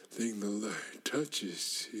 Everything the light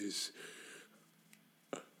touches is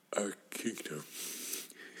our kingdom.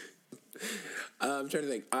 I'm trying to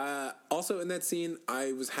think. Also, in that scene,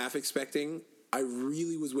 I was half expecting, I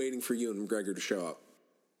really was waiting for Ewan McGregor to show up.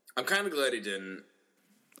 I'm kind of glad he didn't.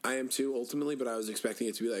 I am too, ultimately, but I was expecting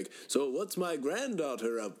it to be like, so what's my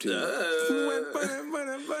granddaughter up to?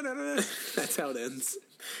 That's how it ends.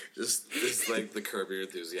 Just like the Curb Your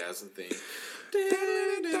Enthusiasm theme.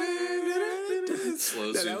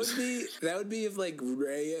 Slow that would be if like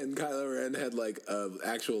Rey and Kylo Ren had like an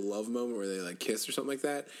actual love moment where they like kiss or something like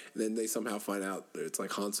that, and then they somehow find out that it's like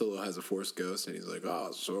Han Solo has a Force ghost, and he's like,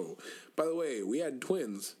 oh, so by the way, we had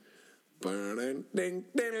twins. And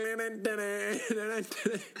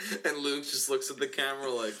Luke just looks at the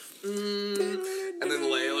camera like, and then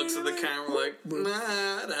Leia looks at the camera like,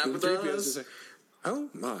 nah, it happened to us. Like, oh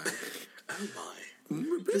my. Oh my.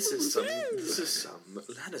 This is some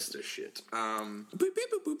Lannister shit. Boo, boo,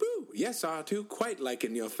 boo, boo, boo. Yes, R2, quite like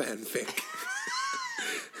in your fanfic.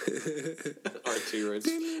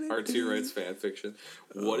 R2 writes fan fiction.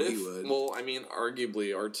 What if? Well, I mean,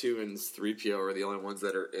 arguably R2 and 3PO are the only ones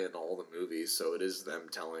that are in all the movies, so it is them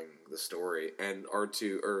telling the story. And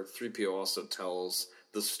 3PO also tells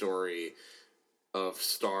the story of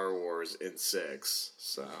Star Wars in 6.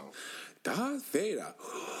 So Darth Vader.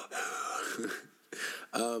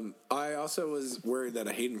 I also was worried that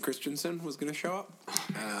a Hayden Christensen was going to show up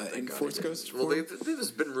in Force Ghost. Well,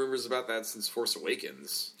 there's been rumors about that since Force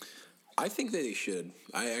Awakens. I think that they should.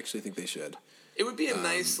 I actually think they should. It would be a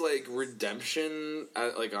nice redemption,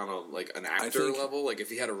 like on an actor level. Like if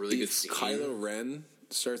he had a really good scene. Kylo Ren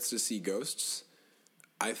starts to see ghosts.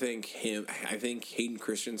 I think Hayden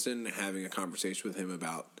Christensen having a conversation with him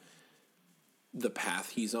about the path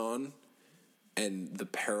he's on and the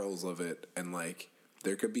perils of it, and like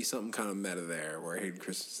there could be something kind of meta there where Hayden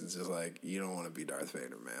Christensen's just like, you don't want to be Darth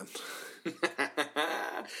Vader, man.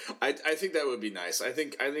 I think that would be nice. I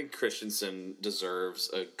think Christensen deserves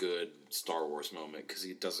a good Star Wars moment because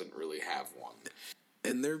he doesn't really have one.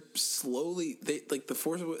 And they're the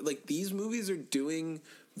Force, like these movies are doing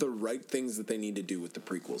the right things that they need to do with the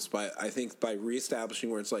prequels by reestablishing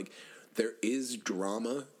where it's like there is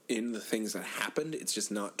drama in the things that happened. It's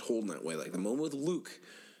just not told in that way. Like the moment with Luke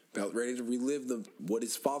about ready to relive what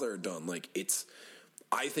his father had done. Like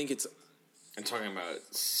I think it's. And talking about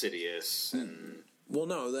Sidious and Well,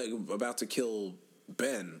 no, like about to kill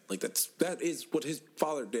Ben. Like that is what his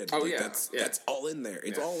father did. Oh, like, yeah, that's all in there.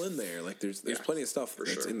 It's all in there. Like there's plenty of stuff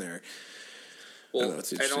that's sure. in there. well,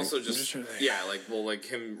 it's and interesting. also I'm just trying to think. like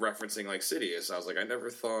him referencing like Sidious. I was like, I never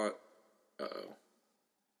thought.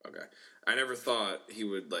 Okay, I never thought he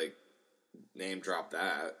would like name drop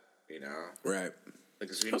that. You know, Right. like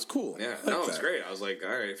That's cool. Yeah, I like no, it's that. great. I was like, all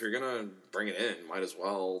right, if you're gonna bring it in, might as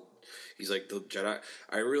well. He's like the Jedi.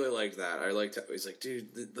 I really liked that. I liked. He's like,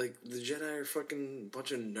 dude, the Jedi are fucking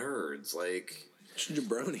bunch of nerds. Like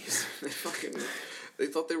Jabronis. they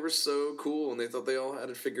thought they were so cool, and they thought they all had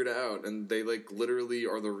it figured out, and they like literally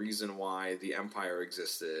are the reason why the Empire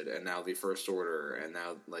existed, and now the First Order, and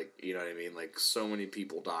now like you know what I mean. Like so many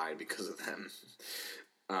people died because of them,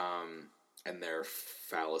 and their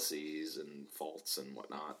fallacies and faults and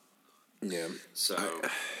whatnot. Yeah. So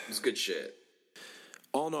it's good shit.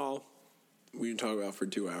 All in all, we can talk about for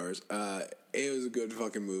 2 hours. It was a good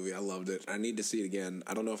fucking movie. I loved it. I need to see it again.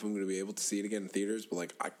 I don't know if I'm going to be able to see it again in theaters, but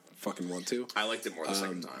like I fucking want to. I liked it more the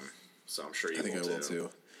second time, so I'm sure you I think will I will too.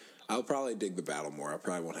 I'll probably dig the battle more. I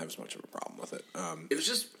probably won't have as much of a problem with it. It was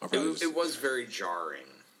just it was very jarring.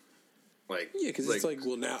 Like yeah, because it's like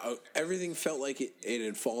well now everything felt like it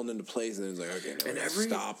had fallen into place, and then it's like okay, now we gotta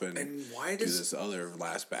stop and why do does this other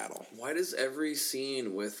last battle. Why does every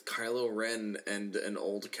scene with Kylo Ren and an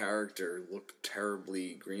old character look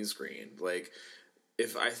terribly green screened? Like,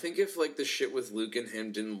 if like the shit with Luke and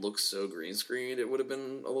him didn't look so green screened, it would have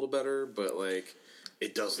been a little better. But like,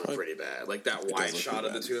 it does look pretty bad. Like that wide shot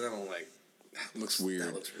of the two of them, I'm like, that looks weird.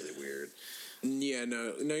 That looks really weird. Yeah,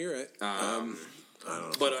 no, you're right. I don't know.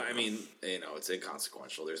 But I mean, you know, it's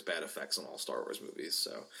inconsequential. There's bad effects in all Star Wars movies,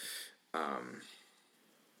 so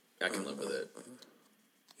I can live with it.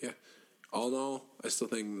 Yeah. All in all, I still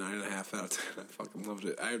think 9.5 out of 10. I fucking loved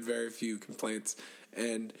it. I had very few complaints,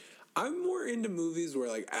 and I'm more into movies where,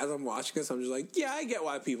 like, as I'm watching this, I'm just like, yeah, I get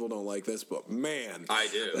why people don't like this, but man, I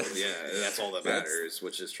do. Yeah, that's all that matters,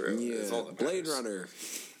 which is true. Yeah, it's all that Blade matters.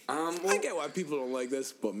 Runner. Well, I get why people don't like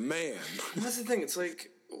this, but man, that's the thing. It's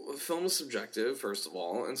like film is subjective, first of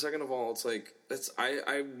all, and second of all, it's like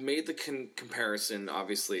I made the comparison.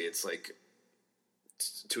 Obviously, it's like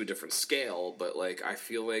to a different scale, but like I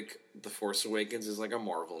feel like The Force Awakens is like a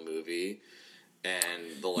Marvel movie,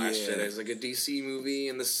 and The Last Jedi is like a DC movie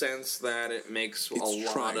in the sense that it makes a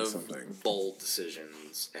lot of bold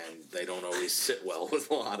decisions, and they don't always sit well with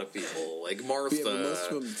a lot of people. Like Martha,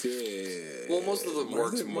 most of them did. Well, most of them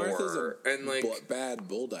worked more, and like bad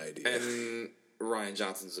bold idea. And Rian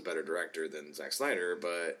Johnson's a better director than Zack Snyder,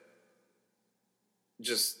 but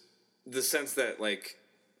just the sense that like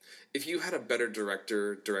if you had a better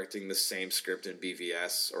director directing the same script in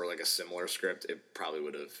BVS or like a similar script, it probably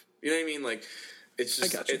would have. You know what I mean? Like it's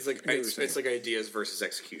just it's like it's like ideas versus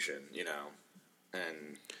execution, you know,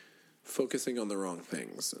 and focusing on the wrong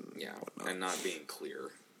things and whatnot. And not being clear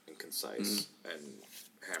and concise and.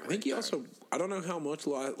 I think he also. I don't know how much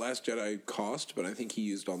Last Jedi cost, but I think he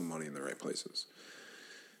used all the money in the right places.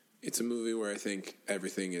 It's a movie where I think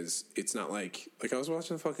everything is. It's not like I was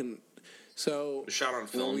watching fucking. So shot on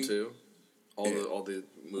film too. All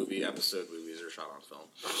the episode movies are shot on film.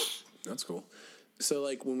 That's cool. So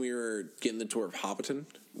like when we were getting the tour of Hobbiton,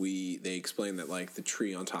 they explained that like the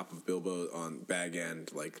tree on top of Bilbo on Bag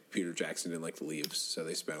End, like Peter Jackson didn't like the leaves, so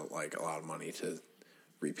they spent like a lot of money to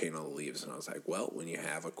repaint all the leaves. And I was like, well, when you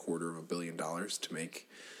have $250 million to make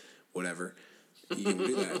whatever, you can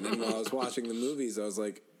do that. And then while I was watching the movies, I was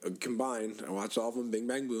like, combined, I watched all of them, Bing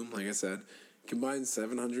Bang Boom, like I said, combined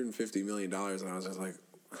 $750 million. And I was just like,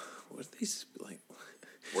 what are these, like...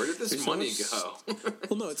 Where did this money go?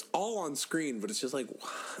 Well, no, it's all on screen, but it's just like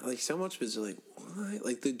so much of it's just like, why?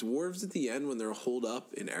 Like the dwarves at the end when they're holed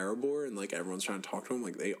up in Erebor and like everyone's trying to talk to them,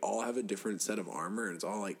 like they all have a different set of armor, and it's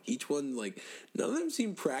all like each one like none of them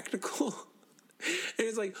seem practical. And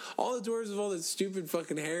it's like all the dwarves have all this stupid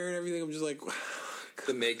fucking hair and everything. I'm just like,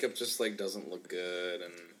 the makeup just like doesn't look good,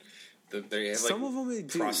 and they have like some of them they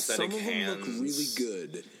do. Some of them look really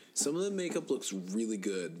good. Some of the makeup looks really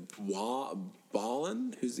good.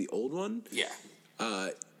 Balin, who's the old one,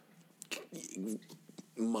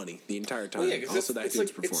 money the entire time. Well, also, that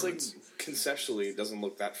dude's performance. It's like conceptually, it doesn't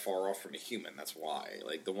look that far off from a human. That's why,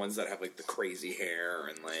 like the ones that have like the crazy hair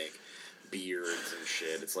and like beards and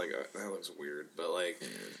shit. It's like that looks weird, but like.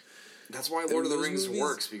 That's why Lord of the Rings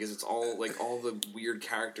works, because it's all like all the weird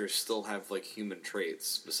characters still have like human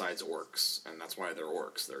traits besides orcs, and that's why they're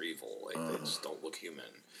orcs. They're evil. Like they just don't look human.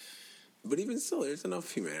 But even still, there's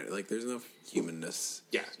enough humanity. Like, there's enough humanness.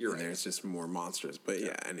 Yeah, you're in right. there. It's just more monsters. But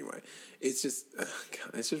yeah, anyway, it's just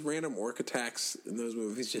it's just random orc attacks in those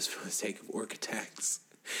movies just for the sake of orc attacks,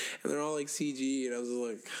 and they're all like CG. And I was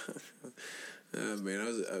like, oh,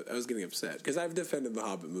 man, I was getting upset because I've defended the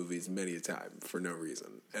Hobbit movies many a time for no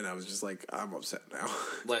reason, and I was just like, I'm upset now.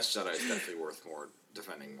 Last Jedi is definitely worth more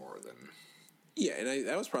defending more than. Yeah, and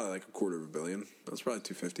that was probably like $250 million. That was probably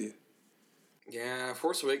 250. Yeah,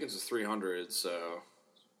 Force Awakens is 300, so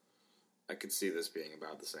I could see this being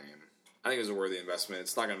about the same. I think it was a worthy investment.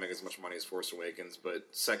 It's not going to make as much money as Force Awakens, but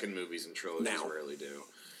second movies and trilogies rarely do.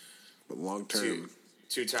 But long term,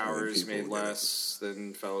 Two Towers made less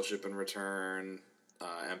than Fellowship and Return.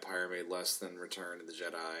 Empire made less than Return of the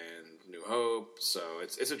Jedi and New Hope. So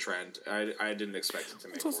it's a trend. I didn't expect it to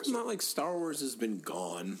make. It's also not like Star Wars has been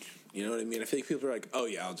gone. You know what I mean? I think people are like, oh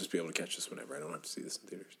yeah, I'll just be able to catch this whenever. I don't have to see this in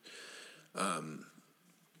theaters.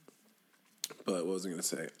 But what was I going to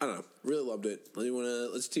say? I don't know. Really loved it.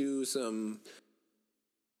 Let's do some